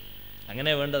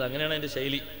 അങ്ങനെ വേണ്ടത്, അങ്ങനെയാണ് അതിന്റെ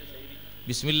ശൈലി.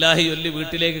 ബിസ്മില്ലാഹി ചൊല്ലി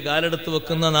വീട്ടിലേക്ക് കാലെടുത്ത്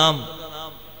വെക്കുന്ന നാം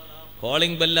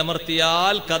കോളിംഗ്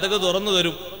ബെല്ലമർത്തിയാൽ കതക് തുറന്നു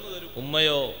തരും.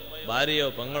 ഉമ്മയോ ഭാര്യയോ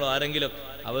പെങ്ങളോ ആരെങ്കിലും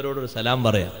അവരോടൊരു സലാം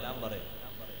പറയാം.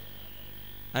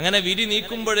 അങ്ങനെ വിരി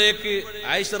നീക്കുമ്പോഴേക്ക്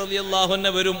ആയിഷ റളിയല്ലാഹു അൻഹ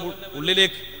വരും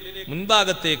ഉള്ളിലേക്ക്,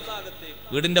 മുൻഭാഗത്തേക്ക്,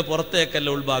 വീടിന്റെ പുറത്തേക്കല്ല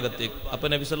ഉൾഭാഗത്തേക്ക്. അപ്പൊ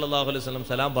നബി സല്ലല്ലാഹു അലൈഹി വസല്ലം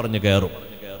സലാം പറഞ്ഞു കയറും.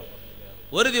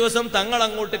 ഒരു ദിവസം തങ്ങൾ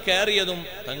അങ്ങോട്ട് കയറിയതും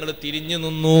തങ്ങൾ തിരിഞ്ഞു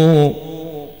നിന്നു,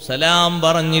 സലാം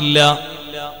പറഞ്ഞില്ല.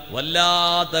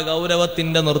 വല്ലാത്ത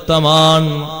ഗൗരവത്തിന്റെ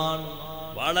നൃത്തമാണ്.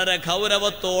 വളരെ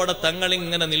ഗൗരവത്തോടെ തങ്ങൾ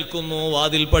ഇങ്ങനെ നിൽക്കുന്നു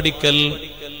വാതിൽ പടിക്കൽ.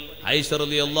 ആയിഷ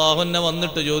റളിയല്ലാഹു അൻഹ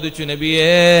വന്നിട്ട് ചോദിച്ചു,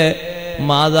 നബിയേ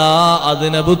മാദാ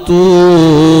അദ്നബതു,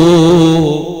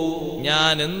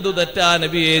 ഞാൻ എന്തു തെറ്റാ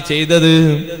നബിയെ ചെയ്തത്?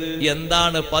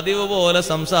 എന്താണ് പതിവ് പോലെ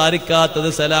സംസാരിക്കാത്തത്,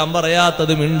 സലാം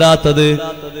പറയാത്തത്, മിണ്ടാത്തത്?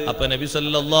 അപ്പൊ നബി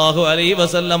സല്ലല്ലാഹു അലൈഹി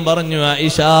വസല്ലം പറഞ്ഞു,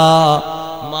 ആയിഷ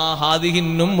മാ ഹാദിഹിൻ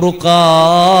നുംറുഖാ,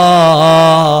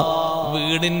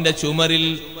 വീടിന്റെ ചുമരിൽ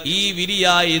ഈ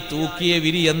വിരിയായി തൂക്കിയ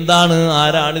വിരി എന്താണ്?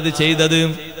 ആരാണിത് ചെയ്തത്?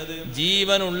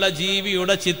 ജീവനുള്ള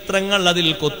ജീവിയുടെ ചിത്രങ്ങൾ അതിൽ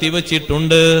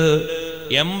കൊത്തിവെച്ചിട്ടുണ്ട്.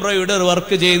 എംബ്രോയിഡറി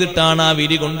വർക്ക് ചെയ്തിട്ടാണ് ആ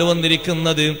വിരി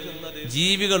കൊണ്ടുവന്നിരിക്കുന്നത്.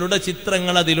 ജീവികളുടെ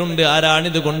ചിത്രങ്ങൾ അതിലുണ്ട്.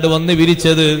 ആരാണിത് കൊണ്ടുവന്ന്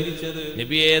വിരിച്ചത്?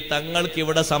 നബിയെ തങ്ങൾക്ക്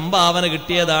ഇവിടെ സംഭാവന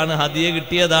കിട്ടിയതാണ്, ഹദിയ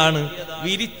കിട്ടിയതാണ്.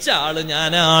 വിരിച്ച ആള്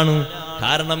ഞാനാണ്.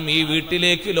 കാരണം ഈ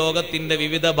വീട്ടിലേക്ക് ലോകത്തിന്റെ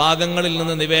വിവിധ ഭാഗങ്ങളിൽ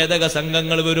നിന്ന് നിവേദക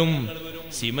സംഘങ്ങൾ വരും.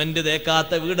 സിമന്റ്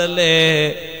തേക്കാത്ത വീടല്ലേ,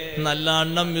 നല്ല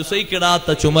അണ്ണം മ്യൂസൈക്കിടാത്ത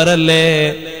ചുമരല്ലേ,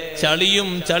 ചളിയും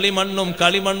ചളിമണ്ണും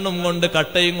കളിമണ്ണും കൊണ്ട്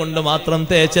കട്ടയും കൊണ്ട് മാത്രം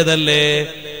തേച്ചതല്ലേ.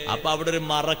 അപ്പൊ അവിടെ ഒരു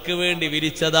മറക്ക് വേണ്ടി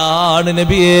വിരിച്ചതാണ്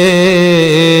നബിയേ.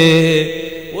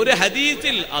 ഒരു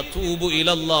ഹദീസിൽ അതൂബു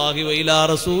ഇലല്ലാഹി വഇലാ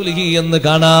റസൂലിഹി എന്ന്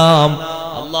കാണാം.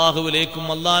 അല്ലാഹുവിലേക്കും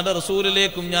അല്ലാഹുവിന്റെ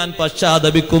റസൂലിലേക്കും ഞാൻ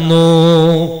പശ്ചാത്തപിക്കുന്നു.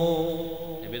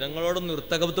 നബി തങ്ങളോടൊന്നും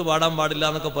ഇർത്തഖബത്ത് പാടാൻ പാടില്ല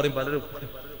എന്നൊക്കെ പറയും പലരും.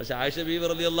 പക്ഷെ ആയിഷ ബീവി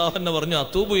റളിയല്ലാഹു അൻഹ പറഞ്ഞു,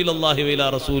 അതൂബു ഇലല്ലാഹി വഇലാ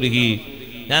റസൂലിഹി,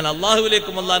 ഞാൻ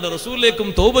അല്ലാഹുവിലേക്കും അല്ലാഹുവിന്റെ റസൂലിലേക്കും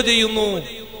തൗബ ചെയ്യുന്നു,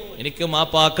 എനിക്ക്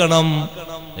മാപ്പാക്കണം.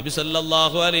 നബി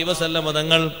സല്ലല്ലാഹു അലൈഹി വസല്ലം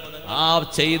തങ്ങൾ ആ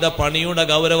ചെയ്ത പണിയുടെ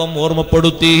ഗൗരവം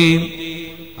ഓർമ്മപ്പെടുത്തി.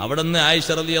 അവിടുന്ന് ആയിഷ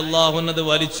റളിയല്ലാഹു അൻഹ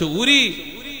വലിച്ചു ഊരി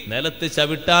നിലത്ത്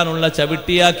ചവിട്ടാനുള്ള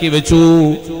ചവിട്ടിയാക്കി വെച്ചു,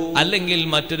 അല്ലെങ്കിൽ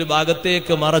മറ്റൊരു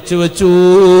ഭാഗത്തേക്ക് മറച്ചു വെച്ചു.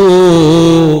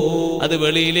 അത്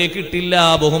വെളിയിലേക്ക് ഇട്ടില്ല,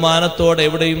 ബഹുമാനത്തോടെ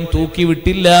എവിടെയും തൂക്കി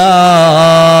വിട്ടില്ല.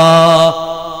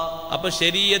 അപ്പൊ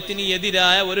ശരീഅത്തിന്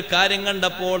എതിരായ ഒരു കാര്യം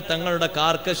കണ്ടപ്പോൾ തങ്ങളുടെ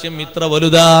കാർക്കശ്യം ഇത്ര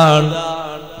വലുതാണ്.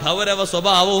 ഗൗരവ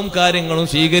സ്വഭാവവും കാര്യങ്ങളും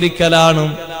സ്വീകരിക്കലാണ്.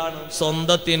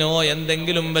 സ്വന്തത്തിനോ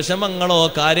എന്തെങ്കിലും വിഷമങ്ങളോ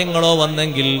കാര്യങ്ങളോ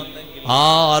വന്നെങ്കിൽ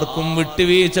ആർക്കും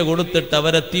വിട്ടുവീഴ്ച കൊടുത്തിട്ട്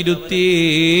അവരെ തിരുത്തി.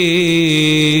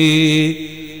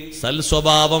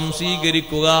 സൽസ്വഭാവം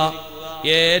സ്വീകരിക്കുക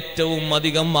ഏറ്റവും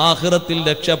അധികം ആഖിറത്തിൽ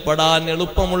രക്ഷപ്പെടാൻ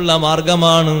എളുപ്പമുള്ള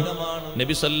മാർഗമാണ്.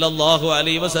 നബി സല്ലല്ലാഹു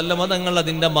അലൈഹി വസല്ലം തങ്ങൾ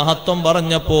അതിന്റെ മഹത്വം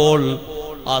പറഞ്ഞപ്പോൾ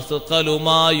അസ്ഖലു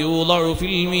മാ യൂളഉ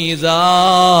ഫിൽ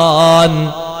മീസാൻ,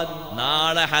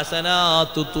 നാളെ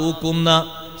ഹസനാത്ത് തൂക്കുന്ന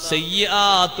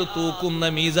സയ്യിആത്ത് തൂക്കുന്ന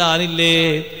മീസാനില്ലേ,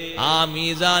 ആ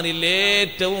മീസാനിൽ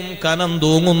ഏറ്റവും കനം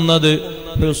തൂങ്ങുന്നത്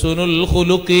ഹുസ്നുൽ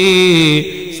ഖുലുഖി,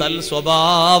 സൽ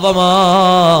സ്വഭാവമാണ്.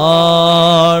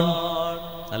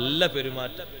 നല്ല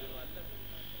പെരുമാറ്റം.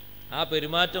 ആ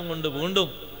പെരുമാറ്റം കൊണ്ട് വീണ്ടും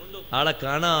ആളെ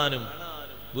കാണാനും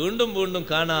വീണ്ടും വീണ്ടും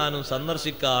കാണാനും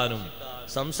സന്ദർശിക്കാനും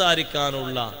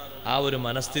സംസാരിക്കാനുള്ള ആ ഒരു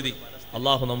മനസ്ഥിതി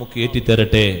അള്ളാഹു നമുക്ക്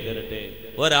ഏറ്റിത്തരട്ടെ.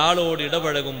 ഒരാളോട്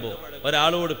ഇടപഴകുമ്പോൾ,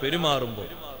 ഒരാളോട് പെരുമാറുമ്പോൾ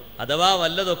അഥവാ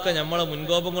വല്ലതൊക്കെ നമ്മളെ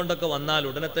മുൻകോപം കൊണ്ടൊക്കെ വന്നാൽ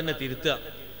ഉടനെ തന്നെ തിരുത്തുക.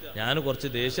 ഞാൻ കുറച്ച്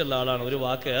ദേഷ്യമുള്ള ആളാണ്, ഒരു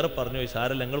വാക്ക് ഏറെ പറഞ്ഞു പോയി,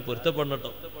 സാരല്ല നിങ്ങൾ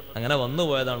പൊരുത്തപ്പെടട്ടോ, അങ്ങനെ വന്നു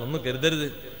പോയതാണ്, ഒന്നും കരുതരുത്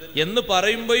എന്ന്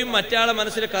പറയുമ്പോഴും മറ്റയാളെ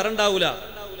മനസ്സിൽ കറണ്ടാവൂല.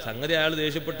 സംഗതി അയാൾ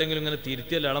ദേഷ്യപ്പെട്ടെങ്കിലും ഇങ്ങനെ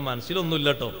തിരുത്തിയല്ല, അയാളെ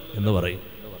മനസ്സിലൊന്നുമില്ലട്ടോ എന്ന് പറയും.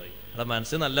 അയാളെ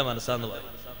മനസ്സ് നല്ല മനസ്സാന്ന് പറയും.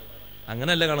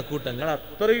 അങ്ങനെയല്ല കണക്കൂട്ട. നിങ്ങൾ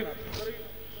അത്രയും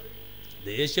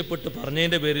ദേഷ്യപ്പെട്ട്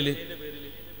പറഞ്ഞതിന്റെ പേരിൽ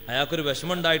അയാൾക്കൊരു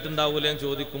വിഷമം ഉണ്ടായിട്ടുണ്ടാവൂല എന്ന്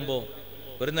ചോദിക്കുമ്പോ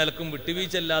ഒരു നിലക്കും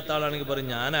വിട്ടുവീഴ്ച ഇല്ലാത്ത ആളാണെങ്കിൽ പറയും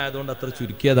ഞാനായതുകൊണ്ട് അത്ര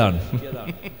ചുരുക്കിയതാണ്.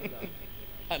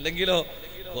 അല്ലെങ്കിലോ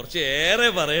കുറച്ച് ഏറെ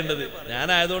പറയേണ്ടത്,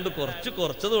 ഞാനായതുകൊണ്ട്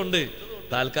കുറച്ചതുകൊണ്ട്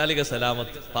താൽക്കാലിക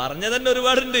സലാമത്ത്. പറഞ്ഞ തന്നെ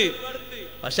ഒരുപാടുണ്ട്,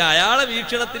 പക്ഷെ അയാളെ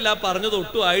വീക്ഷണത്തിൽ ആ പറഞ്ഞത്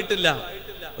ഒട്ടും ആയിട്ടില്ല.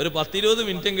 ഒരു 10-20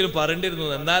 മിനിറ്റെങ്കിലും പറയേണ്ടിരുന്നു,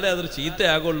 എന്നാലേ അതൊരു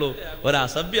ചീത്തയാകുള്ളൂ, ഒരു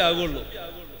അസഭ്യമാകുള്ളൂ.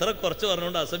 ഇത്ര കുറച്ച്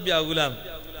പറഞ്ഞുകൊണ്ട് അസഭ്യമാകൂല.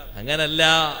 അങ്ങനല്ല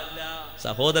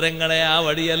സഹോദരങ്ങളെ, ആ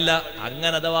വഴിയല്ല.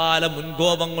 അങ്ങനെ അഥവാ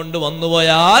മുൻകോപം കൊണ്ട്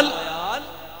വന്നുപോയാൽ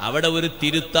അവിടെ ഒരു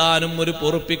തിരുത്താനും ഒരു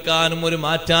പൊറുപ്പിക്കാനും ഒരു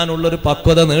മാറ്റാനുള്ള ഒരു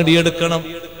പക്വത നേടിയെടുക്കണം.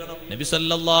 നബി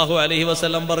സല്ലല്ലാഹു അലൈഹി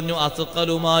വസല്ലം പറഞ്ഞു,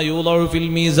 അസ്ഖലു മാ യൂളഉ ഫിൽ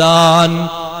മീസാൻ,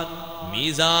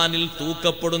 മീസാനിൽ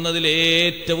തൂക്കപ്പെടുന്നതിൽ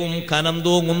ഏറ്റവും കനം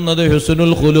തൂങ്ങുന്നത്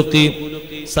ഹുസ്നുൽ ഖുലുഖി,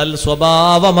 സൽ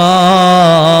സ്വഭാവമാണ്.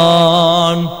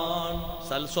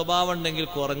 സൽ സ്വഭാവം ഉണ്ടെങ്കിൽ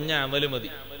കുറഞ്ഞ അമല് മതി,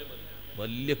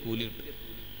 വലിയ കൂലി കിട്ടും.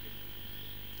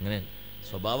 അങ്ങനെ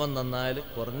സ്വഭാവം നന്നായാൽ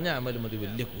കുറഞ്ഞ അമല് മതി,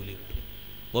 വലിയ കൂലി കിട്ടും.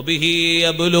 വബിഹി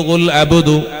യബ്ലുഗുൽ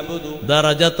അബ്ദു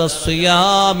ദറജതസ്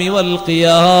സിയാമി വൽ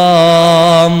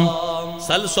ഖിയാം,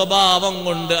 സൽ സ്വഭാവം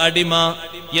കൊണ്ട് അടിമ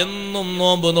എന്നും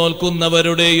നോമ്പ്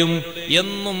നോൽക്കുന്നവരുടെയും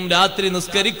എന്നും രാത്രി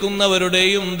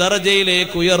നിസ്കരിക്കുന്നവരുടെയും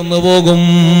ദറജയിലേക്ക് ഉയർന്നു പോകും.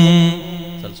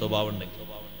 സൽ സ്വഭാവം ഉണ്ടെങ്കിൽ.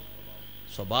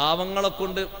 സ്വഭാവങ്ങളെ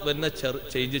കൊണ്ട് വരുന്ന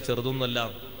ചേഞ്ച് ചെറുതൊന്നുമല്ല.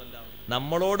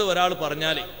 നമ്മളോട് ഒരാൾ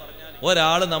പറഞ്ഞാലേ,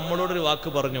 ഒരാൾ നമ്മളോടൊരു വാക്ക്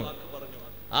പറഞ്ഞു,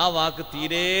 ആ വാക്ക്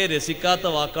തീരെ രസിക്കാത്ത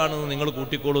വാക്കാണെന്ന് നിങ്ങൾ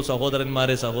കൂട്ടിക്കോളൂ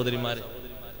സഹോദരന്മാരെ, സഹോദരിമാരെ.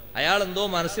 അയാൾ എന്തോ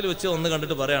മനസ്സിൽ വെച്ച് ഒന്ന്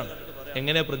കണ്ടിട്ട് പറയാണ്,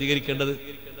 എങ്ങനെ പ്രതികരിക്കേണ്ടത്?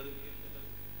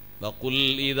 وَقُلْ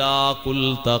إِذَا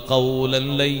قُلْتَ قَوْلًا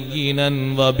لَيِّنًا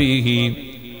وَبِهِ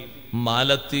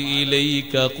مَالَتْ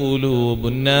إِلَيْكَ قُلُوبُ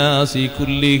النَّاسِ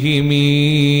كُلِّهِمْ.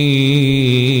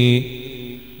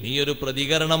 നീ ഒരു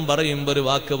പ്രതികരണം പറയുമ്പോ, ഒരു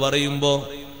വാക്ക് പറയുമ്പോ,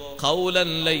 ഖൗലൻ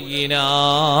ലയ്യിനാ,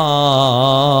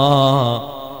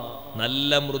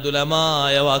 നല്ല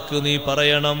മൃദുലമായ വാക്ക് നീ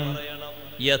പറയണം.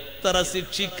 എത്ര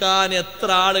ശിക്ഷിക്കാൻ, എത്ര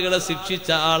ആളുകളെ ശിക്ഷിച്ച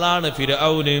ആളാണ്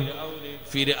ഫിർഔന്.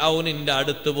 ഫിർഔനിന്റെ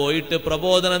അടുത്ത് പോയിട്ട്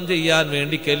പ്രബോധനം ചെയ്യാൻ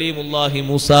വേണ്ടി കലീമുല്ലാഹി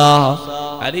മൂസ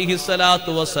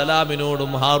അലൈഹിസ്സലാത്തു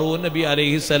വസ്സലാമിനോടും ഹാറൂൻ നബി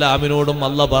അലൈഹിസ്സലാമിനോടും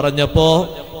അല്ലാഹ് പറഞ്ഞപ്പോ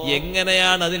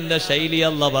എങ്ങനെയാണ് അതിന്റെ ശൈലി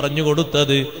അല്ലാഹ് പറഞ്ഞു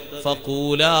കൊടുത്തത്?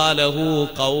 ഫഖൂലാ ലഹു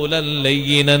ഖൗലൻ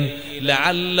ലയ്യിനൻ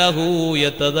ലഅല്ലഹു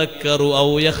യതദക്കറു ഔ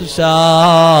യഖ്ശാ.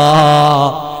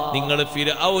 നിങ്ങൾ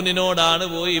ഫിർഔനിനോടാണ്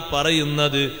പോയി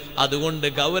പറയുന്നത്, അതുകൊണ്ട്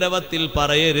ഗൗരവത്തിൽ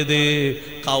പറയരുത്.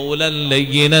 ഖൗലൻ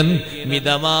ലയ്യിനൻ,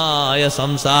 മിതമായ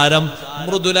സംസാരം,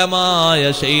 മൃദുലമായ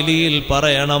ശൈലിയിൽ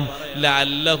പറയണം.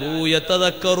 ലഅല്ലഹു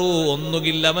യതദക്കറു,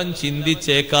 ഒന്നുകിൽ അവൻ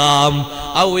ചിന്തിച്ചേക്കാം,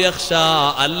 ഔ യഖ്ശാ,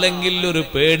 അല്ലെങ്കിൽ ഒരു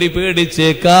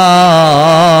പേടിച്ചേക്കാം.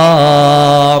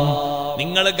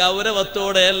 നിങ്ങൾ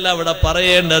ഗൗരവത്തോടെയല്ല അവിടെ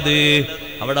പറയേണ്ടത്,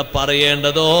 അവിടെ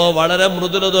പറയേണ്ടതോ വളരെ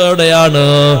മൃദുലതയോടെയാണ്.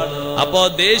 അപ്പോ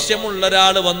ദേഷ്യമുള്ള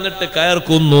ഒരാൾ വന്നിട്ട്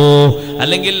കയർക്കുന്നു,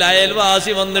 അല്ലെങ്കിൽ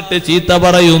അയൽവാസി വന്നിട്ട് ചീത്ത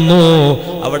പറയുന്നു,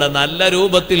 അവിടെ നല്ല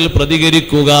രൂപത്തിൽ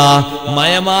പ്രതികരിക്കുക,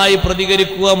 മയമായി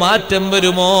പ്രതികരിക്കുക. മാറ്റം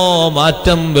വരുമോ?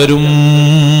 മാറ്റം വരും.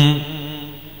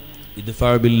 ഇദ്ഫഅ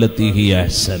ബില്ലത്തി ഹിയ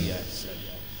അഹ്സൻ,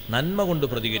 നന്മ കൊണ്ട്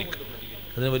പ്രതികരിക്കും.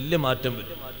 അതിന് വലിയ മാറ്റം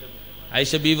വരും.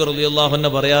 ആയിഷ ബീവി റളിയല്ലാഹു അൻഹ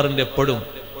പറയാറുണ്ട് എപ്പോഴും,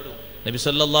 നബി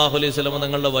സല്ലല്ലാഹു അലൈഹി വസല്ലം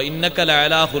തങ്ങളുടെ വഇന്നക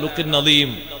ലഅലാ ഖുലുഖിൻ അദീം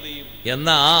എന്ന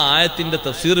ആ ആയത്തിന്റെ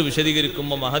തഫ്സീർ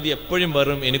വിശദീകരിക്കുമ്പോൾ മഹദി എപ്പോഴും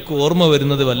പറയും, എനിക്ക് ഓർമ്മ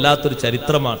വരുന്നത് വല്ലാത്തൊരു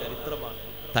ചരിത്രമാണ്.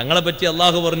 തങ്ങളെ പറ്റി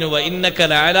അള്ളാഹു പറഞ്ഞു വഇന്നക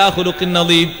ലഅലാ ഖുലുഖിൻ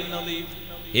അദീം,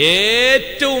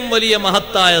 ഏറ്റവും വലിയ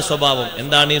മഹത്തായ സ്വഭാവം.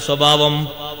 എന്താണ് ഈ സ്വഭാവം?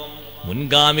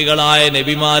 മുൻഗാമികളായ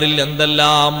നബിമാരിൽ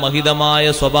എന്തെല്ലാം മഹിതമായ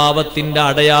സ്വഭാവത്തിന്റെ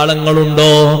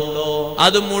അടയാളങ്ങളുണ്ടോ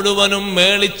അത് മുഴുവനും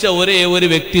മേളിച്ച ഒരേ ഒരു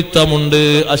വ്യക്തിത്വമുണ്ട്.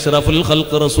 അഷ്റഫുൽ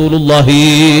ഖൽഖ് റസൂലുള്ളാഹി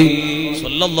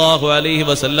സ്വല്ലല്ലാഹു അലൈഹി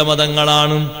വസല്ലമ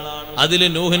തങ്ങളാണ്. അതിൽ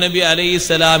നൂഹ് നബി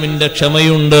അലൈഹിസ്സലാമിന്റെ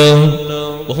ക്ഷമയുണ്ട്,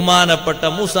 ബഹുമാനപ്പെട്ട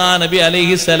മൂസാ നബി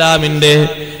അലൈഹിസ്സലാമിന്റെ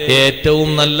ഏറ്റവും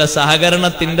നല്ല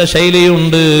സഹകരണത്തിന്റെ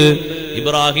ശൈലിയുണ്ട്,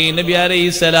 ഇബ്രാഹിം നബി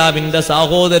അലൈഹിസ്സലാമിന്റെ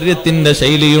സാഹോദര്യത്തിന്റെ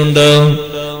ശൈലിയുണ്ട്,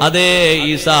 അതേ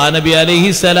ഈസാ നബി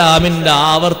അലൈഹിസ്സലാമിന്റെ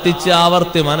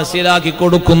ആവർത്തി മനസ്സിലാക്കി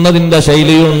കൊടുക്കുന്നതിന്റെ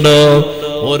ശൈലിയുണ്ട്.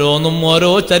 ഓരോന്നും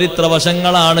ഓരോ ചരിത്ര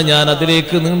വശങ്ങളാണ്, ഞാൻ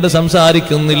അതിലേക്ക് നീണ്ട്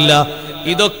സംസാരിക്കുന്നില്ല.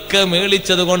 ഇതൊക്കെ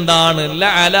മേളിച്ചത് കൊണ്ടാണ്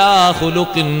ലഅലാ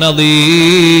ഖുലുഖിൻ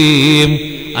അദീം,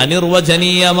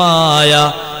 അനിർവചനീയമായ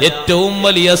ഏറ്റവും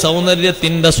വലിയ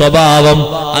സൗന്ദര്യത്തിന്റെ സ്വഭാവം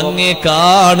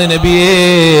അങ്ങേക്കാണ് നബിയേ.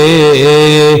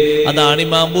 അതാണ്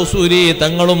ഇമാം ബുസൂരി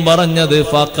തങ്ങളും പറഞ്ഞത്,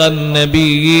 ഫഖൻ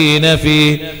നബിയീന ഫീ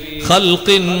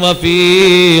ഖൽഖിൻ വഫീ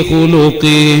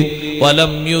ഖുലുഖി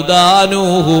വലം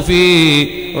യുദാനൂഹു ഫീ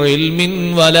ഇൽമിൻ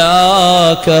വലാ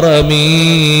കറമീ.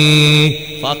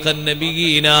 ഫഖൻ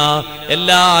നബിയീന,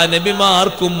 എല്ലാ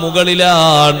നബിമാർക്കും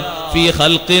മുകളിലാണ്, ഫീ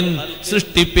ഖൽഖിൻ,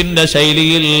 സൃഷ്ടിപ്പിന്റെ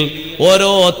ശൈലിയിൽ.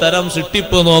 ഓരോ തരം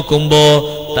സൃഷ്ടിപ്പ് നോക്കുമ്പോ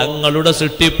തങ്ങളുടെ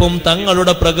സൃഷ്ടിപ്പും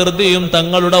തങ്ങളുടെ പ്രകൃതിയും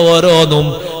തങ്ങളുടെ ഓരോന്നും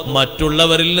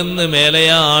മറ്റുള്ളവരിൽ നിന്ന്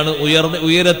മേലെയാണ്,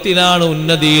 ഉയരത്തിലാണ്,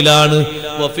 ഉന്നതിയിലാണ്.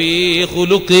 വഫീ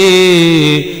ഖുലുഖി,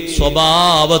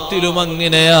 സ്വഭാവത്തിലും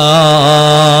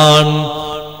അങ്ങനെയാണ്.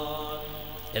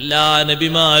 എല്ലാ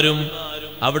നബിമാരും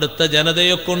അവിടുത്തെ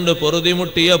ജനതയെ കൊണ്ട്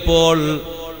പൊറുതിമുട്ടിയപ്പോൾ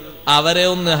അവരെ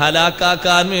ഒന്ന്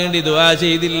ഹലാക്കാക്കാൻ വേണ്ടി ദുആ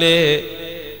ചെയ്തില്ലേ?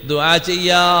 ദുആ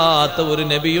ചെയ്യാത്ത ഒരു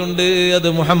നബിയുണ്ട്, അത്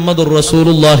മുഹമ്മദുർ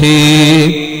റസൂലുള്ളാഹി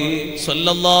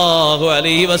സ്വല്ലല്ലാഹു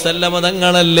അലൈഹി വസല്ലമ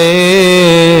തങ്ങളല്ലേ.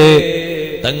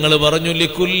 തങ്ങൾ പറഞ്ഞു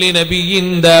ലികുല്ലി നബിയിൻ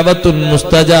ദഅവത്തുൻ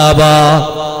മുസ്തജാബ,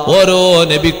 ഓരോ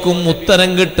നബിക്കും ഉത്തരം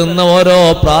കിട്ടുന്ന ഓരോ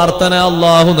പ്രാർത്ഥന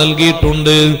അല്ലാഹു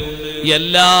നൽകിയിട്ടുണ്ട്.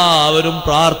 എല്ലാവരും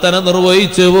പ്രാർത്ഥന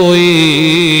നിർവഹിച്ചു പോയി.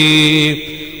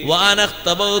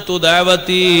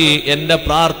 എന്റെ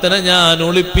പ്രാർത്ഥന ഞാൻ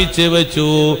ഒളിപ്പിച്ചു വെച്ചു,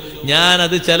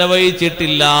 ഞാനത്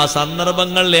ചെലവഴിച്ചിട്ടില്ല.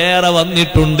 സന്ദർഭങ്ങൾ ഏറെ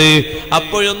വന്നിട്ടുണ്ട്,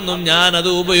 അപ്പോഴൊന്നും ഞാനത്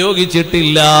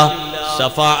ഉപയോഗിച്ചിട്ടില്ല.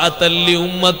 ശഫാഅത്തൽ ലി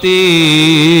ഉമ്മത്തി,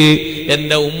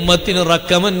 എന്റെ ഉമ്മത്തിന്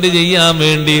റെക്കമെൻഡ് ചെയ്യാൻ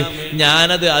വേണ്ടി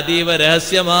ഞാനത് അതീവ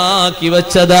രഹസ്യമാക്കി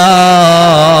വെച്ചതാണ്.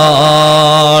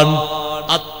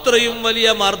 അത്രയും വലിയ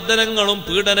മർദ്ദനങ്ങളും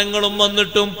പീഡനങ്ങളും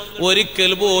വന്നിട്ടും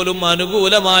ഒരിക്കൽ പോലും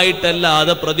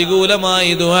അനുകൂലമായിട്ടല്ലാതെ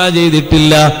പ്രതികൂലമായി ദുആ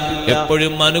ചെയ്തിട്ടില്ല.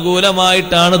 എപ്പോഴും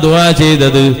അനുകൂലമായിട്ടാണ് ദുആ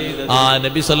ചെയ്തത്. ആ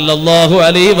നബി സല്ലല്ലാഹു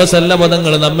അലൈഹി വസല്ലം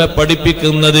തങ്ങൾ നമ്മെ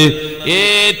പഠിപ്പിക്കുന്നത്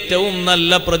ഏറ്റവും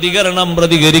നല്ല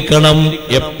പ്രതികരിക്കണം.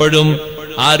 എപ്പോഴും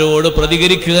ആരോട്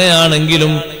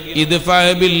പ്രതികരിക്കുകയാണെങ്കിലും ഇദ്ഫഅ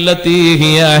ബില്ലത്തി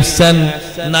ഹിയ അഹ്സൻ,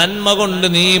 നന്മ കൊണ്ട്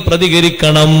നീ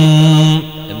പ്രതികരിക്കണം,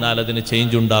 എന്നാൽ അതിന്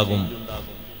ചേഞ്ച് ഉണ്ടാകും.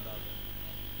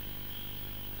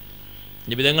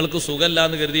 നിബിതങ്ങൾക്ക് സുഖമല്ല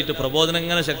എന്ന് കരുതിയിട്ട് പ്രബോധനം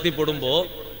ഇങ്ങനെ ശക്തിപ്പെടുമ്പോ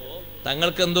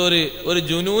തങ്ങൾക്ക് എന്തോ ഒരു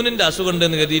ജുനൂനിന്റെ അസുഖമുണ്ട്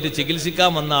എന്ന് കരുതിയിട്ട്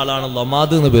ചികിത്സിക്കാൻ വന്ന ആളാണ്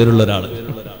ലമാദ് എന്ന് പേരുള്ള ഒരാള്.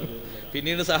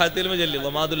 പിന്നീട് സാഹിത്യത്തിലും ചൊല്ലി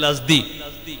ലമാദുൽ അസ്ദി.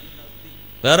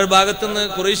 വേറൊരു ഭാഗത്തുനിന്ന്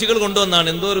ഖുറൈശികൾ കൊണ്ടുവന്നാണ്,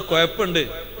 എന്തോ ഒരു കുഴപ്പമുണ്ട്,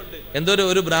 എന്തോ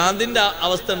ഒരു ഭ്രാന്തിന്റെ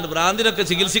അവസ്ഥ ഉണ്ട്, ഭ്രാന്തിനൊക്കെ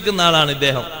ചികിത്സിക്കുന്ന ആളാണ്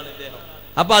ഇദ്ദേഹം.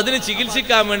 അപ്പൊ അതിന്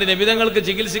ചികിത്സിക്കാൻ വേണ്ടി, നബിതങ്ങൾക്ക്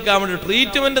ചികിത്സിക്കാൻ വേണ്ടി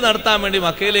ട്രീറ്റ്മെന്റ് നടത്താൻ വേണ്ടി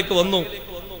മക്കയിലേക്ക് വന്നു.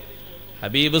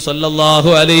 ഹബീബ് സല്ലല്ലാഹു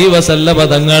അലൈഹി വസല്ലം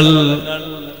തങ്ങൾ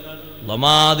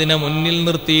ലമാദിനെ മുന്നിൽ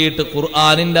നിർത്തിയിട്ട്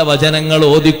ഖുർആനിന്റെ വചനങ്ങൾ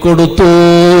ഓതിക്കൊടുത്തു.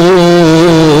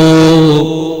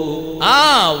 ആ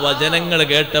വചനങ്ങൾ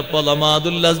കേട്ടപ്പോ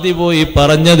ലമാദുൽ അസ്ദി പോയി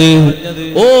പറഞ്ഞത്,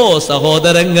 ഓ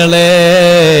സഹോദരങ്ങളെ,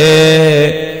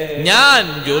 ഞാൻ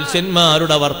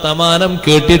ജ്യോത്സ്യന്മാരുടെ വർത്തമാനം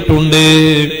കേട്ടിട്ടുണ്ട്,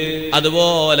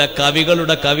 അതുപോലെ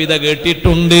കവികളുടെ കവിത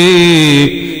കേട്ടിട്ടുണ്ട്,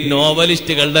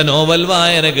 നോവലിസ്റ്റുകളുടെ നോവൽ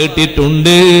വായന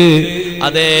കേട്ടിട്ടുണ്ട്.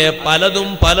 അതെ,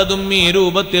 പലതും ഈ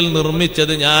രൂപത്തിൽ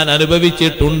നിർമ്മിച്ചത് ഞാൻ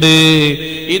അനുഭവിച്ചിട്ടുണ്ട്.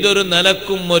 ഇതൊരു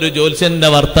നിലക്കും ഒരു ജ്യോത്സ്യന്റെ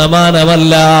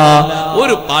വർത്തമാനമല്ല,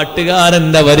 ഒരു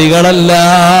പാട്ടുകാരന്റെ വരികളല്ല,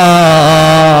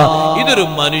 ഇതൊരു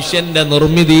മനുഷ്യന്റെ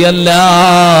നിർമ്മിതിയല്ല.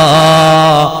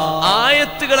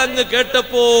 ആയത്തുകൾ അങ്ങ്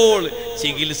കേട്ടപ്പോൾ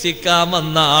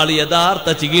ചികിത്സിക്കാമെന്ന ആൾ യഥാർത്ഥ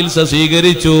ചികിത്സ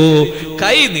സ്വീകരിച്ചു.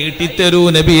 കൈ നീട്ടിത്തരൂ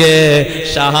നബിയെ,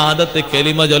 ഷഹാദത്ത്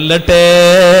കലിമ ചൊല്ലട്ടെ.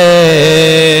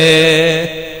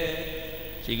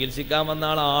 ചികിത്സിക്കാൻ വന്ന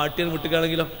ആൾ ആട്ടിന്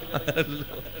വിട്ടുകയാണെങ്കിലോ?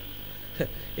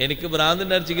 എനിക്ക്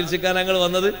ഭ്രാന്തിന്റെ ചികിത്സിക്കാൻ ഞങ്ങൾ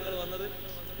വന്നത്,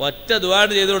 ഒറ്റ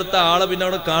ദുആണ് ചെയ്തു കൊടുത്ത ആളെ പിന്നെ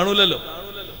അവിടെ കാണൂലല്ലോ.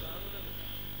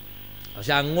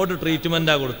 പക്ഷെ അങ്ങോട്ട്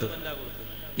ട്രീറ്റ്മെന്റാ കൊടുത്തത്.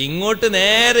 ഇങ്ങോട്ട്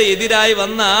നേരെ എതിരായി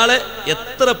വന്ന ആളെ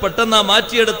എത്ര പെട്ടെന്നാ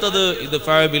മാറ്റിയെടുത്തത്. ഇത്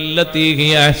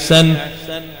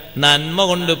നന്മ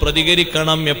കൊണ്ട്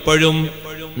പ്രതികരിക്കണം, എപ്പോഴും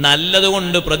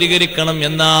നല്ലതുകൊണ്ട് പ്രതികരിക്കണം.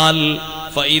 എന്നാൽ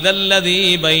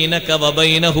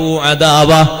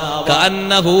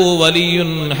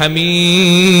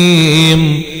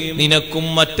നിനക്കും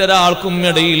മറ്റൊരാൾക്കും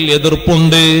ഇടയിൽ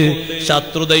എതിർപ്പുണ്ട്,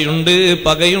 ശത്രുതയുണ്ട്,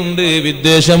 പകയുണ്ട്,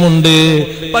 വിദ്വേഷമുണ്ട്.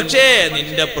 പക്ഷേ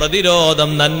നിന്റെ പ്രതിരോധം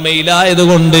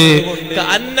നന്മയിലായതുകൊണ്ട്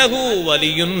കഅന്നഹു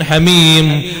വലിയുൻ ഹമീം,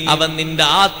 അവൻ നിന്റെ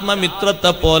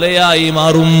ആത്മമിത്രത്തെ പോലെയായി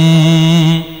മാറും.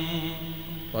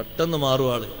 പെട്ടെന്ന് മാറും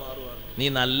ആള്. നീ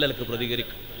നല്ലക്ക്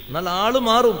പ്രതികരിക്കും, എന്നാൽ ആള്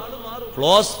മാറും,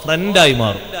 ക്ലോസ് ഫ്രണ്ടായി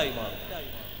മാറും.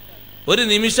 ഒരു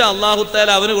നിമിഷം അല്ലാഹു തആല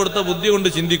അവന് കൊടുത്ത ബുദ്ധി കൊണ്ട്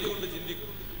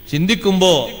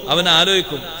ചിന്തിക്കുമ്പോ അവൻ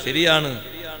ആലോചിക്കും, ശരിയാണ്,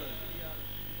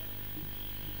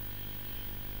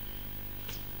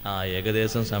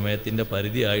 ഏകദേശം സമയത്തിന്റെ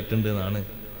പരിധി ആയിട്ടുണ്ട് എന്നാണ്.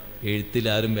 എഴുത്തിൽ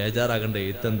ആരും ബേജാറാകണ്ട,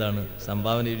 എഴുത്തെന്താണ്,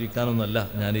 സംഭാവന എഴുതിക്കാനൊന്നുമല്ല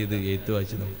ഞാൻ ഇത് എഴുത്ത്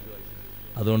വായിച്ചത്.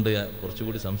 അതുകൊണ്ട്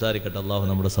കുറച്ചുകൂടി സംസാരിക്കട്ടെ, അള്ളാഹു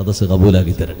നമ്മുടെ സദസ്സ്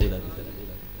കബൂലാക്കി തരട്ടെ.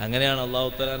 അങ്ങനെയാണ് അള്ളാഹു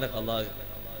തആലാന്റെ ഖളാ.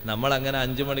 നമ്മളങ്ങനെ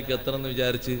 5 മണിക്ക് എത്തണമെന്ന്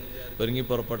വിചാരിച്ച് ഒരുങ്ങി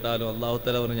പുറപ്പെട്ടാലും അള്ളാഹു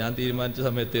തആല പറഞ്ഞു ഞാൻ തീരുമാനിച്ച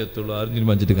സമയത്തേ എത്തുള്ളൂ. ആരും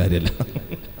തീരുമാനിച്ചിട്ട് കാര്യമില്ല,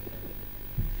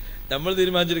 നമ്മൾ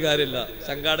തീരുമാനിച്ചിട്ട് കാര്യമില്ല.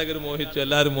 സംഘാടകർ മോഹിച്ചു,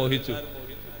 എല്ലാവരും മോഹിച്ചു.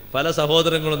 പല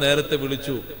സഹോദരങ്ങളും നേരത്തെ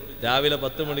വിളിച്ചു, രാവിലെ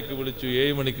 10 മണിക്ക് വിളിച്ചു,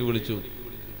 7 മണിക്ക് വിളിച്ചു.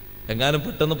 എങ്ങാനും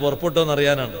പെട്ടെന്ന് പുറപ്പെട്ടോ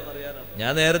എന്നറിയാനാണ്.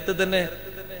 ഞാൻ നേരത്തെ തന്നെ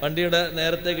വണ്ടിയുടെ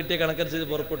നേരത്തെ കിട്ടിയ കണക്കനുസരിച്ച്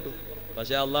പുറപ്പെട്ടു.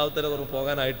 പക്ഷെ അള്ളാഹു തആല പറഞ്ഞു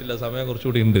പോകാനായിട്ടില്ല, സമയം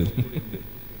കുറച്ചുകൂടി ഉണ്ട്.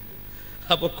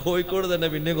 അപ്പൊ കോഴിക്കോട് തന്നെ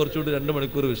പിന്നെയും കുറച്ചുകൂടി 2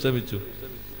 മണിക്കൂർ വിശ്രമിച്ചു.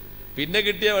 പിന്നെ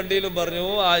കിട്ടിയ വണ്ടിയിലും പറഞ്ഞു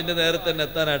അതിന്റെ നേരത്തെ തന്നെ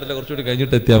എത്താനായിട്ടില്ല, കുറച്ചുകൂടി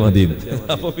കഴിഞ്ഞിട്ട് എത്തിയാൽ മതി.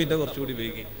 അപ്പൊ പിന്നെ കുറച്ചുകൂടി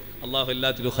വൈകി. അള്ളാഹു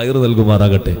എല്ലാത്തിലും ഖൈർ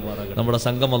നൽകുമാറാകട്ടെ. നമ്മുടെ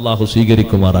സംഘം അള്ളാഹു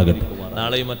സ്വീകരിക്കുമാറാകട്ടെ.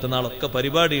 നാളെയും മറ്റന്നാളൊക്കെ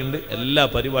പരിപാടിയുണ്ട്. എല്ലാ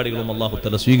പരിപാടികളും അള്ളാഹു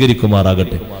തആല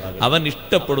സ്വീകരിക്കുമാറാകട്ടെ. അവൻ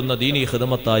ഇഷ്ടപ്പെടുന്ന ദീനീ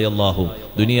ഖിദ്മത്തായ അള്ളാഹു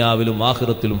ദുനിയാവിലും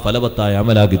ആഖിറത്തിലും ഫലവത്തായ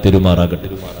അമലാക്കി തരുമാറാകട്ടെ.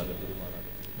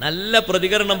 നല്ല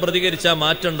പ്രതികരണം പ്രതികരിച്ചാൽ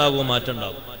മാറ്റം ഉണ്ടാകും.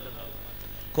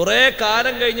 കുറെ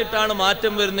കാലം കഴിഞ്ഞിട്ടാണ്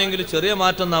മാറ്റം വരുന്നതെങ്കിൽ ചെറിയ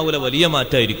മാറ്റം എന്നാവൂല, വലിയ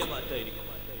മാറ്റമായിരിക്കും.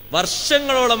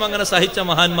 വർഷങ്ങളോളം അങ്ങനെ സഹിച്ച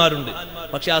മഹാന്മാരുണ്ട്.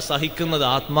 പക്ഷെ ആ സഹിക്കുന്നത്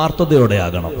ആത്മാർത്ഥതയോടെ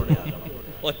ആകണം.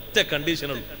 ഒറ്റ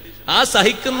കണ്ടീഷനുള്ളൂ, ആ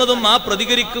സഹിക്കുന്നതും ആ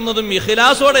പ്രതികരിക്കുന്നതും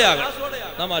ഇഖ്ലാസോടെ ആകണം.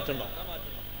 ആ മാറ്റം ഉണ്ടാവും.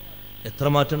 എത്ര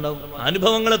മാറ്റം ഉണ്ടാവും?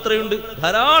 അനുഭവങ്ങൾ എത്രയുണ്ട്?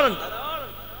 ധാരാളം,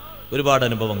 ഒരുപാട്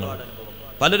അനുഭവങ്ങളുണ്ട്.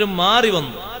 പലരും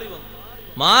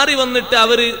മാറി വന്നിട്ട്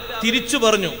അവര് തിരിച്ചു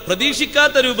പറഞ്ഞു,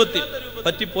 പ്രതീക്ഷിക്കാത്ത രൂപത്തിൽ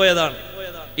പറ്റിപ്പോയതാണ്,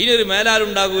 ഇനിയൊരു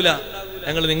മേലാലുണ്ടാകൂല,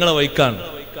 ഞങ്ങൾ നിങ്ങളെ വൈക്കാണ്.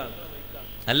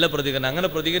 നല്ല പ്രതികരണം. അങ്ങനെ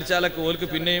പ്രതികരിച്ചാലൊക്കെ ഓൽക്ക്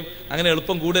പിന്നെയും അങ്ങനെ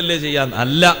എളുപ്പം കൂടല്ലേ ചെയ്യാൻ.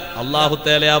 അല്ല, അല്ലാഹു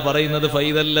തആല പറയുന്നത്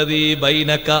ഫൈദല്ലദീ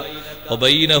ബൈനക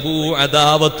വബൈനഹു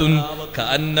അദാവത്തുൻ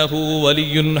കഅന്നഹു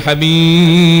വലിയുൻ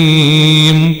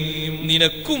ഹമീം.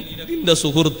 നിനക്കും നിന്റെ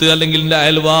സുഹൃത്ത് അല്ലെങ്കിൽ നിന്റെ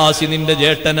അയൽവാസി, നിന്റെ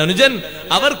ജേട്ടൻ, അനുജൻ,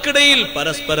 അവർക്കിടയിൽ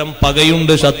പരസ്പരം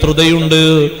പകയുണ്ട്, ശത്രുതയുണ്ട്.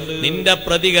 നിന്റെ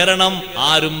പ്രതികരണം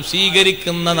ആരും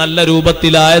സ്വീകരിക്കുന്ന നല്ല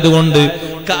രൂപത്തിലായതുകൊണ്ട്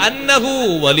കഅന്നഹു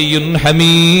വലിയുൻ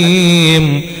ഹമീം,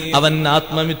 അവൻ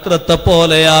ആത്മമിത്രത്തെ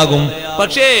പോലെയാകും.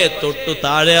 പക്ഷേ തൊട്ടു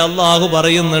താഴെ അല്ലാഹു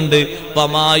പറയുന്നുണ്ട്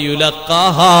വമാ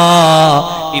യുലഖാഹാ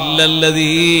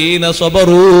ഇല്ലല്ലദീന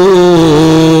സബറൂ,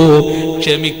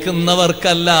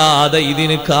 ക്ഷമിക്കുന്നവർക്കല്ലാതെ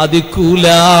ഇതിന് സാധിക്കൂല.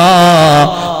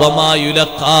 വമാ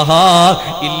യുലഖാഹാ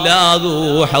ഇല്ലാ ദൂ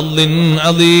ഹദ്ദിൻ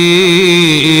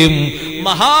അദീം,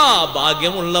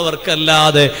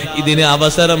 മഹാഭാഗ്യമുള്ളവർക്കല്ലാതെ ഇതിന്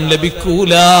അവസരം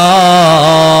ലഭിക്കൂല.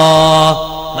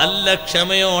 നല്ല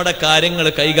ക്ഷമയോടെ കാര്യങ്ങൾ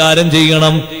കൈകാര്യം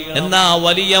ചെയ്യണം. എന്നാ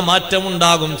വലിയ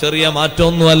മാറ്റമുണ്ടാകും, ചെറിയ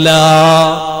മാറ്റമൊന്നുമല്ല.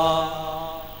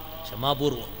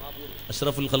 ക്ഷമാപൂർവം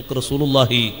അഷ്റഫുൽ ഖൽഖ്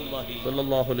റസൂലുള്ളാഹി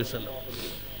സ്വല്ലല്ലാഹു അലൈഹി വസല്ലം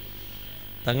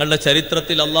തങ്ങളുടെ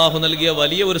ചരിത്രത്തിൽ അള്ളാഹു നൽകിയ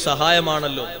വലിയ ഒരു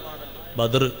സഹായമാണല്ലോ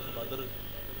ബദർ.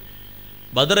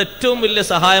 ബദർ ഏറ്റവും വലിയ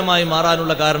സഹായമായി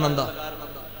മാറാനുള്ള കാരണം എന്താ?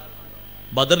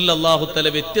 ബദറിൽ അല്ലാഹു തആല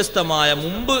വ്യത്യസ്തമായ,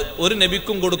 മുമ്പ് ഒരു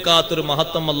നബിക്കും കൊടുക്കാത്തൊരു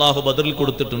മഹത്വം അല്ലാഹു ബദറിൽ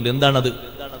കൊടുത്തിട്ടുണ്ട്. എന്താണത്?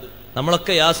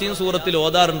 നമ്മളൊക്കെ യാസീൻ സൂറത്തിൽ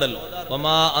ഓതാറുണ്ടല്ലോ,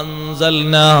 വമാ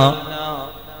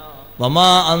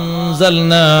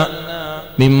അൻസൽനാ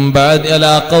മിൻ ബഅദി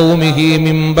അലാ ഖൗമിഹി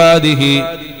മിൻ ബഅദിഹി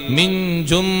മിൻ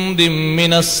ജുംദിൻ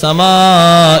മിനസ്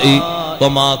സമാഇ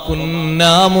വമാ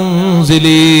കുന്നാ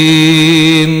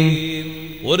മുൻസിലീൻ.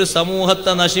 ഒരു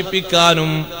സമൂഹത്തെ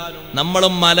നശിപ്പിക്കാനും നമ്മൾ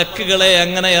മലക്കുകളെ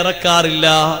അങ്ങനെ ഇറക്കാറില്ല.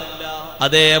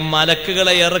 അതേ,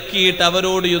 മലക്കുകളെ ഇറക്കിയിട്ട്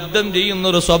അവരോട് യുദ്ധം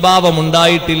ചെയ്യുന്നൊരു സ്വഭാവം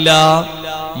ഉണ്ടായിട്ടില്ല.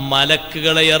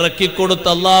 മലക്കുകളെ ഇറക്കിക്കൊടുത്ത്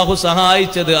അല്ലാഹു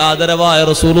സഹായിച്ചത് ആദരവായ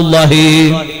റസൂലുള്ളാഹി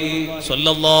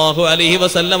സ്വല്ലല്ലാഹു അലൈഹി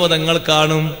വസല്ലം തങ്ങൾ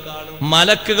കാണും.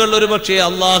 മലക്കുകൾ ഒരുപക്ഷെ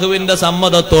അള്ളാഹുവിന്റെ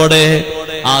സമ്മതത്തോടെ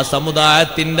ആ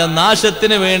സമുദായത്തിന്റെ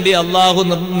നാശത്തിന് വേണ്ടി അള്ളാഹു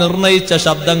നിർണയിച്ച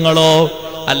ശബ്ദങ്ങളോ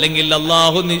അല്ലെങ്കിൽ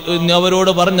അള്ളാഹു അവരോട്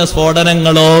പറഞ്ഞ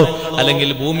സ്ഫോടനങ്ങളോ അല്ലെങ്കിൽ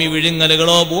ഭൂമി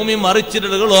വിഴുങ്ങലുകളോ ഭൂമി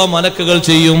മറിച്ചിടലുകളോ മലക്കുകൾ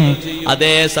ചെയ്യും.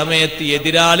 അതേ സമയത്ത്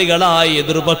എതിരാളികളായി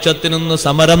എതിർപക്ഷത്തിനൊന്ന്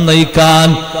സമരം നയിക്കാൻ,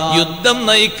 യുദ്ധം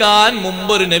നയിക്കാൻ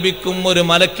മുമ്പൊരു നബിക്കും ഒരു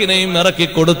മലക്കിനെയും ഇറക്കി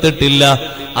കൊടുത്തിട്ടില്ല.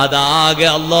 അതാകെ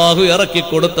അള്ളാഹു ഇറക്കി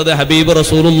കൊടുത്തത് ഹബീബ്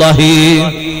റസൂലുള്ളാഹി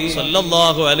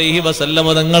സ്വല്ലല്ലാഹു അലൈഹി വസല്ലം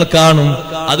തങ്ങൾ കാണും.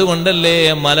 അതുകൊണ്ടല്ലേ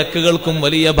മലക്കുകൾക്കും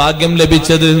വലിയ ഭാഗ്യം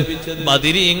ലഭിച്ചത്.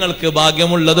 ബദരീങ്ങൾക്ക്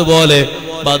ഭാഗ്യമുള്ളതുപോലെ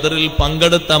ബദറിൽ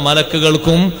പങ്കെടുത്ത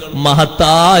മലക്കുകൾക്കും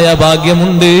മഹത്തായ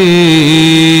ഭാഗ്യമുണ്ട്.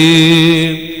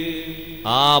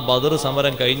 ആ ബദർ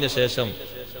സമരം കഴിഞ്ഞ ശേഷം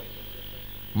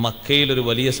മക്കയിൽ ഒരു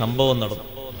വലിയ സംഭവം നടന്നു.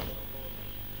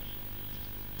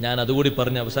 ഞാൻ അതുകൂടി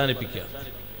പറഞ്ഞ് അവസാനിപ്പിക്കുക.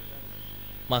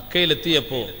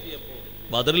 മക്കയിലെത്തിയപ്പോ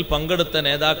ബദറിൽ പങ്കെടുത്ത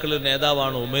നേതാക്കളിൽ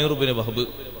നേതാവാണ് ഉമൈർ ബിൻ വഹബ്.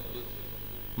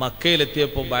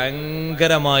 മക്കയിലെത്തിയപ്പോ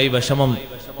ഭയങ്കരമായി വിഷമം,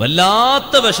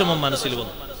 വല്ലാത്ത വിഷമം മനസ്സിൽ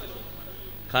വന്നു.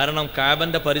 കാരണം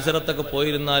കാബന്റെ പരിസരത്തൊക്കെ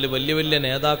പോയിരുന്നാൽ വലിയ വലിയ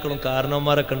നേതാക്കളും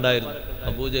കാരണവന്മാരൊക്കെ ഉണ്ടായിരുന്നു.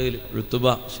 അബൂജഹൽ, ഉത്ബ,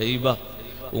 ഷൈബ,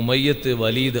 ഉമയ്യത്ത്,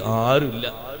 വലീദ്, ആരുമില്ല,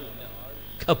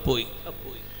 പോയി.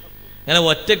 അങ്ങനെ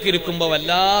ഒറ്റക്കിരിക്കുമ്പോ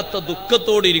വല്ലാത്ത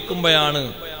ദുഃഖത്തോടെ ഇരിക്കുമ്പോഴാണ്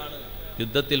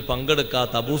യുദ്ധത്തിൽ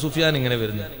പങ്കെടുക്കാത്ത അബൂ സുഫിയാൻ ഇങ്ങനെ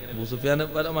വരുന്നത്. അബൂ സുഫിയാൻ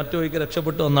മറ്റു വഴിക്ക്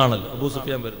രക്ഷപ്പെട്ടു വന്നാണല്ലോ അബൂ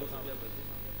സുഫിയാൻ വരുന്നത്.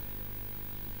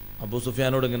 അബൂ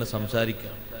സുഫിയാനോട് ഇങ്ങനെ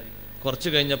സംസാരിക്കാം. കുറച്ച്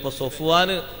കഴിഞ്ഞപ്പോ സൊഫ്വാൻ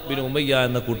ബിൻ ഉമയ്യ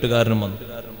എന്ന കൂട്ടുകാരനും വന്നു.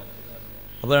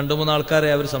 അപ്പൊ 2-3 ആൾക്കാരെ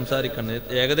അവർ സംസാരിക്കണം.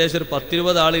 ഏകദേശം ഒരു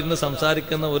 10-20 ആളിരുന്ന്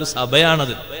സംസാരിക്കുന്ന ഒരു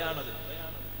സഭയാണത്.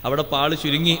 അവിടെ പാള്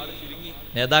ചുരുങ്ങി,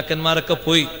 നേതാക്കന്മാരൊക്കെ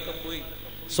പോയി.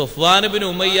 സൊഫ്വാൻ ബിൻ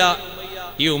ഉമയ്യ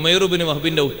ഈ ഉമൈർ ബിൻ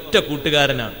വഹബിന്റെ ഉറ്റ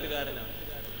കൂട്ടുകാരനാണ്.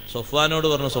 സൊഫ്വാനോട്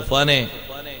പറഞ്ഞു, സൊഫ്വാനെ,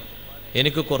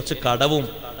 എനിക്ക് കുറച്ച് കടവും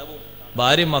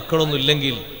ഭാര്യ മക്കളൊന്നും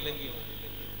ഇല്ലെങ്കിൽ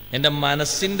എൻ്റെ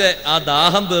മനസ്സിന്റെ ആ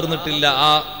ദാഹം തീർന്നിട്ടില്ല,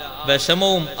 ആ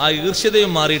വിഷമവും ആ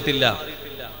ഈർഷ്യതയും മാറിയിട്ടില്ല.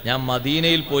 ഞാൻ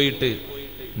മദീനയിൽ പോയിട്ട്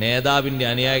നേതാവിന്റെ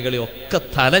അനുയായികളെ ഒക്കെ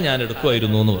തല ഞാൻ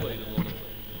എടുക്കുമായിരുന്നു എന്ന് പറഞ്ഞു.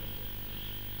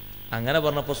 അങ്ങനെ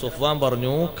പറഞ്ഞപ്പോ സൊഫ്വാൻ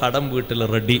പറഞ്ഞു, കടം വീട്ടിൽ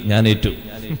റെഡി, ഞാൻ ഏറ്റു.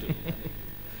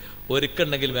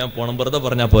 ഒരുക്കുണ്ടെങ്കിൽ വേഗം പോണം, വെറുതെ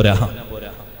പറഞ്ഞാ പോരാ.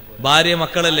 ഭാര്യ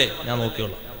മക്കളല്ലേ, ഞാൻ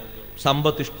നോക്കിയോളാം.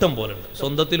 സമ്പത്ത് ഇഷ്ടം പോലെ ഉണ്ട്,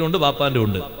 സ്വന്തത്തിലുണ്ട് ബാപ്പാന്റെ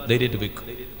ഉണ്ട്, ധൈര്യമായിട്ട് പോയിക്കും.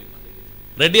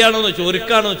 റെഡിയാണോന്ന്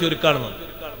ചുരുക്കാണോ ചുരുക്കാണെന്നോ.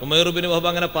 ഉമൈർ ബിൻ വഹബ്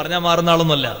അങ്ങനെ പറഞ്ഞാൽ മാറുന്ന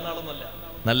ആളൊന്നുമല്ല.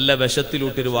 നല്ല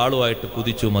വിഷത്തിലൂട്ടൊരു വാളുമായിട്ട്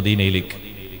കുതിച്ചു മദീനയിലേക്ക്.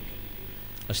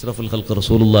 അഷ്റഫുൽ ഖൽഖ്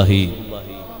റസൂലുള്ളാഹി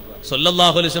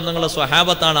സ്വല്ലല്ലാഹു അലൈഹി വസല്ലം തങ്ങളുടെ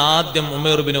സ്വഹാബത്താണ് ആദ്യം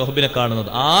ഉമൈർ ബിൻ വഹബിനെ കാണുന്നത്.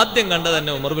 ആദ്യം കണ്ട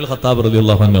തന്നെ ഉമർ ബിൻ ഖത്താബ്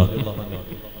റളിയല്ലാഹു അൻഹു.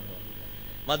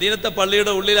 മദീനത്തെ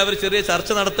പള്ളിയുടെ ഉള്ളിൽ അവർ ചെറിയ ചർച്ച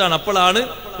നടത്തുകയാണ്. അപ്പോഴാണ്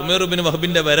ഉമൈർ ബിൻ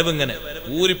വഹബിന്റെ വരവ്. ഇങ്ങനെ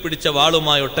ഊരിപ്പിടിച്ച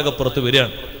വാളുമായി ഒട്ടകപ്പുറത്ത്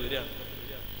വരികയാണ്.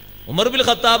 ഉമർ ബിൻ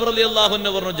ഖത്താബ് റളിയല്ലാഹു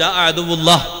അൻഹു പറഞ്ഞു, ജാ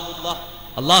അദുവുല്ലാഹ്,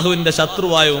 അള്ളാഹുവിന്റെ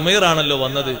ശത്രുവായ ഉമൈറാണല്ലോ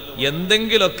വന്നത്,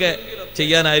 എന്തെങ്കിലുമൊക്കെ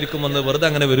ചെയ്യാനായിരിക്കുമെന്ന് വെറുതെ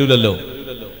അങ്ങനെ വരൂലല്ലോ.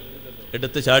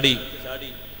 എടുത്ത് ചാടി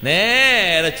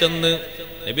നേരെ ചെന്ന്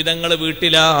നബിതങ്ങള്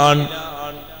വീട്ടിലാണ്.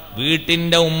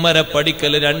 വീട്ടിന്റെ ഉമ്മര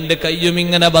പടിക്കൽ 2 കയ്യും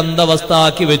ഇങ്ങനെ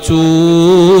ബന്ധവസ്ഥാക്കി വെച്ചു.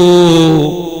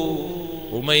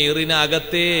 ഉമൈറിനെ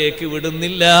അകത്തേക്ക്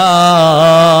വിടുന്നില്ല.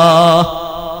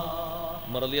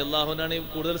 ഉമർ റളിയല്ലാഹു അൻഹു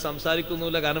കൂടുതൽ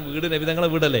സംസാരിക്കുന്നില്ല, കാരണം വീട് നബിതങ്ങളെ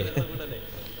വീടല്ലേ,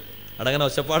 അടങ്ങനെ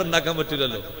ഒച്ചപ്പാടുണ്ടാക്കാൻ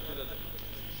പറ്റില്ലല്ലോ.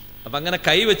 അപ്പൊ അങ്ങനെ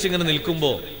കൈ വെച്ചിങ്ങനെ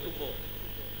നിൽക്കുമ്പോ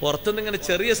പുറത്തുനിന്ന് ഇങ്ങനെ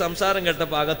ചെറിയ സംസാരം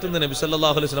കേട്ടപ്പോ അകത്തുനിന്ന് നബി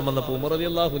സല്ലല്ലാഹു അലൈഹി വസല്ലം വന്നപ്പോ ഉമർ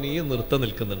റളിയല്ലാഹു നീ നിർത്ത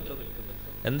നിൽക്കുന്നുണ്ട്.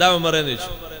 എന്താ ഉമറേന്ന്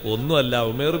ചോദിച്ചു. ഒന്നുമല്ല,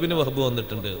 ഉമൈർ ബിൻ വഹബ്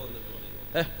വന്നിട്ടുണ്ട്.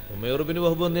 ഉമൈർ ബിൻ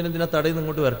വഹബ് വന്നതിനെന്തിനാ തടയുന്ന,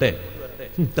 ഇങ്ങോട്ട് വരട്ടെ.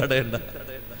 തടയണ്ട,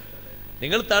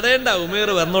 നിങ്ങൾ തടയണ്ട, ഉമൈർ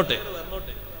വന്നോട്ടെ.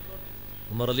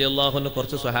 ഉമർ റളിയല്ലാഹു അൻഹു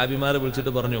കുറച്ച് സ്വഹാബിമാരെ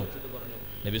വിളിച്ചിട്ട് പറഞ്ഞു,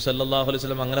 നബി സല്ലല്ലാഹു അലൈഹി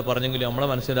വസല്ലം അങ്ങനെ പറഞ്ഞെങ്കിലും നമ്മളെ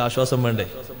മനസ്സിന്റെ ആശ്വാസം വേണ്ടേ,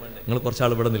 നിങ്ങൾ കുറച്ചാൾ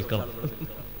ഇവിടെ നിൽക്കണം,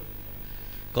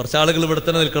 കുറച്ചാളുകൾ ഇവിടെ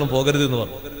തന്നെ നിൽക്കണം, പോകരുത് എന്ന്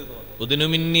പറഞ്ഞു. ഉദ്നു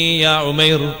മിന്നി യാ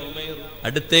ഉമൈർ,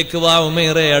 അടുത്തേക്ക് വാ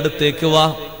ഉമൈറെ, അടുത്തേക്ക് വാ.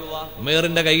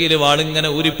 ഉമൈറിന്റെ കയ്യിൽ വാളിങ്ങനെ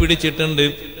ഊരിപ്പിടിച്ചിട്ടുണ്ട്.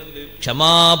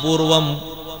 ക്ഷമാപൂർവം,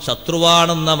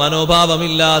 ശത്രുവാണെന്ന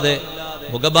മനോഭാവമില്ലാതെ,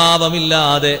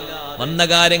 മുഖഭാവമില്ലാതെ വന്ന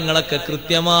കാര്യങ്ങളൊക്കെ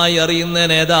കൃത്യമായി അറിയുന്ന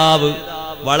നേതാവ്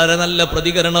വളരെ നല്ല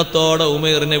പ്രതികരണത്തോടെ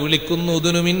ഉമൈറിനെ വിളിക്കുന്നു.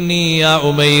 ഉദ്നു മിന്നി യാ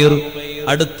ഉമൈർ,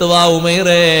 അടുത്തു വാ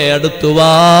ഉമൈറെ, അടുത്തു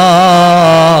വാ.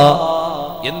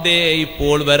 എന്തേ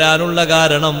ഇപ്പോൾ വരാനുള്ള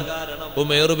കാരണം?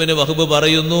 ഉമൈർ ബിൻ വഹബ്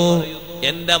പറയുന്നു,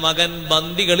 എന്റെ മകൻ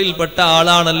ബന്ദികളിൽപ്പെട്ട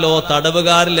ആളാണല്ലോ,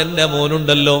 തടവുകാരിൽ എന്റെ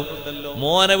മോനുണ്ടല്ലോ,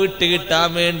 മോനെ വിട്ട് കിട്ടാൻ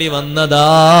വേണ്ടി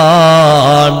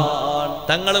വന്നതാണ്.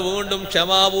 തങ്ങൾ വീണ്ടും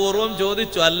ക്ഷമാപൂർവം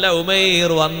ചോദിച്ചു, അല്ല ഉമൈർ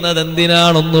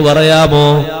വന്നതെന്തിനാണെന്ന് പറയാമോ?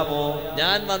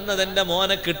 ഞാൻ വന്നത് എന്റെ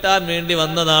മോനെ കിട്ടാൻ വേണ്ടി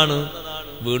വന്നതാണ്.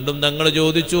 വീണ്ടും തങ്ങൾ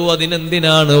ചോദിച്ചു,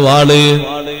 അതിനെന്തിനാണ് വാള്?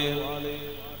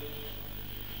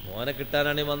 മോനെ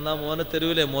കിട്ടാനാണെങ്കിൽ വന്നാ മോനെ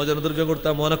തരൂലേ? മോചനദ്രവ്യം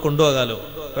കൊടുത്താൽ മോനെ കൊണ്ടുപോകാലോ,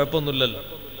 കുഴപ്പമൊന്നുമില്ലല്ലോ,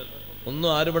 ഒന്നും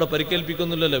ആരും ഇവിടെ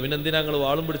പരിക്കേൽപ്പിക്കൊന്നുമില്ലല്ലോ, പിന്നെ എന്തിനാ ഞങ്ങൾ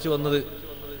വാളും പിടിച്ചു വന്നത്?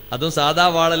 അതും സാധാ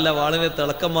വാളല്ല, വാളിനെ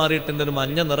തിളക്കം മാറിയിട്ടുണ്ട്, ഒരു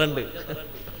മഞ്ഞ നിറണ്ട്,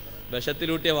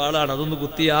 വിഷത്തിലൂട്ടിയ വാളാണ്. അതൊന്ന്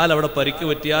കുത്തിയാൽ അവിടെ പരിക്ക്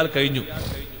പറ്റിയാൽ കഴിഞ്ഞു.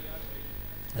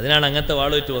 അതിനാണ് അങ്ങനത്തെ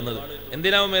വാള് വെച്ച് വന്നത്.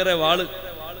 എന്തിനാ ഉമേറെ വാള്?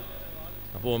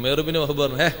 അപ്പൊ ഉമേർ ബിൻ വഹബ്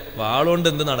പറഞ്ഞു, വാളുകൊണ്ട്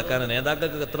എന്ത് നടക്കാനാ,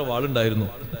 നേതാക്കൾക്ക് എത്ര വാളുണ്ടായിരുന്നു,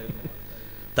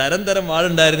 തരം തരം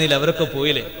വാളുണ്ടായിരുന്നില്ല, അവരൊക്കെ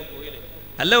പോയില്ലേ.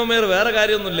 അല്ല ഉമേർ, വേറെ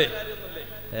കാര്യമൊന്നുമില്ലേ?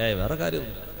 വേറെ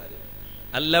കാര്യമൊന്നുമില്ല.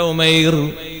 അല്ല ഉമൈർ,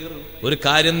 ഒരു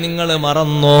കാര്യം നിങ്ങൾ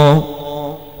മറന്നോ?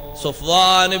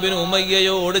 സഫ്വാൻ ബിൻ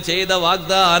ഉമയ്യയോട് ചെയ്ത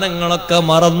വാഗ്ദാനങ്ങളൊക്കെ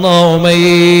മറന്നോ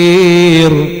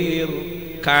ഉമൈർ?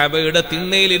 കഅബയുടെ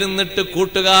തിണ്ണയിൽ ഇരുന്നിട്ട്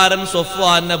കൂട്ടുകാരൻ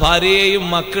സഫ്വാന്റെ ഭാര്യയെയും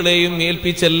മക്കളെയും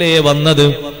ഏൽപ്പിച്ചല്ലേ വന്നത്?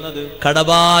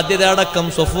 കടബാധ്യത അടക്കം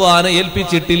സഫ്വാനെ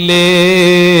ഏൽപ്പിച്ചിട്ടില്ലേ?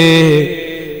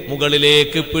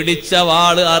 മുകളിലേക്ക് പിടിച്ച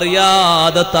വാള്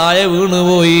അറിയാതെ താഴെ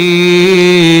വീണുപോയി.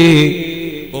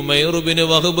 ഉമൈർ ബിൻ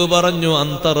വഹബ് പറഞ്ഞു,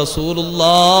 അന്ത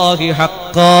റസൂലുള്ളാഹി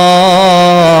ഹഖ്ഖാ,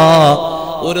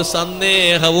 ഒരു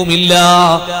സന്ദേഹവുമില്ല,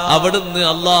 അവിടുന്ന്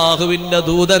അല്ലാഹുവിന്റെ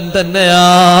ദൂതൻ തന്നെയാണ്.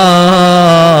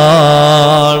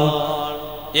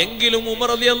 എങ്കിലും ഉമർ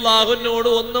റളിയല്ലാഹുവിനോട്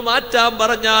ഒന്ന് മാറ്റാൻ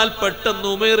പറഞ്ഞാൽ പെട്ടെന്ന്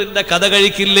ഉമൈറിന്റെ കഥ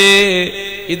കഴിക്കില്ലേ?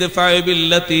 ഇത്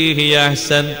ഫഅബില്ലതി ഹിയ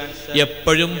അഹ്സൻ.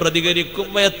 എപ്പോഴും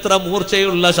പ്രതികരിക്കുമ്പോ എത്ര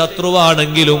മൂർച്ചയുള്ള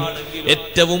ശത്രുവാണെങ്കിലും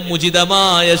ഏറ്റവും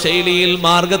ഉചിതമായ ശൈലിയിൽ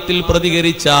മാർഗത്തിൽ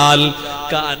പ്രതികരിച്ചാൽ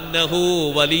കഅന്നഹു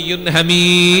വലിയുൻ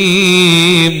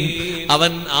ഹമീം,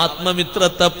 അവൻ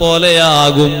ആത്മമിത്രത്തെ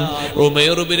പോലെയാകും.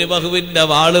 ഉമൈർ ബിൻ വഹ്ബിന്റെ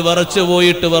വാള് വറച്ചു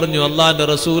പോയിട്ട് പറഞ്ഞു, അല്ലാഹുവിന്റെ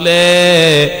റസൂലേ,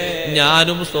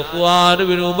 ഞാനും സഫ്വാൻ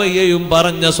ബിൻ ഉമയ്യയും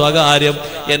പറഞ്ഞ സ്വകാര്യം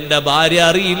എന്റെ ഭാര്യ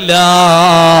അറിയില്ല,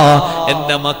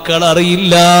 എന്റെ മക്കൾ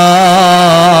അറിയില്ല.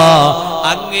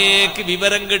 അങ്ങേക്ക്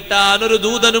വിവരം കിട്ടാൻ ഒരു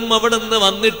ദൂതനും അവിടുന്ന്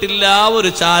വന്നിട്ടില്ല, ഒരു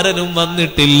ചാരനും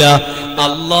വന്നിട്ടില്ല.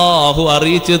 അല്ലാഹു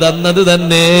അറിയിച്ചു തന്നത്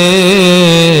തന്നെ.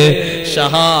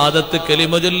 ഷഹാദത്ത്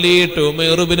കലിമ ചൊല്ലിയിട്ട്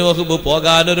ഉമൈർ ബിൻ വഹബ്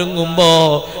പോകാനൊരുങ്ങുമ്പോ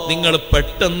നിങ്ങൾ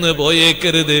പെട്ടെന്ന്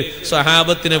പോയേക്കരുത്.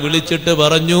 സഹാബത്തിനെ വിളിച്ചിട്ട്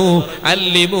പറഞ്ഞു,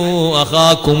 അല്ലിമു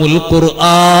അഖാകുമുൽ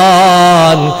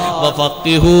ഖുർആൻ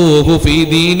വഫഖിഹൂഹു ഫീ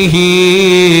ദീനിഹി.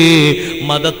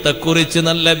 മതത്തെക്കുറിച്ച്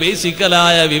നല്ല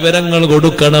ബേസിക്കലായ വിവരങ്ങൾ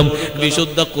കൊടുക്കണം,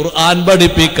 വിശുദ്ധ ഖുർആൻ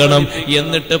പഠിപ്പിക്കണം,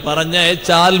 എന്നിട്ട്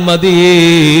പറഞ്ഞയച്ചാൽ മതി.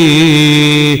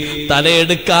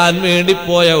 തലയെടുക്കാൻ വേണ്ടി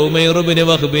പോയ ഉമൈർ ബിൻ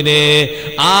വഹ്ബിനെ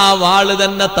ആ വാള്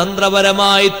തന്നെ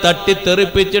തന്ത്രപരമായി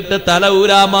തട്ടിത്തെറിപ്പിച്ചിട്ട് തല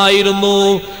ഊരാമായിരുന്നു,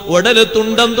 ഉടല്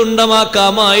തുണ്ടം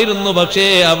തുണ്ടമാക്കാമായിരുന്നു. പക്ഷേ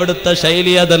അവിടുത്തെ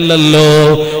ശൈലി അതല്ലല്ലോ.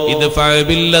 ഇത്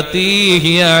ഫഅബില്ലതി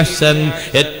ഹിയ അഹ്സൻ,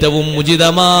 ഏറ്റവും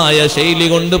ഉചിതമായ ശൈലി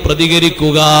കൊണ്ട്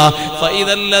പ്രതികരിക്കുക.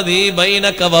 ഫഇദല്ലദീ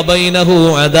ബൈനക വബൈനഹു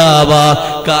അദാവ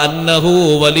കഅന്നഹു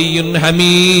വലിയുൻ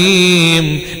ഹമീം.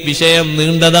 വിഷയം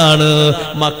നീണ്ടതാണ്,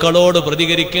 മക്കളോട്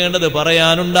പ്രതികരിക്കേണ്ടത്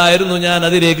പറയാനുണ്ടായിരുന്നു, ഞാൻ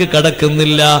അതിലേക്ക്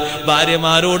കടക്കുന്നില്ല.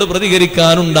 ഭാര്യമാരോട്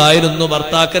പ്രതികരിക്കാനുണ്ടായിരുന്നു,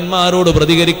 ഭർത്താക്കന്മാരോട്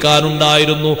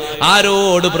പ്രതികരിക്കാനുണ്ടായിരുന്നു.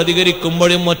 ആരോട്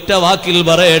പ്രതികരിക്കുമ്പോഴും ഒറ്റ വാക്കിൽ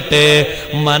പറയട്ടെ,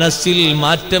 മനസ്സിൽ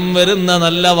മാറ്റം വരുന്ന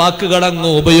നല്ല വാക്കുകളങ്ങ്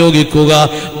ഉപയോഗിക്കുക.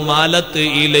 മാലത്ത്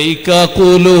ഇലൈക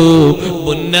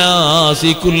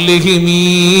ഖുലൂബുന്നാസി കുല്ലിഹിമീ,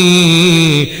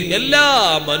 എല്ലാ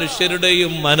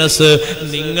മനുഷ്യരുടെയും മനസ്സ്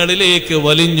നിങ്ങളിലേക്ക്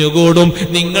വലിഞ്ഞുകൂടും,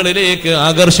 നിങ്ങളിലേക്ക്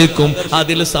ആകർഷിക്കും,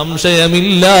 അതിൽ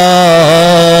സംശയമില്ല.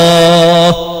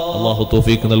 അല്ലാഹു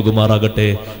തൗഫീഖ് നൽകുമാറാകട്ടെ.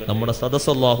 നമ്മുടെ സദസ്സ്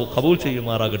അല്ലാഹു ഖബൂൽ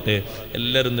ചെയ്യുമാറാകട്ടെ.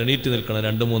 എല്ലാവരും എണീറ്റ് നിൽക്കണം.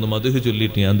 2-3 മദ്ഹ്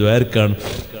ചൊല്ലിയിട്ട് ഞാൻ ദുആർക്കാണ്.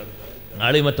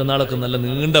 നാളെ മറ്റന്നാളൊക്കെ നല്ല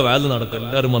നീണ്ട വാല് നടക്കും.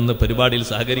 എല്ലാവരും വന്ന് പരിപാടിയിൽ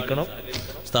സഹകരിക്കണം.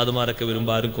 ഉസ്താദുമാരൊക്കെ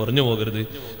വരുമ്പോൾ ആരും കുറഞ്ഞു പോകരുത്.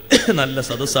 നല്ല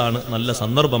സദസ്സാണ്, നല്ല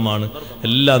സന്ദർഭമാണ്.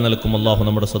 എല്ലാ നിലക്കും അല്ലാഹു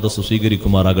നമ്മുടെ സദസ്സ്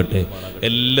സ്വീകരിക്കുമാറാകട്ടെ.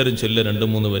 എല്ലാവരും ചൊല്ല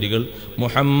 2-3 വരികൾ.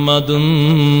 മുഹമ്മദുൻ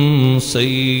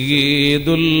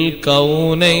സയ്യിദുൽ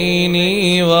കൗനൈനി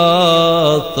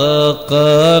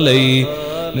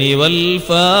വതഖലൈനി വൽ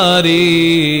ഫാരിഖൈനി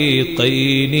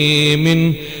മിൻ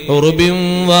ഉർബിൻ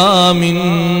വമിൻ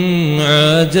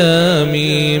അജമി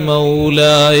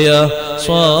മൗലായ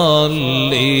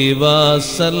صلي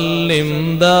وسلم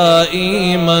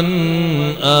دائما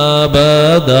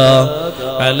أبدا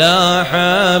على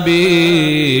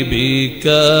حبيبك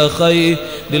خير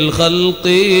الخلق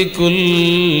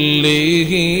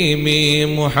كلهم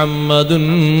محمد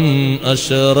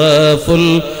أشرف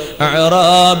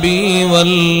الأعراب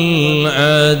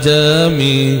والعجم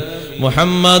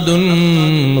محمد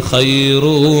خير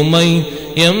من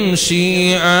يمشي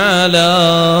على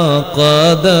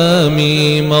قدم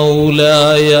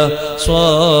مولاي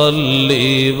صل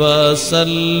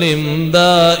وسلم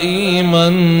دائما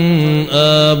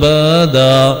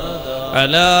أبدا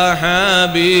على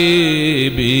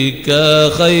حبيبك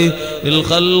خير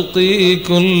الخلق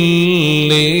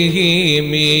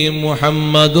كلهم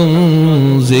محمد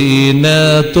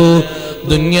زينة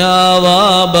دنيا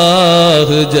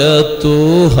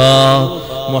وبهجتها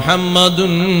محمد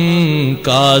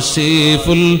كاشف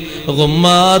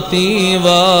الغمات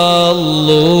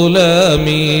والظلام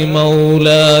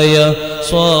مولاي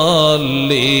صل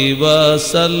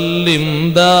وسلم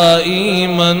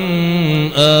دائما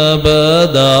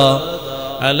أبدا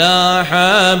على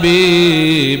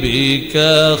حبيبك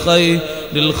خير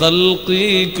للخلق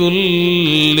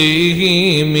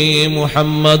كلهم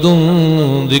محمد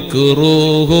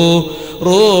ذكره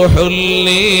روح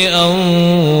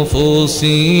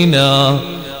لأنفسنا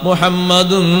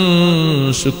محمد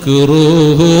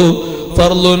شكره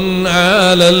فرض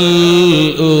على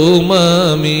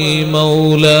الأمم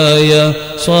مولاي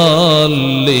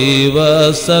صل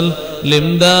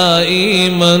وسلم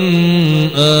دائما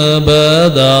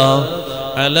أبدا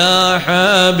على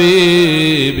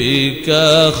حبيبك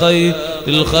خير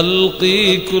الخلق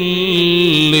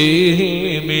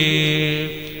كلهم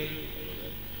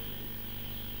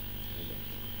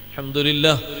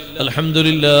الحمد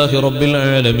لله رب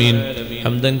العالمين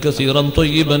حمدا كثيرا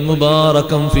طيبا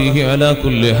مباركا فيه على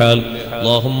كل حال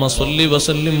اللهم صل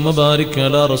وسلم وبارك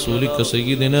على رسولك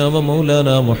سيدنا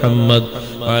ومولانا محمد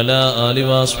وعلى آله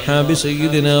وأصحاب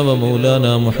سيدنا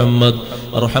ومولانا محمد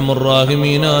أرحم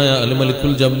الراحمين يا الملك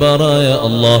الجبار يا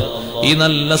الله ഈ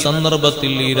നല്ല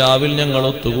സന്ദർഭത്തിൽ ഈ രാവിൽ ഞങ്ങൾ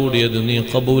ഒത്തുകൂടിയത് നീ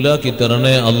ഖബൂലാക്കി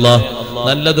തരണേ അല്ലാഹ്.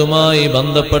 നല്ലതുമായി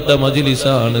ബന്ധപ്പെട്ട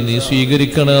മജ്ലിസാണ്, നീ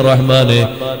സ്വീകരിക്കണേ റഹ്മാനെ.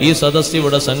 ഈ സദസ്സ്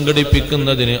ഇവിടെ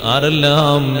സംഘടിപ്പിക്കുന്നതിന്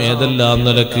ആരെല്ലാം ഏതെല്ലാം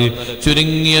നിലക്ക്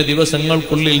ചുരുങ്ങിയ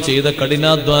ദിവസങ്ങൾക്കുള്ളിൽ ചെയ്ത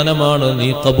കഠിനാധ്വാനമാണ്, നീ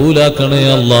ഖബൂലാക്കണേ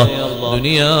അല്ലാഹ്.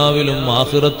 ദുനിയാവിലും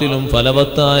ആഖിറത്തിലും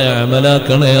ഫലവത്തായ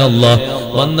അമലാക്കണേ അല്ലാഹ്.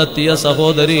 വന്നെത്തിയ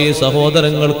സഹോദരീ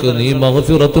സഹോദരങ്ങൾക്ക് നീ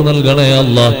മഗ്ഫിറത്ത് നൽകണേ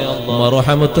അല്ലാഹ്,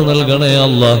 മർഹമത്ത് നൽകണേ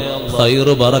അല്ലാഹ്,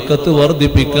 ഖൈറ് ബറക്കത്ത്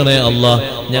വർദ്ധിപ്പിക്കണേ അല്ലാഹ്.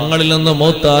 ഞങ്ങളിൽ നിന്ന്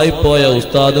മൗത്തായി പോയ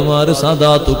ഉസ്താദുമാര്,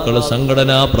 സാദാത്തുക്കൾ,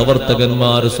 സംഘടനാ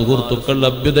പ്രവർത്തകന്മാർ, സുഹൃത്തുക്കൾ,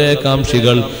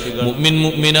 അഭ്യുദയകാംക്ഷികൾ, മുഅ്മിൻ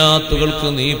മുഅ്മിനാത്തുകൾക്ക്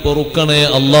നീ പൊറുക്കണേ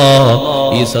അല്ലാഹ്.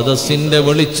 ഈ സദസ്സിന്റെ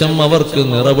വെളിച്ചം അവർക്ക്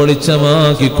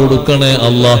നിറവെളിച്ചമാക്കി കൊടുക്കണേ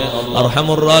അല്ലാഹ്.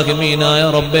 അർഹമുർ റഹീമീനായ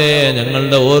റബ്ബേ,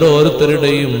 ഞങ്ങളുടെ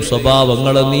ഓരോരുത്തരുടെയും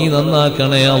സ്വഭാവങ്ങളെ നീ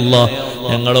നന്നാക്കണേ അല്ലാഹ്.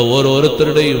 ഞങ്ങളെ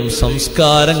ഓരോരുത്തരുടെയും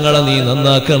സംസ്കാരങ്ങളെ നീ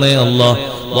നന്നാക്കണേ അല്ലാഹ്.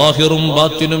 ളാഹിറും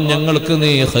ബാത്തിനും ഞങ്ങൾക്ക്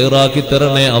നീ ഖൈറാക്കി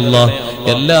തരണേ അല്ലാഹ്.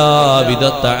 എല്ലാവിധ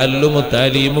തഅല്ലുമു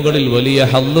തഅലീമുകളിൽ വലിയ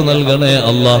ഹദ്ദ് നൽകണേ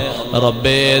അല്ലാഹ്.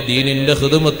 റബ്ബേ, ദീനിന്റെ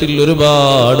ഖിദ്മത്തിൽ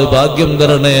ഒരുപാട് ഭാഗ്യം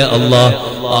തരണേ അല്ലാഹ്.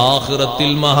 ആഖിറത്തിൽ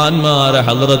മഹാന്മാരെ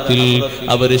ഹദ്റത്തിൽ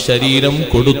അവർ ശരീരം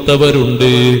കൊടുത്തവരുണ്ട്,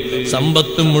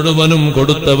 സമ്പത്ത് മുഴുവനും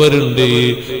കൊടുത്തവരുണ്ട്.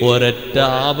 ഒരൊറ്റ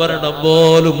ആഭരണം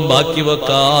പോലും ബാക്കി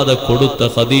വെക്കാതെ കൊടുത്ത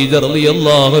ഖദീജ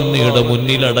റളിയല്ലാഹു അൻഹയുടെ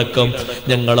മുന്നിലടക്കം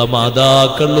ഞങ്ങളെ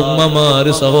മാതാക്കൾ,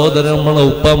 ഉമ്മമാര്, സഹോദരങ്ങളെ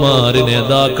ഉപ്പമാര്,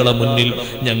 നേതാക്കളെ മുന്നിൽ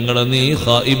ഞങ്ങളെ നീ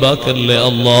ഖായിബാക്കല്ലേ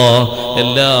അല്ലാഹ്.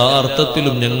 എല്ലാ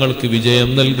അർത്ഥത്തിലും ഞങ്ങൾക്ക് വിജയം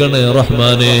നൽകണേ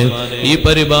റഹ്മാനെ. ഈ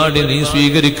പരിപാടി നീ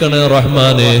സ്വീകരിക്കണേ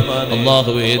റഹ്മാനെ.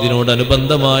 അല്ലാഹുവേ,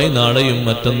 ഇതിനോടനുബന്ധമായി നാളെയും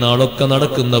മറ്റന്നാളൊക്കെ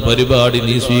നടക്കുന്ന പരിപാടി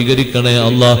നീ സ്വീകരിക്കണേ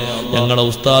അല്ലാഹ്. ഞങ്ങളെ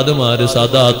ഉസ്താദുമാര്,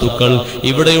 സാദാത്തുക്കൾ,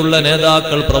 ഇവിടെയുള്ള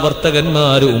നേതാക്കൾ,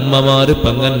 പ്രവർത്തകന്മാര്, ഉമ്മമാര്,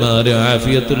 പെങ്ങന്മാര്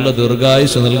ആഫിയത്തുള്ള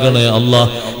ദീർഘായുസ് നൽകണേ അല്ലാഹ്.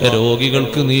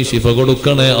 രോഗികൾക്ക് നീ ശിഫ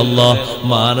കൊടുക്കണേ അല്ലാഹ്.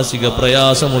 മാനസിക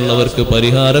പ്രയാസമുള്ളവർക്ക്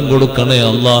പരിഹാരം കൊടുക്കണേ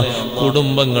അല്ലാഹ്.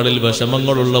 കുടുംബങ്ങളിൽ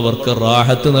വിഷമങ്ങളുള്ളവർക്ക്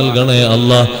റാഹത്ത് നൽകണേ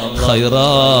അല്ലാഹ്.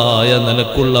 ഖൈറായ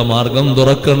നിലക്കുള്ള മാർഗം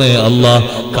തുറക്കണേ അല്ലാഹ്.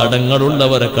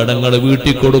 കടങ്ങളുള്ളവരെ കടങ്ങൾ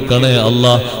വീട്ടി കൊടുക്കണേ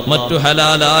അല്ലാഹ്. മറ്റു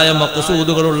ഹലാലായ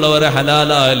മഖ്സൂദുകളുള്ളവരെ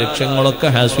ഹലാലായ ലക്ഷ്യങ്ങളൊക്കെ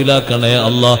ഹാസിലാക്കണേ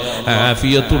അല്ലാഹ്.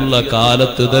 ആഫിയത്തുള്ള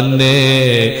കാലത്ത് തന്നെ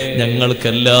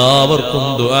ഞങ്ങൾക്കെല്ലാവർക്കും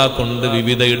ദുആ കൊണ്ട്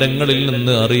വിവിധ ഇടങ്ങളിൽ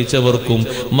നിന്ന് അറിയിച്ചവർക്കും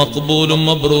മഖ്ബൂലും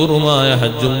മബ്റൂറുമായ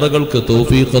ഹജ്ജ് ഉംറകൾക്ക്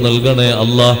തൗഫീഖ് നൽകണേ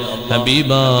അല്ലാഹ്.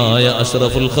 ഹബീബായ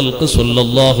അഷ്റഫുൽ ഖൽഖ്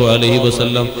സ്വല്ലല്ലാഹു അലൈഹി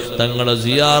വസല്ലം തങ്ങളെ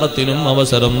സിയാറത്തിനും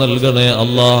അവസരം നൽകണേ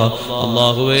അല്ലാഹ്.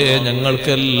 അല്ലാഹുവേ,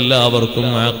 ഞങ്ങൾക്കെല്ലാവർക്കും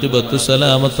ആഖിബത്ത്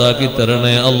സലാമത്താക്കി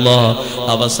തരണേ അല്ലാഹ്.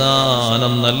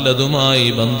 അവസാനം നല്ലതുമായി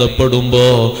ബന്ധപ്പെടുമ്പോ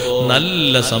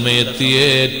നല്ല സമയത്ത്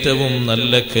ഏറ്റവും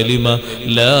നല്ല കലിമ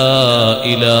ലാ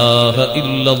ഇലാഹ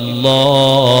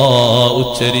ഇല്ലല്ലാഹ്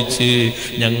ഉച്ചരിച്ച്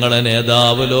ഞങ്ങളെ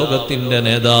നേതാവ്, ലോകത്തിന്റെ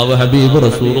നേതാവ് ഹബീബ്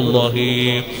റസൂലുള്ളാഹി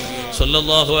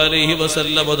സല്ലല്ലാഹു അലൈഹി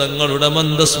വസല്ലം തങ്ങളുടെ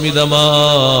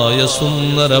മന്ദസ്മിതമായ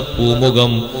സുന്ദര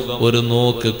പൂമുഖം ഒരു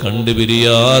നോക്ക്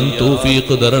കണ്ടുപിരിയാൻ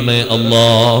തൗഫീഖ് തരണേ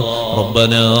അല്ലാഹ്.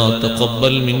 റബ്ബനാ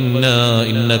തഖബ്ബൽ മിന്നാ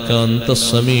ഇന്നക അൻതസ്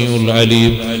സമീഉൽ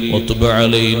അലീം വതുബ്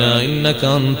അലൈനാ ഇന്നക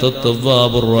അൻതത്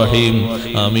തവ്വാബുർ റഹീം.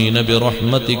 ആമീൻ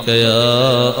ബിറഹ്മതിക യാ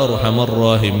അർഹമർ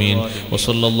റഹീമീൻ.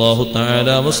 വസല്ലല്ലാഹു തആല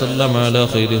വസല്ലമ അലാ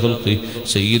ഖൈരി ഖൽഖി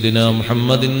സയ്യിദിനാ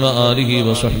മുഹമ്മദിൻ വആലിഹി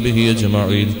വസഹ്ബിഹി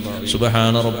അജ്മഈൻ.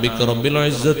 സുബ്ഹാന റബ്ബിക റബ്ബിൽ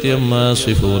ഇസ്സത്തി അമ്മാ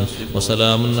യസിഫൂൻ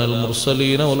വസലാമുൻ അലൽ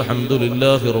മുർസലീൻ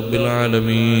വൽഹംദുലില്ലാഹി റബ്ബിൽ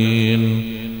ആലമീൻ.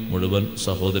 മുഴുവൻ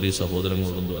സഹോദരി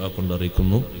സഹോദരങ്ങളോടും ദുആ കൊണ്ട്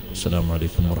അറിയിക്കുന്നു. അസ്സലാമു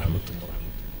അലൈക്കും വറഹ്മത്തുള്ളാഹി.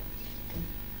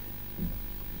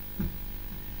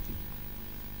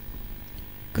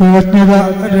 കൃതജ്ഞത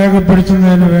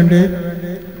രേഖപ്പെടുത്തുന്നതിന് വേണ്ടി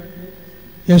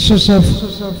SSF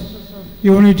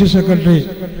unit secretary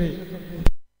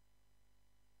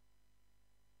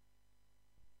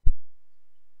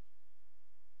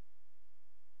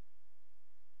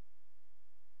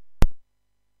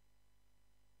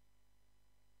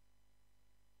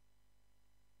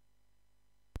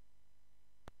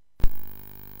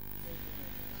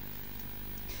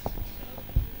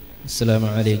السلام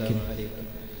عليكم.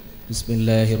 بسم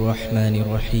الله الرحمن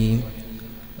الرحيم.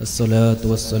 الصلاة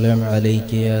والسلام عليك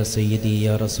يا سيدي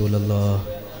يا رسول الله.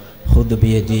 خذ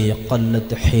بيدي قلت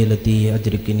حيلتي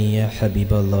أدركني يا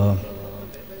حبيب الله.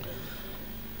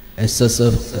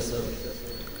 SSF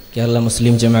Kerala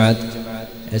മുസ്ലിം ജമാഅത്ത്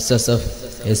SSF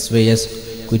SYS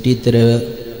കുറ്റിത്തരവ്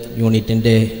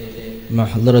യൂണിറ്റിൻ്റെ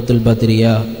മഹ്ദറത്തുൽ ബദ്രിയ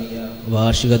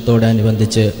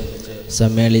വാർഷികത്തോടനുബന്ധിച്ച്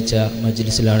സമ്മേളിച്ച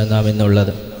മജ്ലിസിലാണ് നാം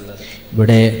ഇന്നുള്ളത്.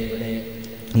 ഇവിടെ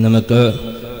നമുക്ക്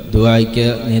ദുആയ്ക്ക്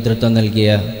നേതൃത്വം നൽകിയ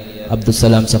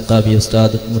അബ്ദുസ്സലാം സഖാഫി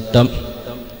ഉസ്താദ് മുട്ടം,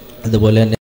 അതുപോലെ തന്നെ